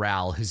points to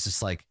Ral, who's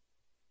just like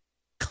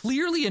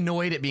clearly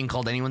annoyed at being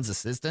called anyone's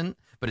assistant,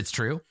 but it's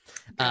true.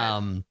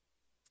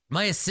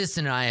 My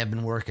assistant and I have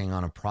been working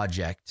on a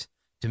project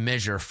to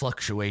measure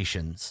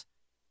fluctuations,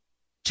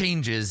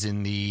 changes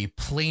in the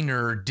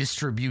planar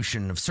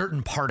distribution of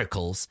certain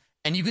particles.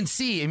 And you can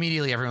see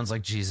immediately everyone's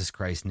like, Jesus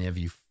Christ, Niv,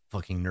 you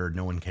fucking nerd.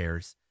 No one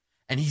cares.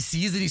 And he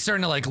sees that he's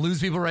starting to like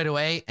lose people right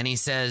away. And he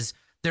says,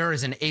 there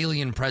is an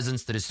alien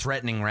presence that is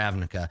threatening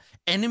Ravnica.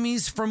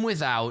 Enemies from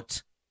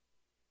without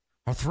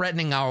are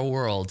threatening our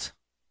world.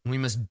 We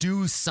must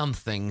do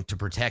something to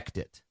protect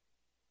it.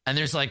 And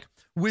there's like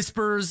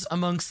whispers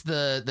amongst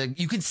the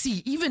you can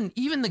see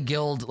even the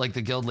guild, like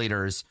the guild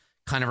leaders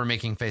kind of are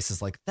making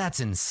faces like, that's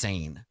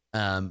insane.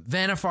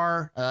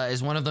 Vanifar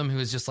is one of them who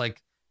is just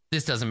like,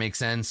 this doesn't make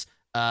sense.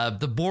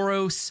 The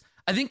Boros,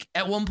 I think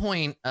at one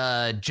point,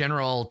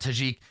 General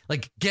Tajik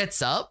like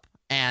gets up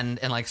and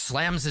like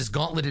slams his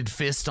gauntleted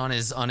fist on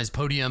his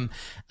podium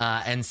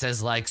and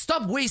says like,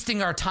 stop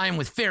wasting our time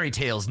with fairy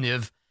tales,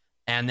 Niv.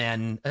 And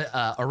then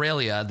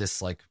Aurelia,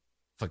 this like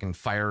fucking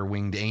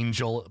fire-winged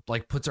angel,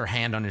 like puts her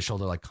hand on his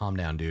shoulder, like, calm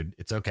down, dude.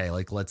 It's okay.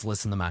 Like, let's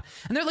listen them out.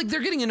 And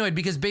they're getting annoyed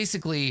because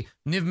basically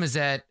Niv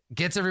Mizzet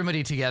gets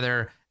everybody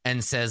together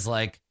and says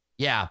like,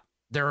 yeah,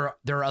 there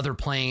are other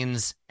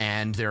planes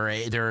and there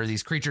are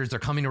these creatures. They're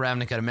coming to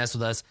Ravnica to mess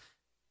with us.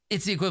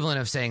 It's the equivalent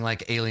of saying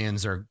like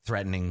aliens are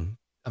threatening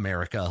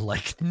America.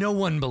 Like no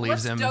one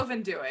believes him. What's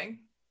Dovin doing?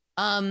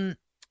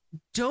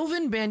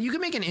 Dovin Band, you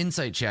can make an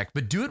insight check,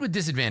 but do it with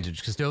disadvantage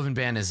because Dovin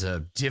Band is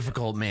a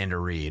difficult man to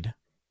read.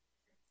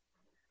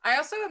 I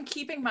also am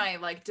keeping my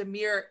like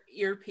Demir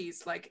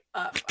earpiece like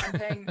up. I'm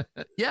paying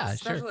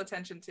special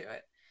attention to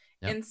it.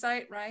 Yep.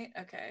 Insight, right?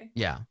 Okay.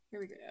 Yeah. Here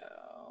we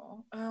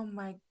go. Oh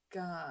my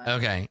god.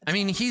 Okay. I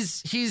mean,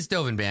 he's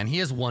Dovin Band. He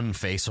has one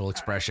facial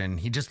expression.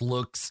 He just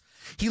looks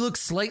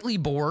slightly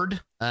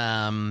bored.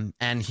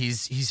 And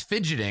he's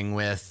fidgeting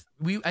with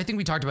I think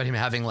we talked about him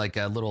having like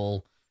a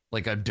little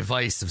like a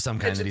device of some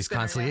kind that he's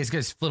constantly he's got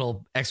his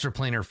little extra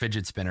planar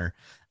fidget spinner.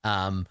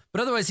 But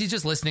otherwise he's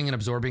just listening and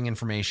absorbing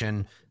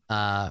information.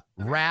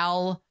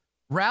 Ral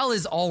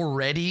is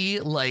already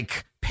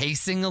like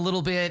pacing a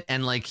little bit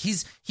and like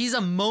he's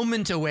a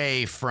moment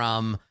away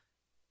from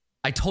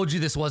I told you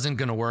this wasn't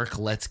going to work.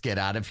 Let's get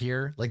out of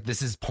here. Like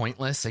this is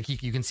pointless. Like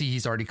you can see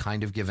he's already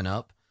kind of given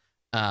up.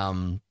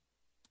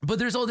 But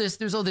there's all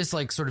this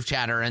like sort of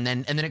chatter and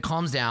then it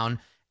calms down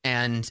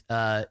and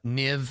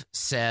Niv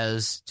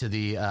says to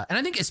the and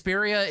I think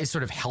Isperia is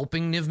sort of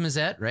helping Niv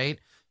Mizzet, right?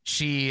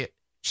 She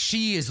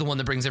is the one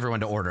that brings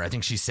everyone to order. I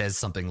think she says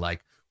something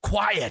like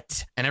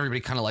quiet and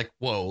everybody kind of like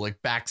whoa,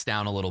 like backs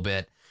down a little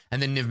bit.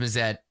 And then Niv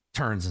Mizzet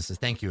turns and says,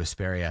 thank you,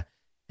 Isperia. And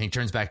he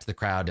turns back to the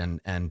crowd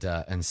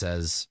and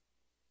says,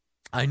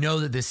 I know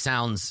that this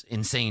sounds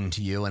insane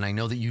to you, and I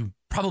know that you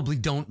probably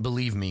don't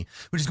believe me,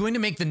 which is going to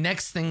make the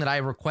next thing that I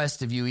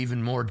request of you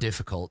even more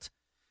difficult.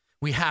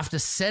 We have to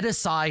set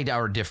aside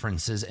our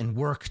differences and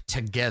work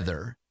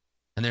together.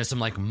 And there's some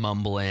like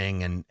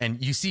mumbling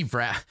and you see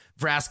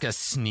Vraska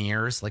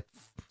sneers like,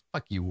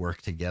 fuck you,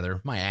 work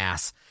together, my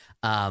ass.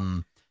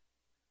 And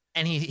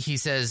he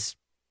says,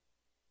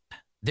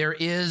 there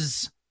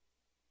is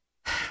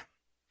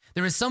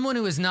There is someone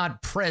who is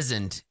not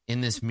present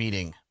in this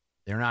meeting.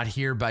 They're not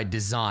here by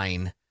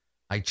design.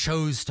 I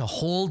chose to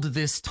hold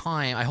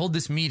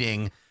this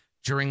meeting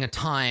during a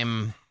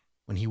time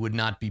when he would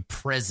not be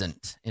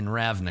present in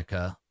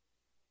Ravnica.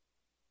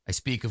 I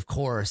speak, of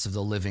course, of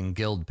the living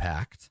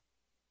Guildpact.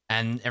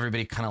 And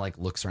everybody kind of like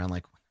looks around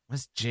like, what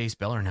does Jace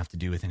Beleren have to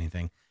do with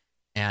anything?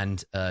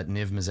 And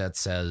Niv Mizzet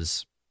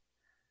says,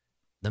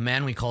 the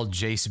man we call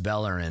Jace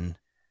Beleren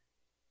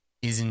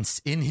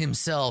is in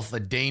himself a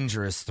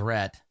dangerous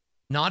threat,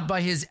 not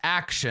by his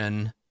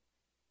action,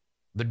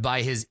 but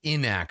by his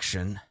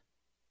inaction.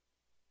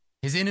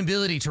 His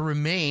inability to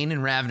remain in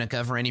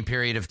Ravnica for any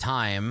period of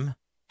time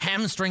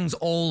hamstrings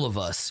all of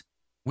us,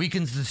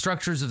 weakens the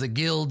structures of the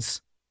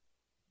guilds.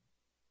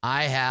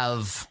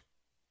 And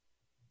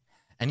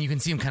you can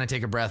see him kind of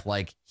take a breath,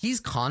 like he's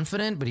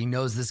confident, but he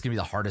knows this is going to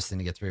be the hardest thing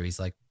to get through. He's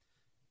like,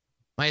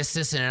 my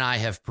assistant and I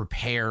have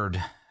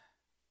prepared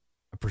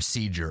a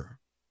procedure,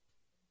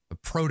 a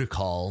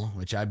protocol,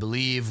 which I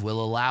believe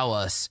will allow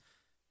us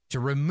to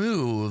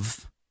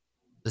remove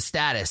the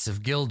status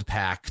of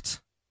Guildpact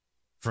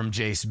from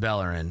Jace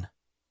Beleren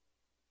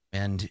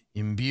and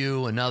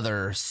imbue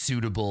another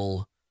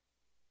suitable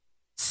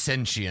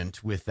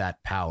sentient with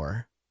that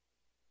power.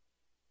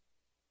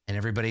 And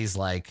everybody's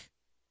like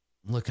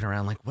looking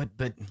around like, what?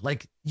 But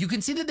like, you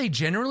can see that they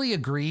generally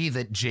agree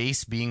that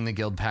Jace being the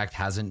Guildpact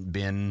hasn't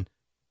been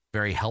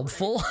very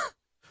helpful.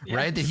 Yeah.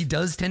 Right? That he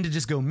does tend to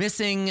just go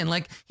missing, and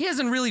like he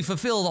hasn't really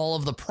fulfilled all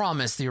of the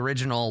promise the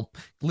original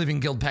living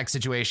Guildpact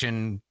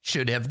situation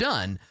should have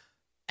done.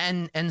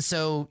 And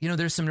so, you know,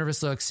 there's some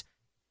nervous looks.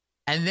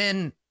 And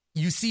then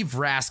you see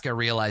Vraska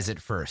realize it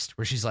first,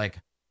 where she's like,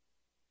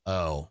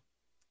 oh,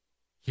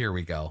 here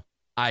we go.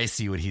 I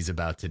see what he's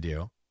about to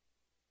do.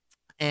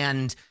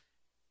 And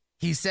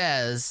he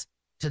says,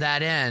 to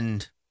that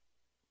end,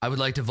 I would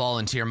like to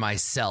volunteer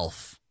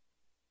myself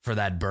for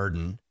that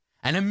burden.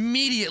 And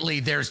immediately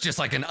there's just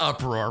like an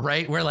uproar,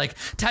 right? Where like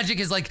Tajik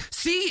is like,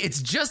 see,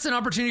 it's just an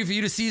opportunity for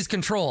you to seize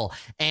control.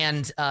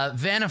 And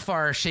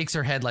Vanifar shakes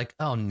her head like,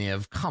 oh,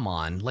 Niv, come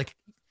on. Like,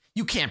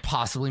 you can't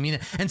possibly mean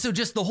it. And so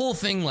just the whole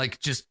thing like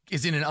just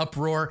is in an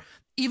uproar.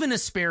 Even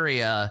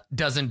Asperia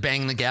doesn't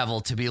bang the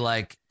gavel to be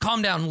like,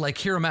 calm down, like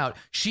hear him out.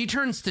 She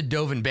turns to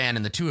Dovin Ban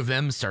and the two of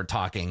them start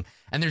talking.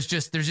 And there's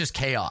just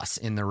chaos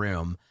in the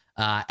room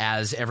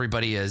as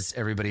everybody is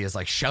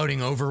like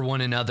shouting over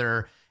one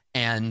another.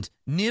 And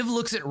Niv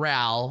looks at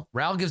Ral.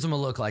 Ral gives him a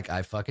look like,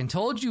 I fucking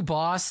told you,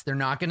 boss. They're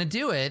not going to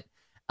do it.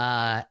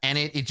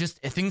 And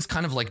things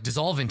kind of like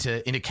dissolve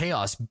into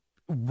chaos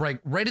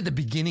right at the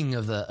beginning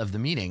of the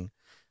meeting.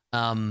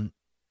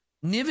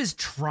 Niv is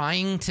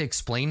trying to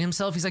explain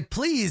himself. He's like,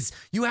 please,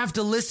 you have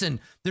to listen.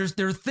 There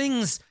are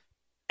things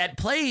at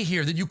play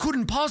here that you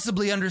couldn't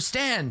possibly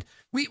understand.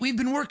 We've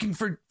been working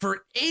for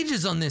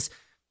ages on this.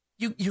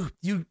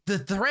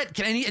 The threat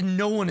and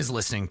no one is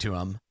listening to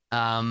him.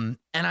 And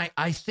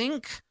I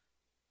think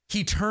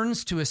he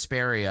turns to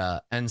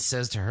Asperia and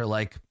says to her,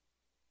 like,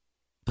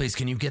 please,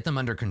 can you get them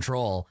under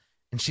control?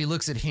 And she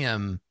looks at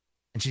him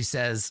and she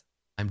says,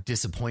 I'm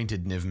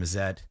disappointed, Niv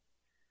Mizzet.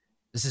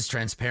 This is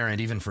transparent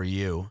even for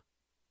you.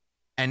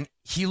 And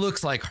he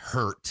looks like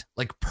hurt,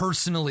 like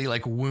personally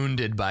like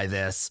wounded by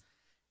this.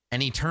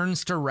 And he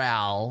turns to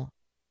Ral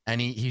and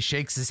he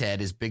shakes his head,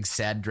 his big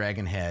sad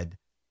dragon head.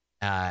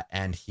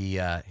 And he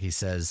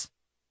says,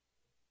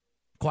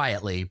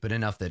 quietly, but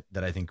enough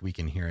that I think we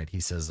can hear it.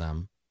 He says,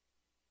 I'm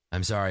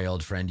sorry,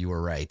 old friend, you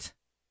were right.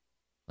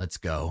 Let's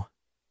go.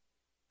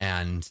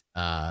 And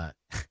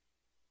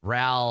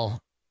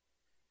Ral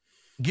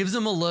gives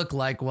him a look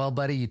like, well,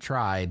 buddy, you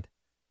tried.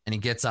 And he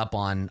gets up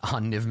on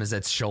Niv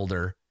Mizzet's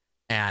shoulder,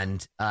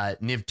 and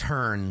Niv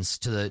turns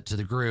to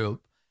the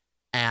group,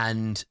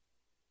 and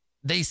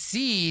they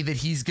see that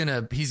he's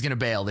gonna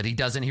bail, that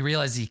he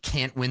realizes he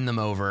can't win them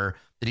over,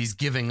 that he's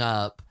giving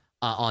up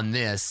on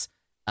this.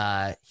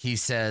 He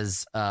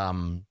says,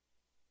 there's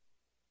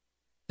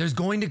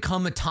going to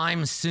come a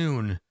time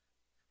soon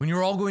when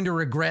you're all going to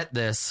regret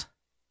this.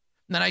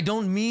 And I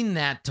don't mean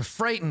that to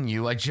frighten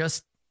you.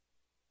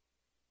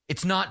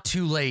 It's not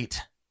too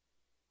late.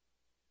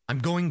 I'm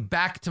going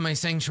back to my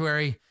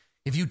sanctuary.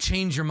 If you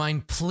change your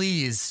mind,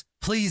 please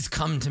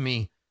come to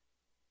me.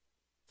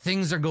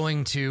 Things are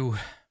going to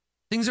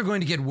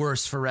get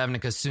worse for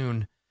Ravnica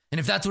soon. And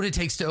if that's what it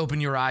takes to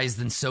open your eyes,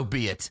 then so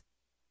be it.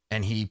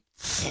 And he,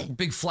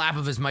 big flap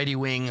of his mighty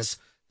wings,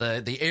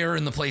 the air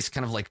in the place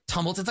kind of like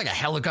tumbles. It's like a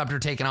helicopter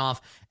taking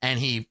off, and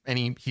he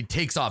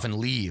takes off and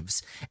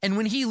leaves. And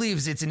when he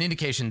leaves, it's an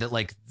indication that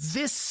like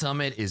this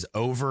summit is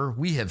over.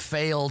 We have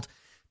failed.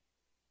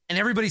 And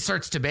everybody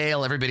starts to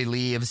bail. Everybody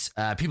leaves.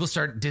 People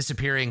start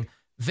disappearing.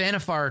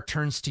 Vanifar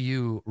turns to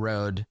you,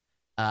 Rode,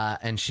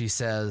 and she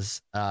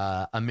says,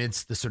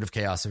 amidst the sort of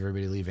chaos of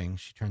everybody leaving,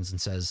 she turns and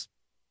says,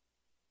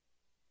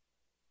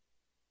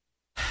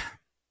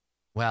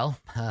 well,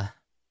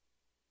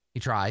 he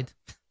tried.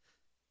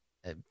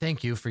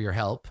 Thank you for your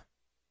help.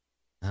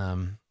 She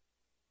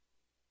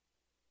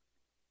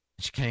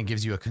kind of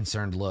gives you a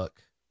concerned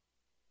look,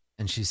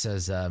 and she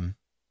says,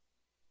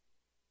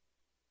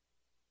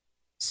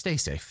 stay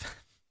safe.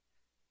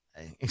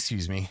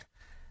 Excuse me.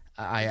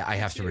 I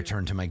have to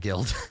return to my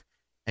guild.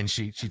 And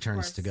she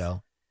turns to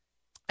go.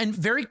 And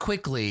very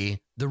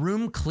quickly, the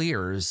room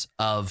clears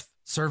of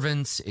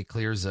servants. It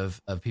clears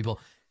of people.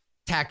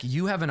 Tak,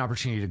 you have an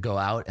opportunity to go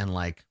out and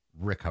like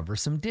recover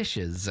some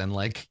dishes and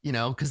like, you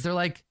know, because they're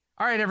like,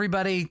 all right,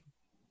 everybody,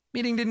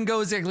 meeting didn't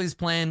go exactly as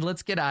planned.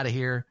 Let's get out of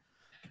here.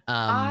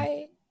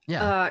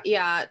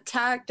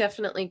 Tak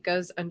definitely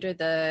goes under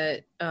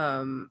the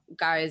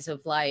guise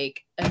of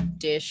like a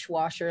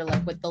dishwasher,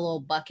 like with the little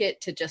bucket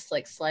to just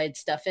like slide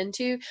stuff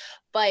into,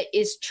 but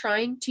is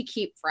trying to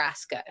keep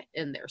Vraska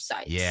in their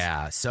sights.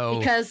 Yeah, so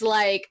because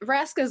like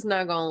Vraska's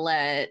not gonna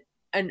let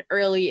an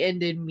early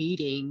ended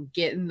meeting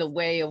get in the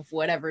way of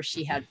whatever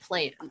she had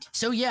planned.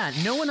 So yeah,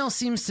 no one else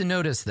seems to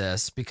notice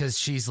this because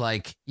she's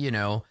like, you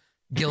know,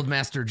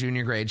 Guildmaster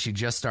junior grade. She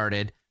just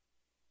started.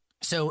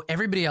 So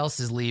everybody else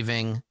is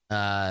leaving.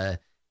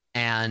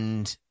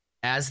 And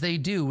as they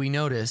do, we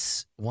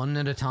notice one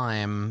at a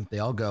time, they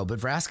all go. But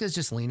Vraska's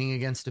just leaning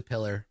against a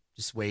pillar,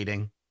 just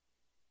waiting,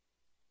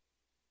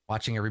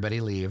 watching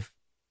everybody leave.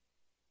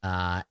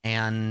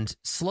 And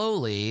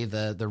slowly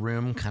the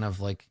room kind of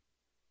like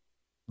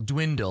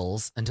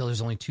dwindles until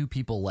there's only two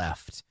people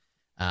left.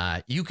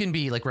 You can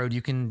be like Road.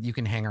 You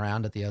can hang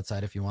around at the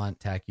outside if you want.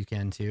 Tak, you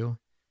can too.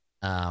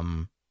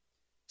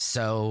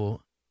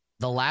 So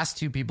the last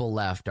two people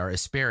left are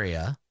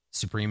Asperia,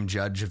 Supreme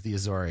Judge of the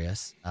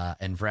Azorius,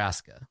 and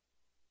Vraska.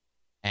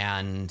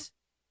 And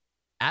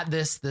at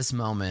this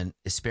moment,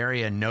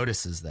 Asperia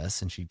notices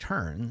this and she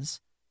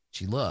turns,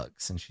 she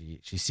looks and she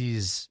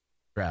sees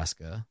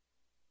Vraska,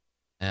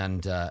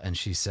 and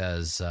she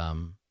says,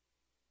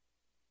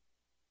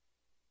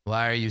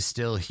 "Why are you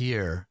still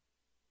here,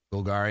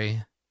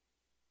 Golgari?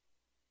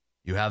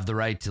 You have the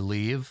right to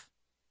leave.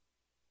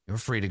 You're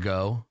free to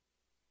go."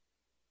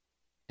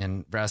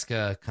 And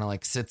Vraska kind of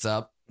like sits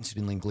up. She's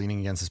been like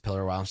leaning against this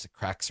pillar a while. And she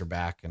cracks her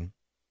back and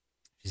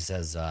she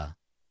says,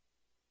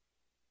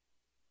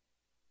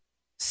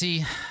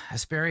 "See,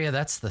 Asperia,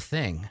 that's the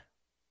thing."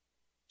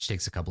 She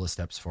takes a couple of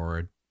steps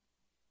forward.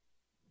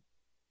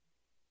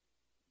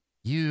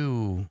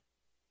 "You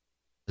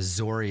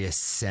Azorius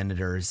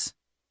senators,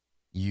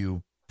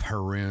 you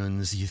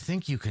Peruns, you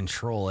think you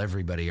control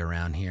everybody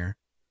around here.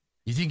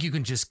 You think you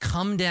can just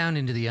come down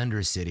into the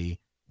Undercity,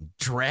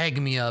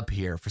 drag me up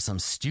here for some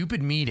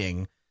stupid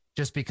meeting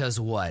just because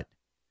what?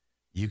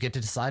 You get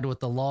to decide what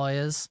the law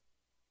is?"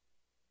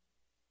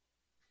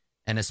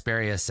 And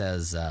Asperia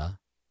says,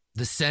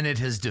 "The Senate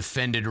has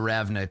defended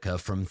Ravnica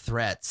from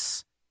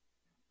threats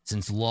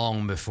since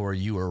long before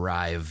you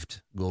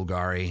arrived,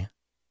 Golgari."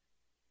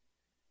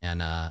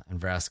 And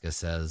Vraska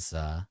says,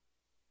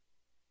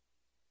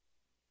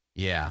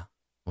 "Yeah,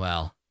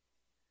 well,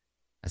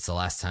 that's the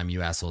last time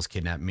you assholes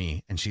kidnapped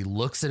me." And she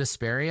looks at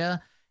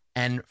Asperia,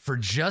 and for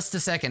just a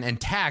second,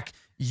 and Tak,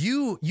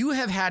 you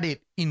have had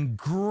it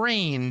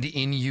ingrained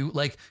in you,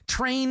 like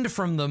trained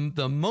from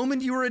the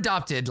moment you were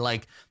adopted.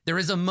 Like there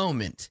is a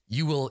moment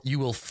you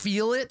will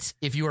feel it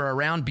if you are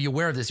around. Be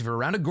aware of this. If you're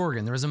around a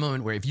Gorgon, there is a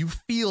moment where if you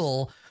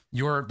feel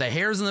the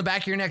hairs on the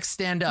back of your neck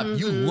stand up,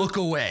 you look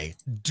away.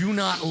 Do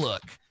not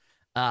look.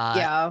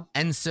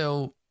 And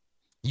so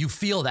you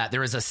feel that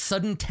there is a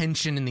sudden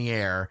tension in the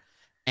air,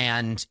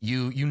 and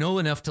you know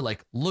enough to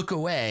like look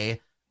away.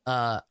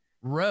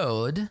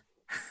 Road.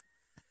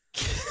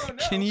 Oh, no.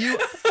 Can you?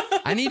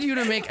 I need you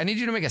to make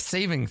a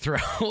saving throw.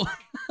 Oh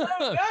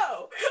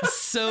no!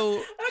 So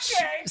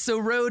okay. So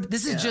Road,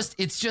 this is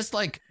just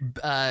like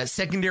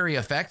secondary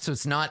effect. So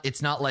it's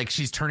not like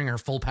she's turning her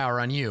full power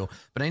on you.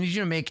 But I need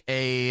you to make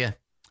a.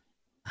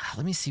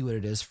 Let me see what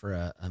it is for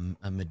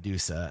a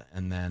Medusa,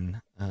 and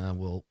then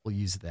we'll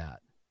use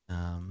that.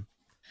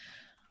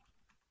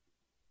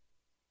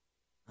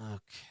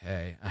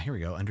 Okay, here we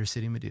go.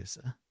 Undercity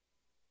Medusa.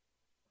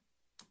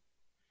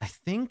 I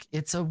think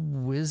it's a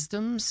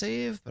wisdom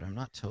save, but I'm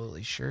not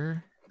totally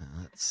sure.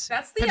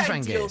 That's the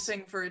ideal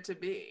thing for it to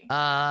be.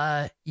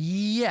 Yeah.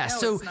 No,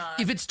 So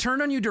if it's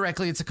turned on you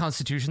directly, it's a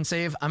Constitution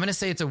save. I'm gonna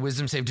say it's a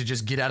wisdom save to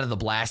just get out of the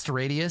blast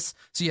radius.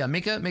 So yeah,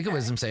 make a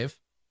wisdom save.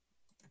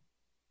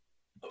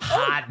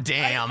 Hot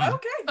damn.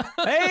 Okay.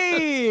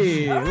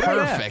 Hey,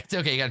 perfect.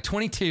 Okay, you got a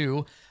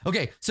 22.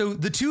 Okay, so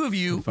the two of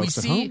you, we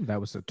see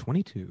that was a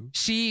 22.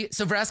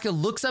 So Vraska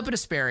looks up at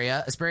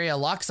Asperia. Asperia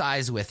locks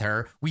eyes with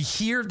her. We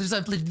hear there's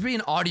be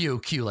an audio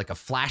cue, like a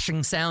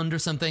flashing sound or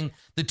something.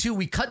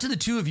 We cut to the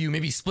two of you,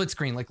 maybe split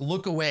screen, like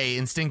look away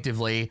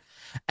instinctively,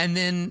 and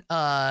then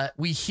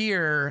we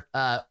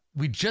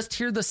just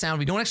hear the sound.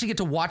 We don't actually get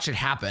to watch it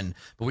happen,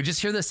 but we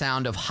just hear the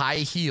sound of high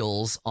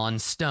heels on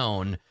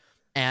stone.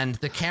 And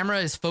the camera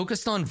is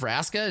focused on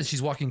Vraska as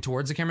she's walking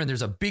towards the camera.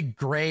 There's a big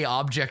gray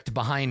object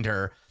behind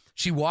her.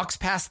 She walks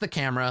past the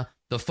camera.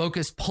 The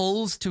focus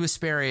pulls to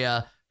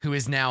Asperia, who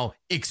is now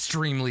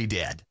extremely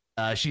dead.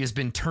 She has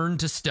been turned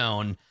to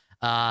stone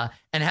and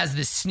has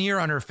this sneer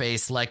on her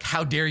face like,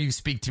 "How dare you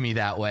speak to me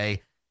that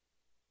way?"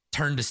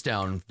 Turned to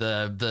stone.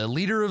 The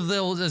leader of the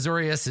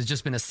Azorius has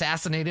just been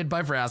assassinated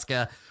by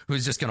Vraska,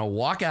 who's just going to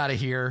walk out of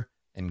here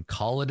and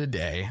call it a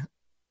day.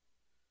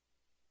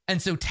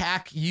 And so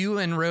Tack, you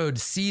and Road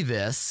see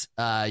this.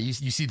 You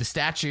see the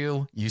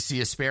statue. You see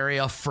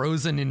Asperia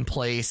frozen in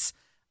place.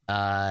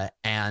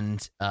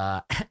 And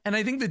I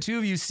think the two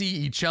of you see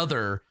each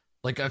other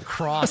like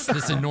across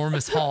this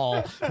enormous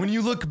hall. When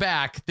you look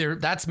back there,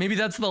 that's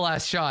the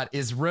last shot,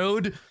 is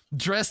Road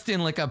dressed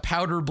in like a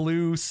powder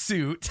blue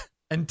suit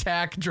and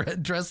Tack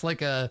dressed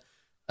like a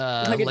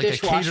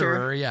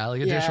caterer. Yeah.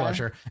 Like a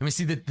dishwasher. And we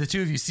see that the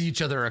two of you see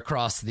each other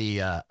across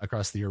the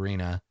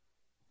arena.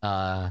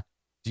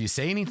 Do you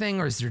say anything,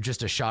 or is there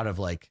just a shot of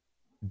like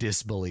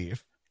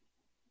disbelief?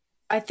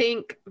 I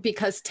think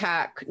because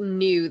Tack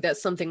knew that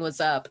something was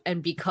up,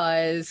 and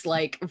because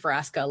like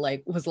Vraska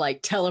like was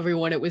like, tell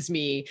everyone it was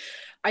me.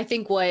 I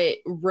think what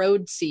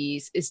Road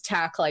sees is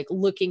Tack like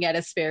looking at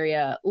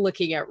Asperia,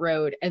 looking at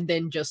Road, and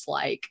then just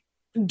like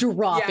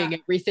dropping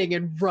everything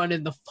and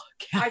running the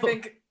fuck out.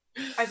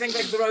 I think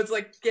like the Road's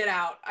like, get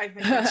out. I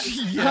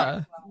think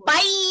yeah.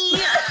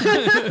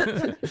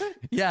 Bye.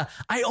 Yeah.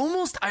 I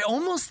almost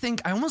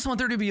want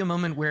there to be a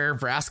moment where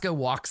Vraska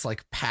walks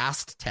like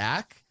past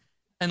Tack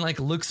and like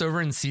looks over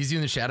and sees you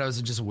in the shadows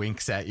and just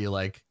winks at you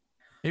like,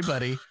 hey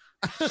buddy.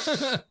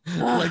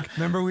 Like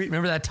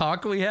remember that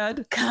talk we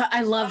had? God,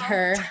 I love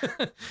her.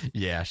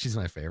 Yeah, she's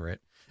my favorite.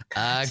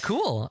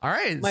 Cool. All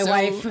right. My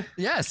wife.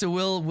 Yeah, so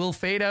we'll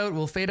fade out.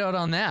 We'll fade out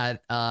on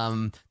that.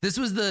 This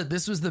was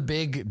the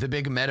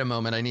big meta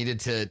moment I needed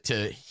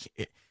to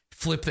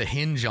flip the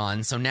hinge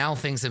on. So now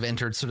things have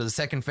entered sort of the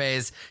second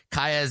phase.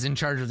 Kaya is in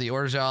charge of the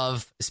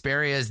Orzhov.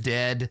 Asperia is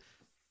dead,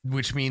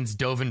 which means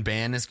Dovin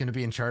Ban is going to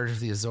be in charge of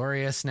the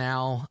Azorius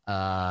now.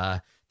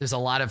 There's a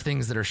lot of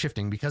things that are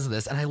shifting because of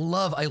this. And I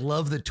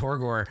love the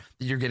Tor-Gor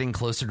that you're getting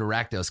closer to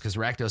Rakdos, because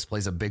Rakdos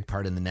plays a big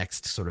part in the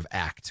next sort of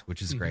act,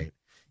 which is great.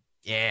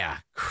 Yeah.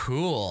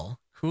 Cool.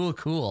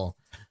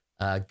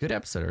 Good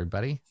episode,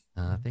 everybody.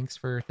 Thanks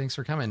for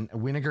coming.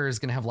 Winnegar is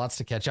going to have lots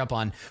to catch up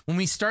on. When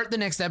we start the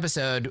next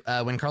episode,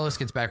 when Carlos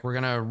gets back, we're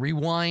going to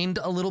rewind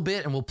a little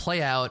bit and we'll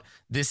play out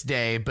this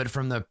day, but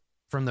from the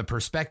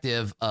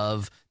perspective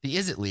of the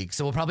Izzet League.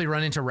 So we'll probably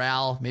run into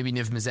Ral, maybe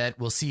Niv Mizzet.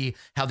 We'll see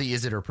how the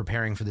Izzet are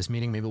preparing for this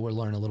meeting. Maybe we'll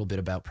learn a little bit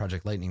about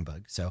Project Lightning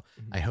Bug. So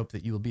I hope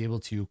that you will be able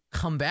to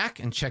come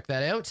back and check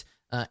that out.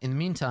 In the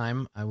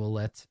meantime, I'll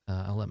let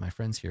my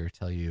friends here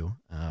tell you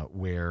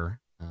where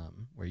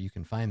you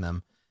can find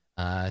them.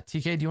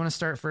 TK, do you want to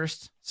start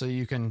first so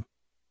you can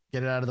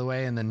get it out of the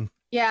way and then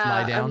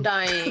lie down? I'm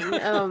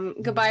dying.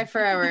 Goodbye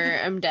forever.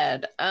 I'm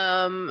dead.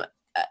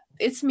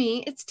 It's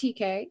me. It's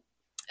TK.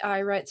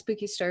 I write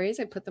spooky stories.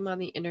 I put them on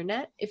the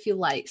internet. If you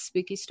like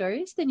spooky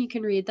stories, then you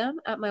can read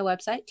them at my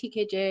website,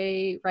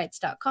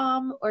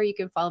 tkjwrites.com, or you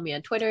can follow me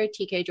on Twitter,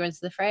 TK Joins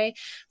the Fray.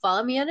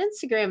 Follow me on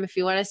Instagram if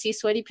you want to see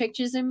sweaty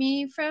pictures of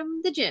me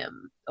from the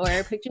gym, or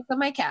pictures of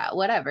my cat,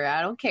 whatever.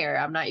 I don't care.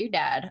 I'm not your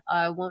dad.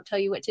 I won't tell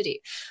you what to do.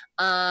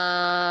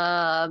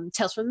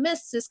 Tales from the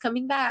Mists is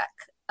coming back.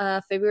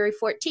 February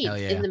 14th.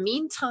 Yeah. In the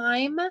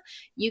meantime,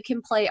 you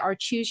can play our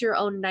Choose Your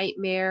Own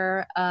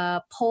Nightmare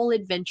poll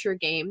adventure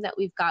game that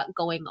we've got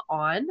going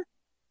on.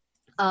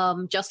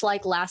 Just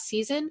like last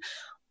season,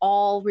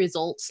 all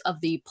results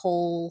of the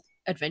poll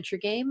adventure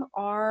game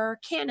are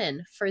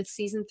canon for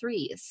season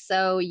 3.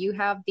 So you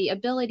have the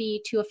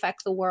ability to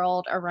affect the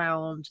world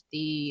around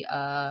the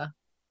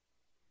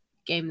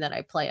game that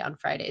I play on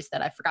Fridays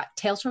that I forgot.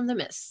 Tales from the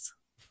Mists.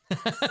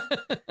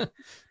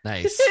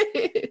 Nice.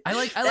 I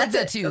like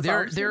that too.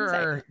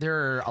 There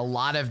are a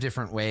lot of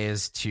different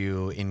ways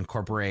to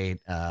incorporate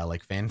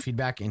like fan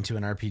feedback into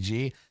an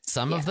RPG.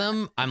 Some of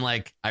them I'm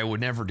like, I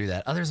would never do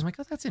that. Others I'm like,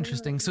 oh, that's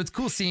interesting. So it's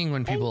cool seeing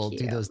when people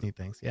do those neat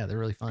things. Yeah, they're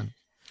really fun.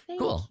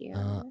 Cool.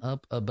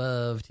 Up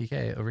above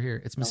TK over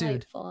here, it's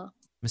Masood.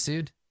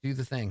 Masood, do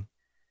the thing.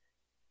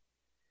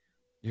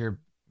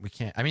 We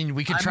can't. I mean,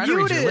 we could try to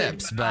read your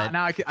lips, but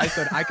now I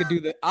said I could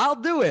do that. I'll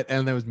do it,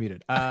 and that was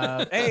muted.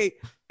 Hey,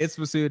 it's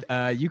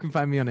Masood. You can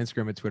find me on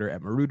Instagram and Twitter at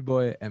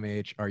Marudeboy,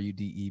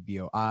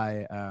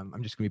 MAHRUDEBOI.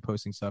 I'm just gonna be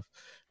posting stuff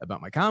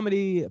about my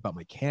comedy, about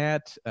my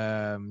cat,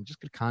 just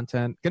good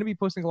content. Gonna be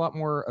posting a lot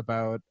more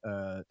about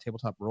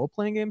tabletop role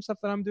playing game stuff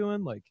that I'm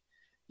doing. Like,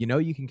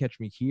 you can catch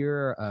me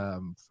here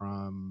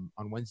from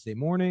on Wednesday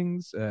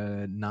mornings,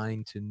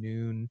 9 to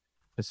noon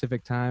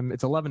Pacific time.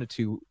 It's 11 to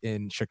 2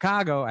 in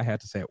Chicago. I had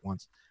to say it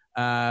once.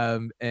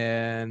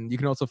 And you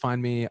can also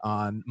find me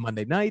on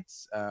Monday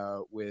nights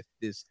with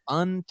this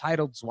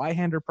untitled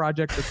Zweihander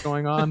project that's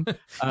going on.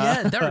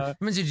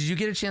 Did you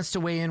get a chance to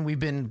weigh in? We've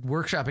been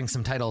workshopping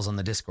some titles on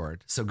the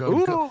Discord, so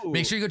go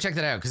make sure you go check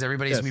that out, because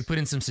we put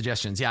in some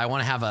suggestions. Yeah, I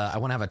want to have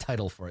a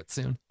title for it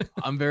soon.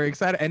 I'm very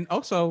excited, and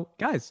also,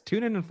 guys,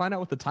 tune in and find out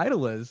what the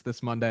title is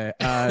this Monday.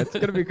 It's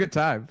gonna be a good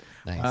time.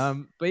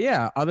 Nice. But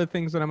yeah, other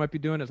things that I might be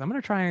doing is I'm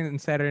gonna try and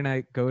Saturday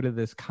night go to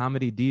this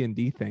comedy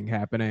D&D thing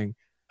happening.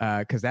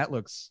 Because that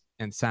looks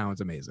and sounds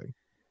amazing.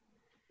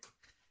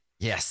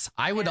 Yes,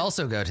 I would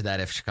also go to that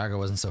if Chicago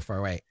wasn't so far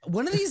away.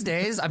 One of these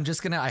days,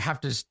 I have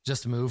to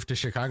just move to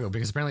Chicago,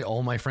 because apparently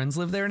all my friends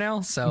live there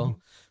now. So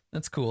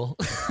That's cool.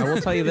 I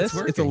will tell you this: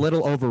 it's a working.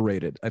 little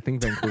overrated. I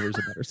think Vancouver's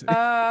a better city.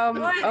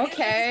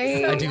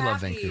 Okay. I do love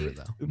Vancouver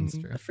though. That's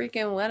true.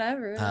 Freaking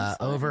whatever. That's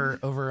fine.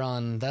 Over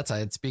on that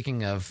side.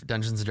 Speaking of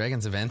Dungeons and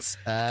Dragons events,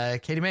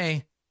 Katie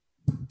May,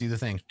 do the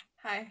thing.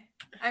 Hi,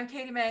 I'm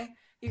Katie May.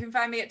 You can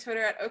find me at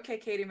Twitter at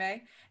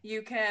OKKatieMay.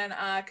 You can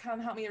come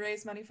help me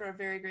raise money for a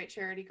very great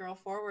charity, Girl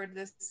Forward,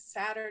 this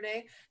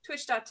Saturday,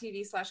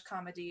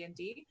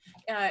 twitch.tv/comedy&d.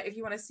 If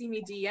you want to see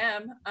me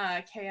DM,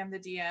 KM the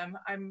DM.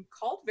 I'm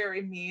called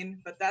very mean,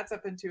 but that's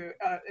up into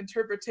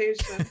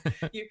interpretation.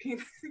 You can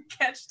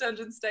catch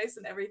Dungeons, Dice,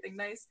 and Everything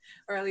Nice,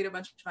 or I lead a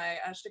bunch of my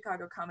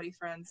Chicago comedy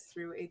friends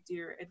through a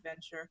deer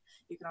adventure.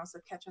 You can also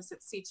catch us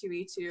at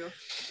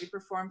C2E2. We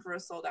perform for a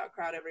sold-out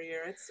crowd every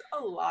year. It's a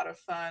lot of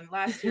fun.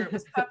 Last year it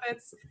was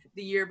puppets.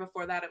 The year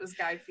before that, it was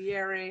Guy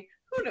Fieri.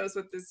 Who knows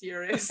what this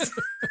year is?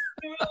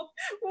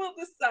 we'll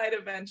decide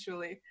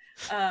eventually.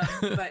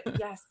 But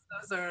yes,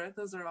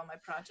 those are all my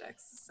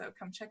projects. So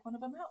come check one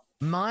of them out.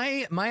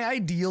 My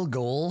ideal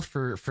goal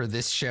for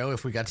this show,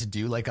 if we got to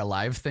do like a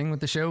live thing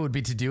with the show, would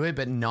be to do it,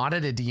 but not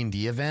at a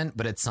D&D event,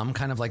 but at some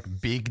kind of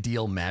like big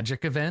deal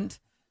Magic event.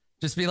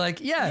 Just be like,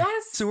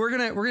 so we're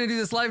gonna do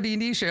this live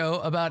D&D show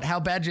about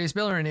how bad Jace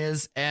Beleren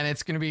is, and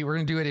we're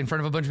gonna do it in front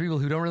of a bunch of people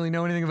who don't really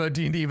know anything about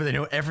D&D, but they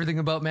know everything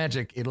about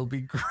Magic. It'll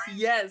be great.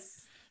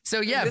 Yes.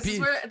 So yeah,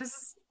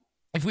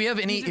 if we have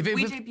any,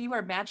 we debut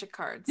our Magic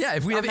cards. Yeah,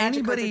 if we have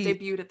anybody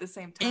debuted at the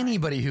same time,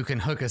 anybody who can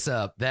hook us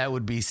up, that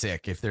would be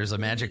sick. If there's a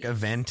Magic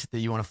event that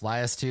you want to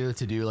fly us to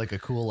do like a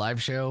cool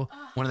live show,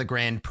 one of the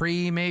Grand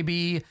Prix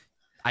maybe.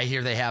 I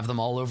hear they have them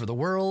all over the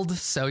world,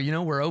 so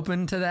we're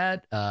open to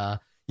that.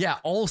 Yeah.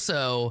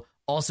 Also,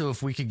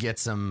 if we could get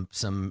some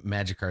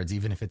Magic cards,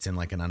 even if it's in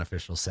like an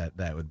unofficial set,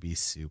 that would be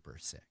super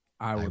sick.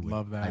 I would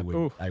love that.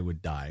 I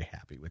would die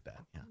happy with that.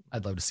 Yeah,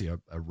 I'd love to see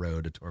a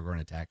road, a Tor-Gor, an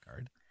attack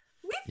card.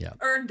 We've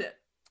earned it.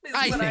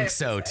 I think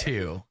so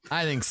too.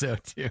 I had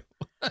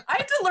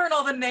to learn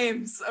all the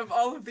names of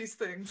all of these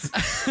things.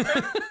 We've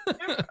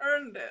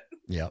earned it.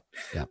 Yep.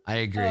 I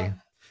agree.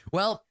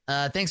 Well,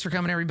 thanks for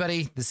coming,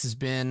 everybody. This has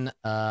been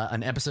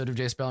an episode of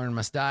Jace Beleren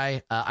Must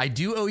Die. I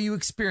do owe you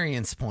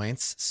experience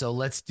points, so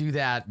let's do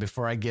that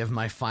before I give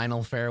my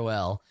final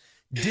farewell.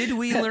 Did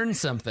we learn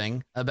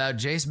something about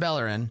Jace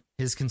Beleren,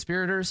 his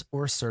conspirators,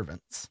 or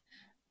servants?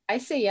 I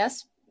say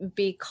yes,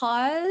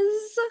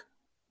 because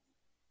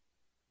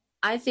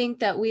I think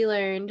that we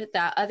learned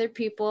that other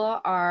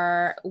people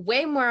are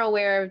way more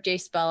aware of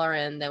Jace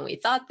Beleren than we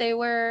thought they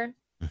were.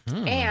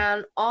 Mm-hmm.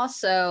 And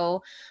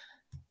also,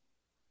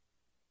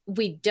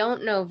 we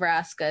don't know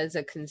Vraska is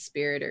a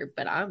conspirator,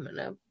 but I'm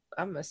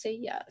gonna say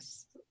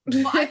yes.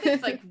 Well, I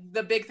think like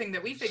the big thing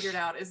that we figured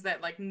out is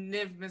that like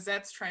Niv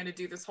Mizette's trying to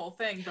do this whole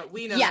thing, but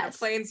we know that a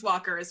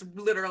Planeswalker is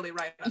literally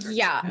right under.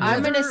 Yeah,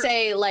 I'm gonna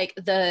say like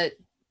the.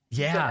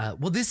 Yeah,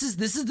 well, this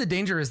is the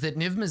danger, is that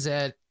Niv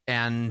Mizzette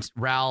and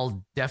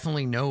Ral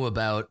definitely know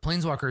about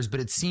Planeswalkers, but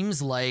it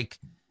seems like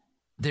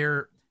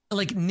they're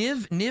like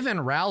Niv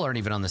and Ral aren't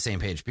even on the same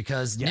page,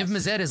 because Niv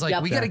Mizzette is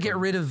like, we got to get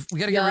rid of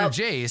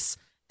Jace.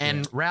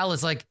 And Ral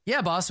is like,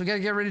 yeah, boss, we got to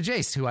get rid of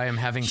Jace, who I am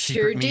having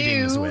secret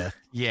meetings with.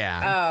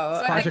 Yeah. Oh,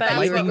 so Project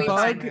Lightning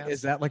Bug?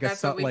 Is that like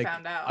that's what we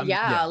found out.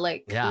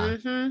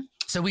 Mm-hmm.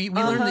 So we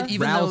learned that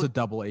even Ral's though a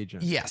double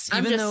agent. Yes,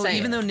 even though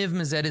Niv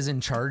Mizzette is in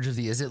charge of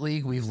the Izzet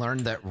League, we've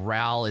learned that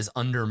Ral is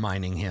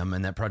undermining him,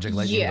 and that Project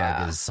Lightning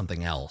Bug is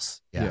something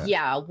else. Yeah,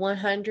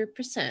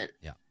 100%.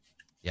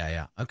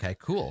 Yeah. Okay,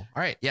 cool.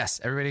 All right. Yes,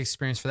 everybody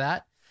experienced for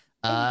that.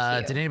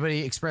 Did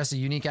anybody express a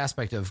unique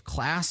aspect of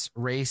class,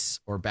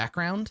 race, or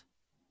background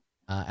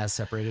as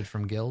separated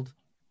from guild?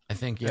 I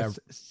think,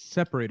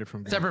 separated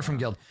from guild. Separate from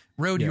guild.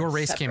 Road, your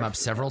race came up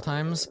several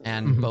times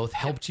and both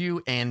helped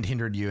you and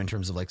hindered you in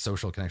terms of like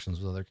social connections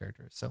with other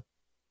characters. So,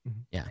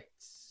 yeah.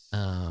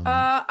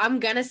 I'm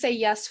gonna say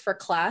yes for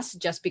class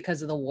just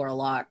because of the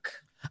warlock.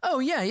 Oh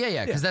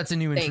yeah. Because that's a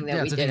new thing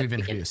that's a thing we've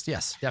introduced.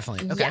 Yes,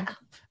 definitely. Okay.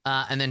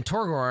 Yeah. And then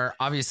Tor-Gor,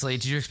 obviously,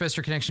 did you express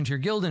your connection to your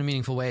guild in a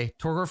meaningful way?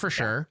 Tor-Gor for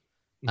sure.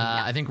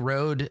 I think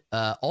Road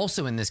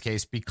also in this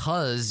case,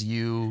 because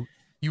you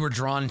were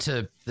drawn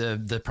to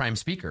the prime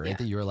speaker, right?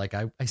 That you were like,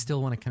 I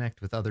still want to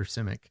connect with other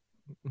Simic.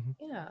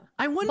 Yeah.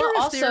 I wonder but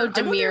if also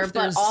Demir,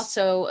 but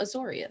also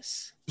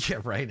Azorius. Yeah,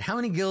 right. How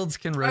many guilds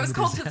can Road? I was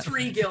called to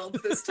 3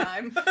 guilds this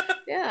time.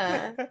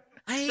 Yeah.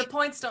 The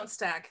points don't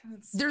stack.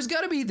 There's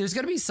got to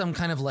be some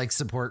kind of like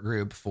support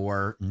group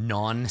for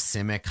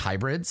non-Simic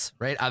hybrids,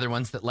 right? Either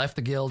ones that left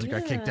the guild or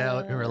got kicked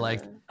out, who are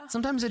like,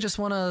 sometimes I just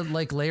want to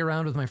like lay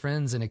around with my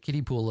friends in a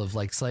kiddie pool of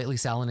like slightly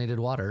salinated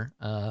water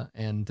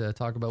and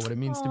talk about what it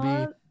means to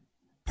be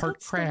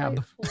part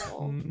crab.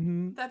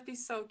 That'd be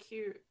so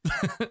cute.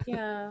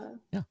 Yeah.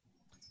 Oh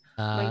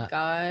my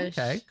gosh.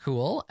 Okay,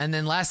 cool. And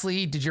then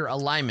lastly, did your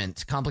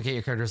alignment complicate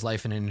your character's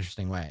life in an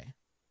interesting way?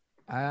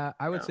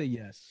 I would say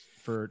yes,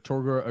 for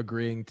Tor-Gor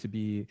agreeing to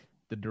be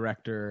the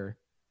director,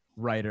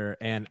 writer,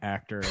 and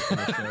actor in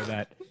the show.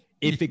 That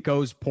if it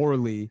goes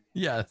poorly,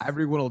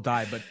 everyone will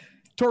die, but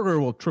Tor-Gor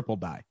will triple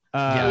die.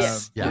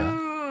 Yes.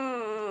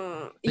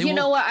 You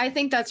know what? I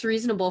think that's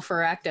reasonable for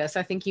Rakdos.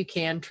 I think you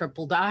can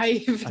triple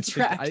die if it's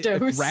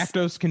Rakdos.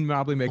 Rakdos can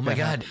probably make that. Oh my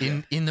god!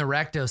 happen. In the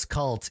Rakdos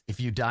cult, if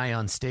you die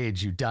on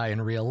stage, you die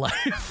in real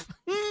life.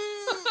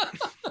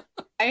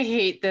 I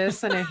hate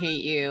this and I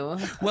hate you.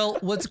 Well,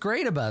 what's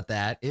great about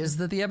that is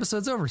that the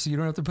episode's over, so you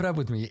don't have to put up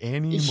with me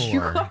anymore.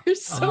 You are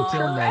so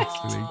Until correct.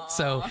 next week.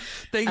 So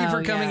thank you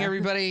for coming,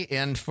 everybody,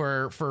 and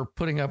for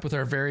putting up with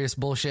our various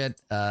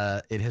bullshit.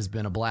 It has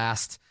been a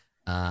blast.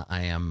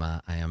 I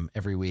am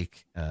every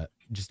week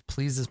just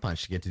pleased as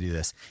punch to get to do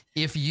this.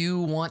 If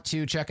you want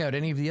to check out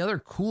any of the other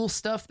cool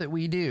stuff that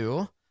we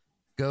do,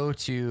 go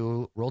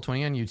to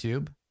Roll20 on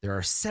YouTube. There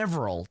are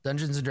several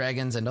Dungeons and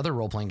Dragons and other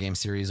role-playing game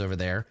series over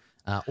there.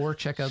 Or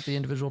check out the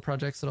individual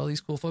projects that all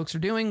these cool folks are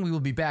doing. We will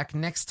be back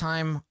next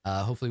time,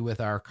 hopefully with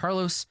our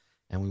Carlos,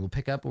 and we will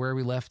pick up where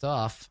we left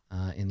off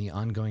in the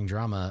ongoing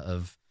drama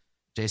of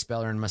Jace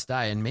Beleren Must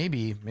Die. And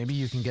maybe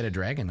you can get a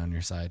dragon on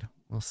your side.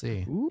 We'll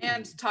see. Ooh.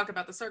 And talk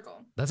about the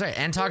circle. That's right.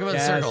 And talk about the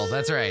circle.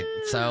 That's right.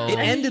 So It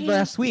ended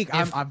last week.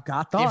 I've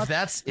got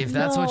thoughts. If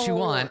that's what you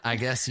want, I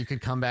guess you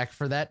could come back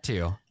for that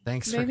too.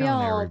 Thanks Maybe for coming,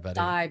 I'll everybody.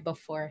 die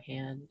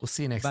beforehand. We'll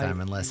see you next Bye. time,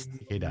 unless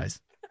DK dies.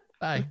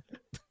 Bye.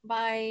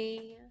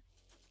 Bye.